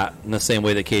at that, in the same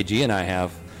way that KG and I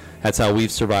have, that's how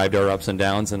we've survived our ups and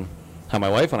downs, and how my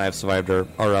wife and I have survived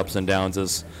our ups and downs,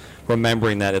 is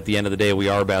remembering that at the end of the day we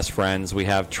are best friends, we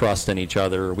have trust in each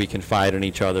other, we confide in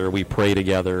each other, we pray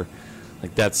together.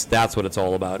 Like that's what it's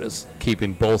all about, is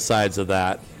keeping both sides of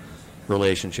that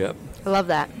relationship. I love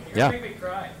that. Yeah.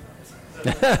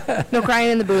 No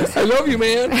crying in the booth. I love you,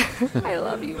 man. I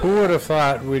love you. Who would have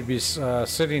thought we'd be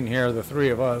sitting here, the three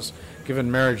of us,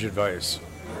 giving marriage advice?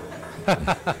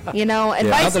 You know, Not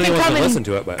advice that can anyone come can in listen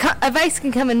to it, but advice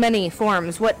can come in many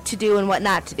forms. What to do and what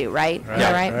not to do, right? Is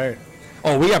that right?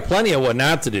 oh, we got plenty of what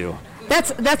not to do.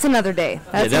 That's another day.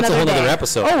 That's a another whole day. other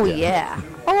episode. Oh yeah.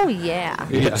 Oh yeah.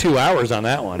 You get 2 hours on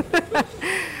that one.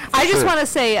 I just want to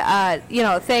say,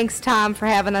 thanks, Tom, for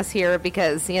having us here,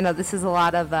 because, this is a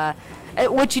lot of,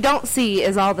 what you don't see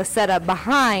is all the setup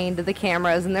behind the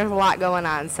cameras, and there's a lot going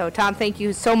on. So, Tom, thank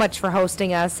you so much for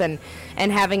hosting us and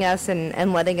having us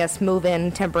and letting us move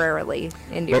in temporarily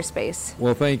into your space.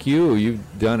 Well, thank you.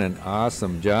 You've done an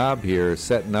awesome job here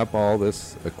setting up all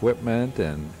this equipment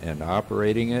and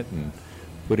operating it and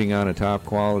putting on a top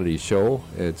quality show.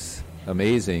 It's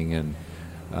amazing, and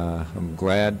I'm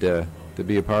glad to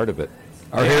be a part of it.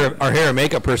 Our hair and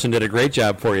makeup person did a great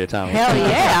job for you, Tommy. Hell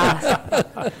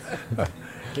yeah.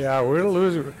 Yeah, we're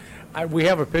losing. We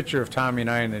have a picture of Tommy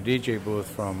and I in the DJ booth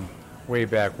from way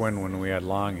back when we had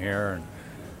long hair and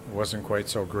it wasn't quite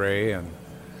so gray, and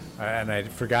I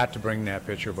forgot to bring that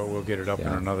picture, but we'll get it up in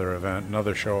another event,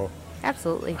 another show.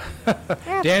 Absolutely.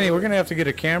 Danny, we're going to have to get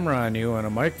a camera on you and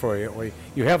a mic for you.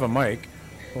 You have a mic.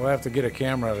 We'll have to get a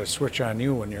camera to switch on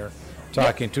you when you're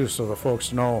talking too, so the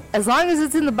folks know. As long as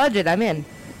it's in the budget, I'm in.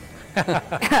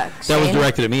 That was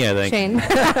directed at me, I think. Shane.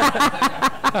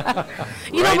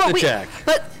 Write the check.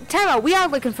 But time out, we are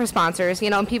looking for sponsors,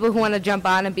 and people who want to jump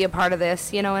on and be a part of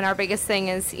this, and our biggest thing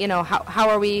is, how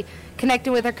are we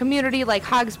connecting with our community, like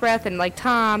Hog's Breath and like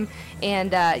Tom,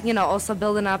 and, also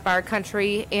building up our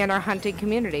country and our hunting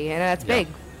community, and that's big.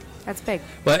 That's big.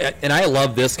 And I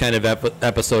love this kind of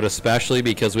episode especially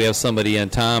because we have somebody in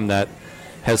Tom that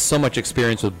has so much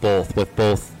experience with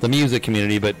both the music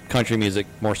community, but country music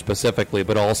more specifically,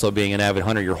 but also being an avid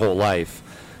hunter your whole life.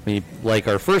 I mean, like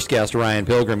our first guest, Ryan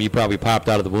Pilgrim, you probably popped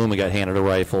out of the womb and got handed a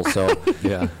rifle. So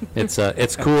yeah,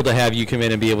 it's cool to have you come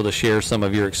in and be able to share some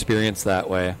of your experience that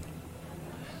way.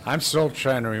 I'm still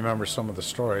trying to remember some of the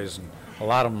stories, and a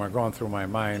lot of them are going through my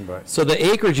mind. But so the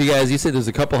acreage, you guys, you said there's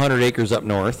a couple hundred acres up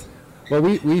north. Well,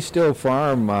 we still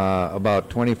farm about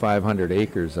 2,500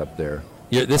 acres up there.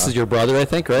 This is your brother, I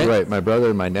think, right? Right, my brother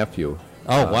and my nephew.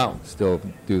 Oh, wow. Still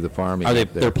do the farming. Are they?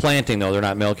 up there. They're planting though. They're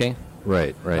not milking.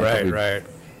 Right. Right.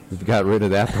 We've got rid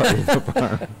of that part of the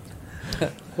farm.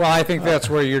 Well, I think that's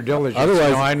where you're diligent.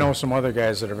 Otherwise, I know some other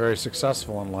guys that are very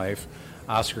successful in life.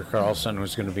 Oscar Carlson,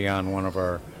 who's going to be on one of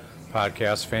our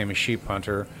podcasts, famous sheep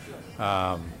hunter.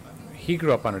 He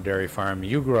grew up on a dairy farm.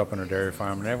 You grew up on a dairy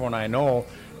farm, and everyone I know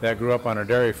that grew up on a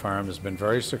dairy farm has been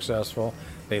very successful.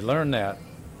 They learn that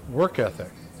work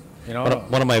ethic.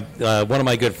 One of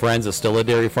my good friends is still a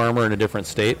dairy farmer in a different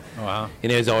state. Wow.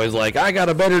 And he's always like, I got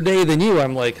a better day than you.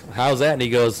 I'm like, how's that? And he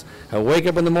goes, I wake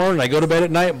up in the morning, I go to bed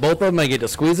at night, both of them I get to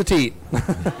squeeze a teat.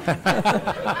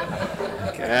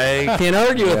 I can't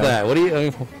argue with that.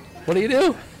 What do you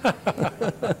do?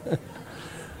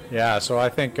 Yeah, so I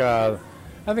think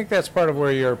that's part of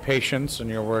where your patience and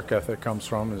your work ethic comes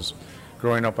from, is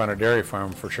growing up on a dairy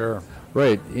farm for sure.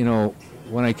 Right.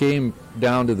 when I came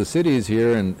down to the cities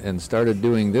here and started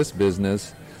doing this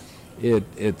business,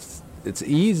 it's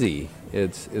easy.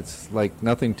 It's like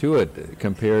nothing to it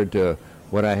compared to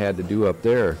what I had to do up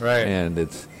there. Right. And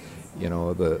it's,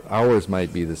 the hours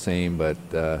might be the same, but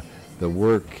the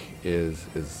work is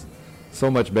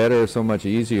so much better, so much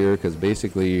easier, because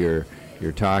basically you're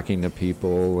talking to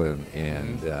people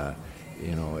and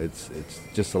it's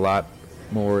just a lot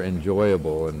more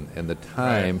enjoyable, and the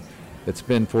time. Right. It's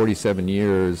been 47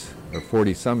 years, or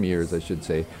 40-some years, I should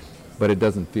say, but it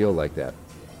doesn't feel like that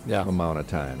amount of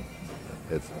time.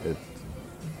 It's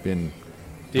been.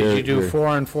 Did you do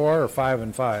 4 and 4 or 5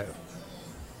 and 5?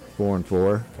 4 and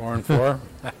 4. 4 and 4.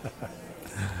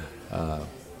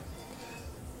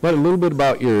 But a little bit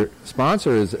about your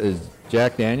sponsor. Is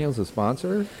Jack Daniels a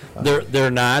sponsor?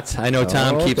 They're not. I know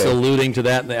Tom keeps alluding to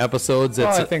that in the episodes. Well,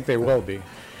 I think they will be.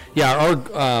 Yeah,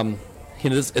 our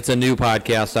it's a new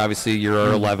podcast. Obviously, you're our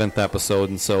 11th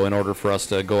episode, and so in order for us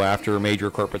to go after a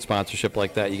major corporate sponsorship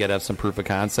like that, you got to have some proof of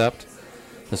concept.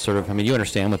 You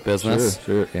understand with business.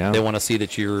 Sure, yeah. They want to see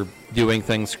that you're doing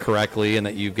things correctly and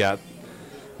that you've got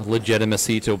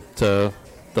legitimacy to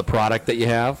the product that you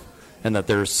have, and that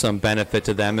there's some benefit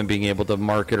to them in being able to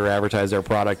market or advertise their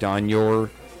product on your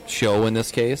show in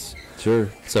this case. Sure.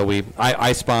 So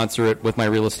I sponsor it with my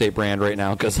real estate brand right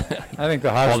now because I think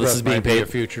the Hogs Breath might be a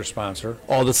future sponsor.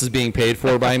 All this is being paid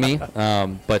for by me,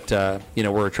 but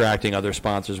we're attracting other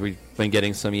sponsors. We've been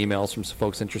getting some emails from some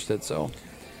folks interested. So,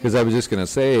 because I was just going to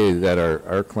say that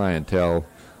our clientele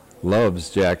loves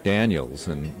Jack Daniels,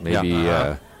 and maybe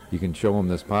you can show them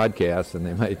this podcast, and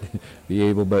they might be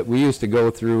able. But we used to go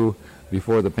through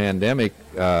before the pandemic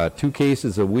 2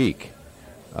 cases a week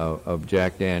of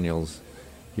Jack Daniels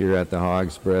here at the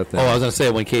Hogs Breath. I was going to say,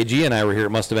 when KG and I were here, it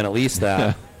must have been at least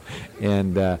that.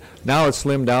 And now it's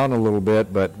slimmed down a little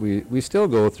bit, but we still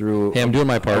go through. Hey, I'm doing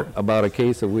my part. About a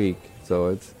case a week,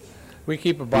 so we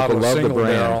keep a bottle of single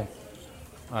barrel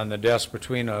on the desk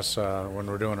between us when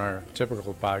we're doing our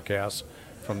typical podcast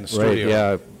from the studio.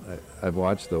 Right? Yeah, I've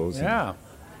watched those. Yeah.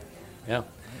 Yeah.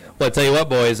 Well, I tell you what,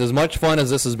 boys, as much fun as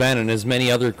this has been, and as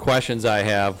many other questions I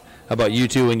have about you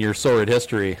two and your sordid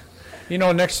history.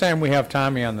 Next time we have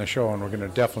Tommy on the show, and we're going to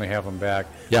definitely have him back.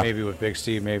 Yeah. Maybe with Big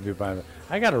Steve, maybe by the.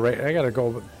 I got to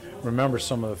go remember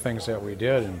some of the things that we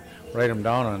did and write them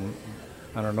down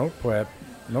on a notepad,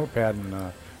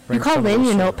 and. You call Lynn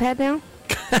your notepad now?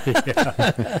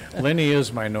 Lenny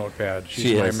is my notepad.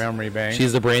 She's my memory bank.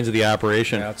 She's the brains of the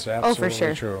operation. That's absolutely for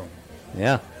sure. true.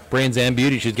 Yeah, brains and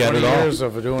beauty. She's got it all. 20 years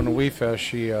of doing the Wee Fest,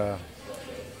 she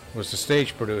was the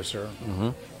stage producer,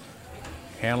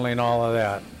 handling all of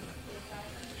that.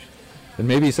 And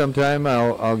maybe sometime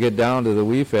I'll get down to the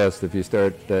Wee Fest if you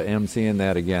start emceeing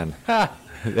that again.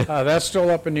 That's still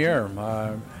up in the air.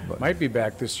 Might be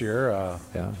back this year.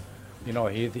 Yeah.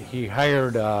 He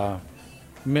hired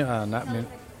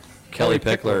Kelly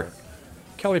Pickler.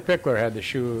 Kelly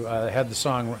Pickler had the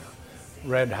song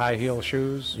 "Red High Heel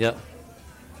Shoes." Yep.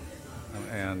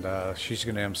 And she's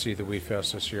going to MC the Wee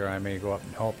Fest this year. I may go up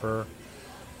and help her,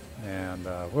 and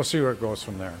we'll see where it goes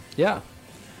from there. Yeah.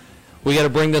 We got to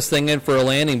bring this thing in for a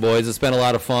landing, boys. It's been a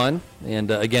lot of fun. And,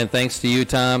 again, thanks to you,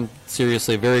 Tom.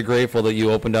 Seriously, very grateful that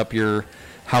you opened up your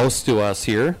house to us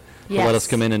here to let us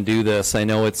come in and do this. I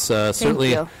know it's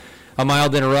certainly a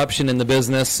mild interruption in the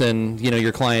business and,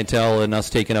 your clientele and us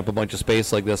taking up a bunch of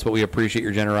space like this, but we appreciate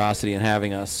your generosity in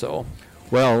having us. So,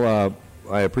 well,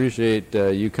 I appreciate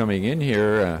you coming in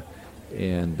here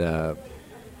and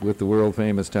with the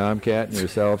world-famous Tomcat and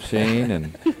yourself, Shane,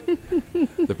 and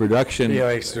the production. He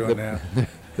likes doing that.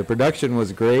 The production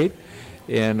was great,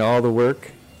 and all the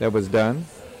work that was done.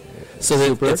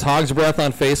 So it's Hogs Breath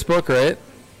on Facebook, right?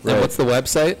 And what's the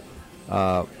website?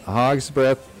 Hogs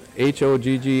Breath,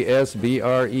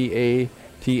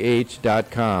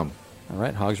 HOGGSBREATH.com. All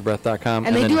right, hogsbreath.com.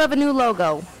 And they do have a new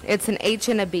logo. It's an H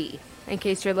and a B, in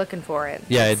case you're looking for it.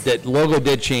 Yeah, that logo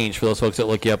did change for those folks that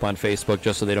look you up on Facebook,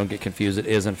 just so they don't get confused. It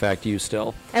is, in fact, you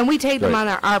still. And we tagged them on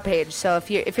our page, so if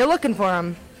you're looking for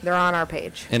them, they're on our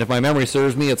page. And if my memory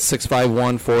serves me, it's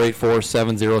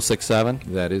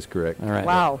 651-484-7067. That is correct. All right.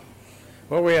 Wow.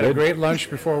 Well, we had a great lunch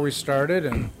before we started,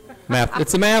 and math.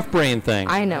 It's a math brain thing.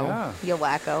 I know. Yeah. You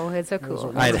wacko. It's so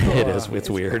cool. It is. It's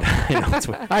weird.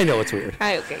 I know it's weird.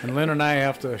 Okay. And Lynn and I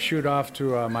have to shoot off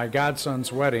to my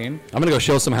godson's wedding. I'm going to go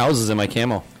show some houses in my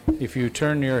camo. If you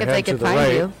turn your If they head to could the find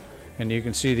right, you. and you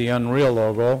can see the Unreal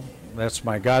logo, that's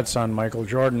my godson, Michael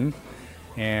Jordan,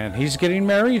 and he's getting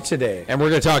married today. And we're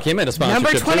going to talk him into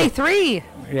sponsorship, Number 23.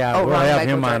 Yeah, Oh, we'll wrong, have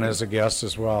Michael him on Jordan. as a guest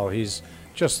as well. He's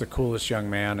just the coolest young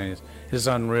man. And his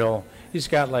Unreal. He's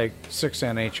got like 6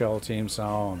 NHL teams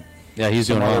now. And Yeah, he's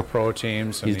some doing other well. pro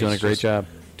teams. And He's doing a great just job.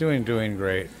 Doing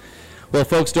great. Well,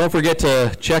 folks, don't forget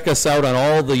to check us out on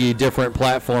all the different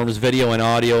platforms, video and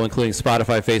audio, including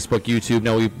Spotify, Facebook, YouTube.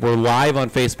 Now, we're live on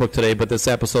Facebook today, but this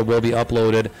episode will be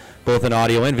uploaded both in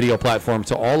audio and video platform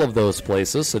to all of those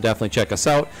places, so definitely check us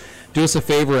out. Do us a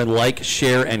favor and like,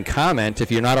 share, and comment. If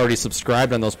you're not already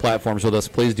subscribed on those platforms with us,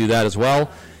 please do that as well.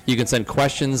 You can send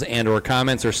questions and or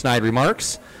comments or snide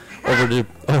remarks over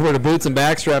to Boots and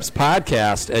Backstraps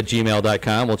Podcast at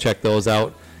gmail.com. We'll check those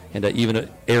out and even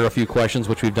air a few questions,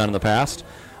 which we've done in the past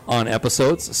on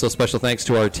episodes. So special thanks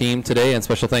to our team today, and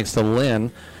special thanks to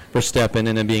Lynn for stepping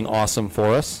in and being awesome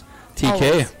for us. TK.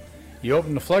 Always. You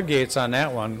opened the floodgates on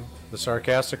that one, the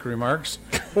sarcastic remarks.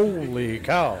 Holy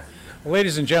cow. Well,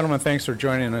 ladies and gentlemen, thanks for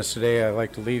joining us today. I'd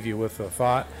like to leave you with a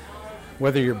thought.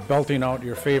 Whether you're belting out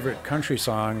your favorite country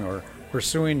song or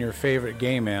pursuing your favorite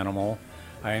game animal,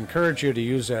 I encourage you to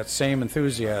use that same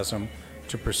enthusiasm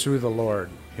to pursue the Lord.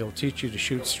 He'll teach you to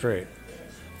shoot straight.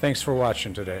 Thanks for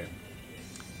watching today.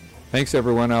 Thanks,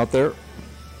 everyone out there.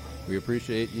 We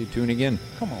appreciate you tuning in.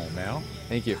 Come on now.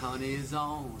 Thank you. Hunt is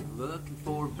on, looking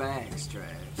for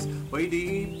backstraps, way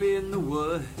deep in the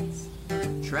woods,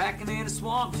 tracking in a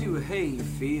swamp to a hay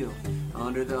field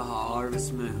under the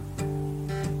harvest moon.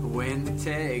 When the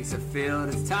tags are filled,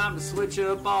 it's time to switch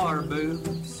up our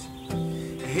boots.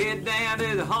 Head down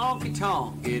to the honky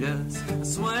tonk, get us a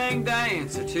swing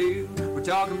dance or two. We're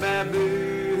talking about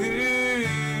boots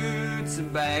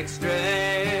and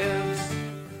backstraps.